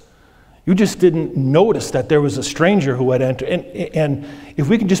awareness. You just didn't notice that there was a stranger who had entered. And if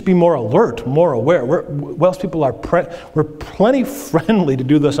we can just be more alert, more aware, Welsh people we're plenty friendly to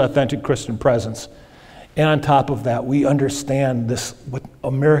do this authentic Christian presence. And on top of that, we understand this, what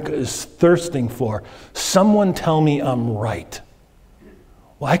America is thirsting for. Someone tell me I'm right.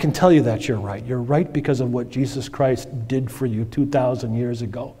 Well, I can tell you that you're right. You're right because of what Jesus Christ did for you 2,000 years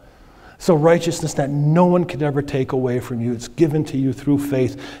ago. So righteousness that no one could ever take away from you. It's given to you through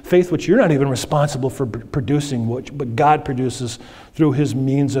faith. Faith which you're not even responsible for producing, but God produces through his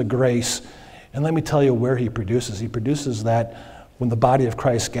means of grace. And let me tell you where he produces. He produces that when the body of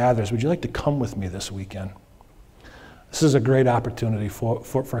Christ gathers. Would you like to come with me this weekend? This is a great opportunity for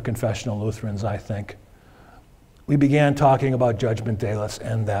confessional Lutherans, I think. We began talking about Judgment Day. Let's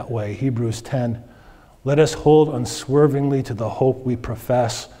end that way. Hebrews 10. Let us hold unswervingly to the hope we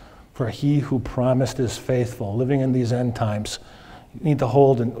profess, for he who promised is faithful. Living in these end times, you need to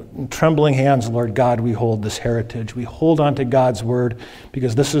hold in trembling hands, Lord God, we hold this heritage. We hold on to God's word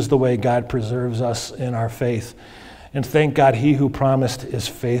because this is the way God preserves us in our faith. And thank God, he who promised is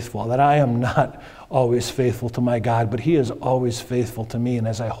faithful, that I am not always faithful to my God, but he is always faithful to me. And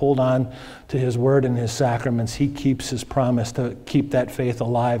as I hold on to his word and his sacraments, he keeps his promise to keep that faith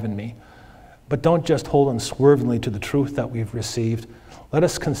alive in me. But don't just hold unswervingly to the truth that we've received. Let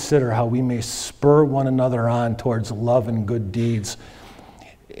us consider how we may spur one another on towards love and good deeds.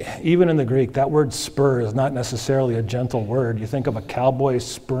 Even in the Greek, that word spur is not necessarily a gentle word. You think of a cowboy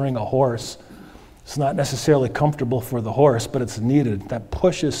spurring a horse. It's not necessarily comfortable for the horse, but it's needed. That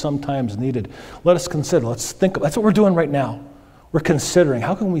push is sometimes needed. Let us consider, let's think, that's what we're doing right now. We're considering,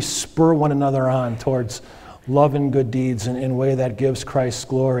 how can we spur one another on towards love and good deeds in a way that gives Christ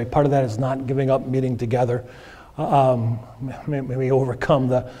glory? Part of that is not giving up meeting together. Maybe overcome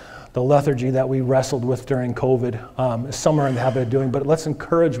the lethargy that we wrestled with during COVID. Some are in the habit of doing, but let's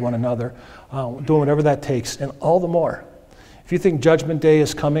encourage one another, doing whatever that takes, and all the more. If you think Judgment Day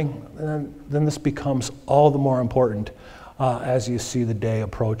is coming, then this becomes all the more important as you see the day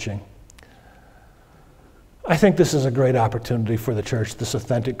approaching. I think this is a great opportunity for the church, this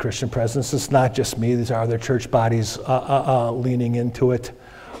authentic Christian presence. It's not just me, these are other church bodies leaning into it.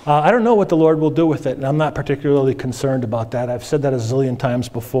 I don't know what the Lord will do with it, and I'm not particularly concerned about that. I've said that a zillion times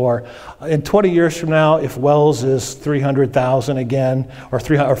before. In 20 years from now, if Wells is 300,000 again, or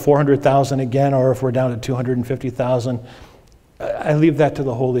 400,000 again, or if we're down to 250,000, I leave that to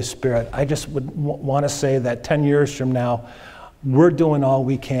the Holy Spirit. I just would want to say that 10 years from now, we're doing all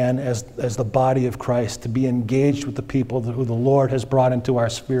we can as the body of Christ to be engaged with the people who the Lord has brought into our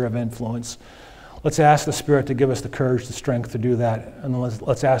sphere of influence. Let's ask the Spirit to give us the courage, the strength to do that. And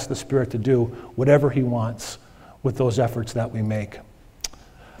let's ask the Spirit to do whatever he wants with those efforts that we make.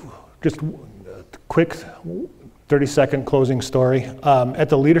 Just a quick 30-second closing story. At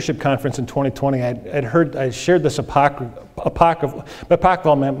the leadership conference in 2020, I shared this apocryphal.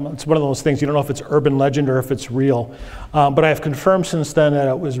 It's one of those things, you don't know if it's urban legend or if it's real. But I have confirmed since then that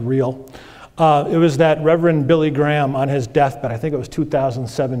it was real. It was that Reverend Billy Graham on his deathbed, I think it was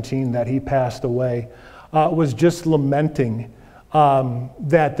 2017 that he passed away, was just lamenting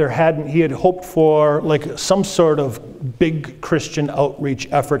that he had hoped for like some sort of big Christian outreach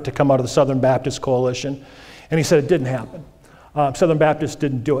effort to come out of the Southern Baptist Coalition. And he said it didn't happen. Southern Baptists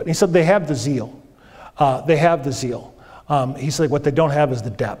didn't do it. And he said they have the zeal. They have the zeal. He's like, what they don't have is the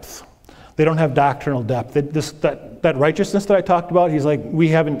depth. They don't have doctrinal depth. That righteousness that I talked about, he's like,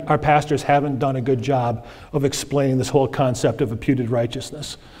 our pastors haven't done a good job of explaining this whole concept of imputed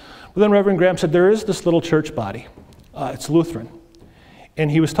righteousness. But then Reverend Graham said, there is this little church body. It's Lutheran.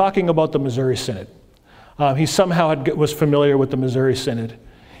 And he was talking about the Missouri Synod. He somehow was familiar with the Missouri Synod.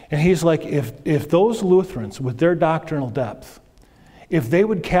 And he's like, if those Lutherans, with their doctrinal depth, if they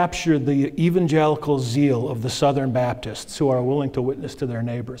would capture the evangelical zeal of the Southern Baptists who are willing to witness to their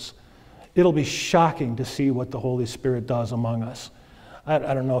neighbors, it'll be shocking to see what the Holy Spirit does among us. I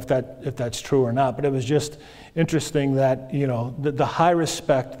don't know if that's true or not, but it was just interesting that, you know, the high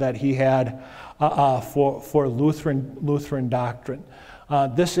respect that he had for Lutheran doctrine.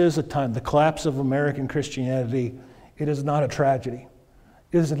 This is a time, the collapse of American Christianity, it is not a tragedy.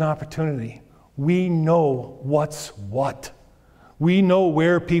 It is an opportunity. We know what's what. We know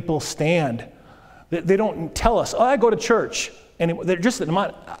where people stand. They don't tell us, oh, I go to church. And they're just,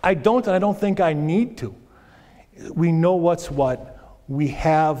 I don't, and I don't think I need to. We know what's what. We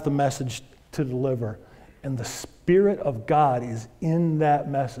have the message to deliver. And the Spirit of God is in that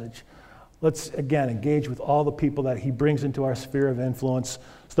message. Let's, again, engage with all the people that he brings into our sphere of influence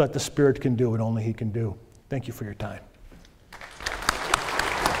so that the Spirit can do what only he can do. Thank you for your time.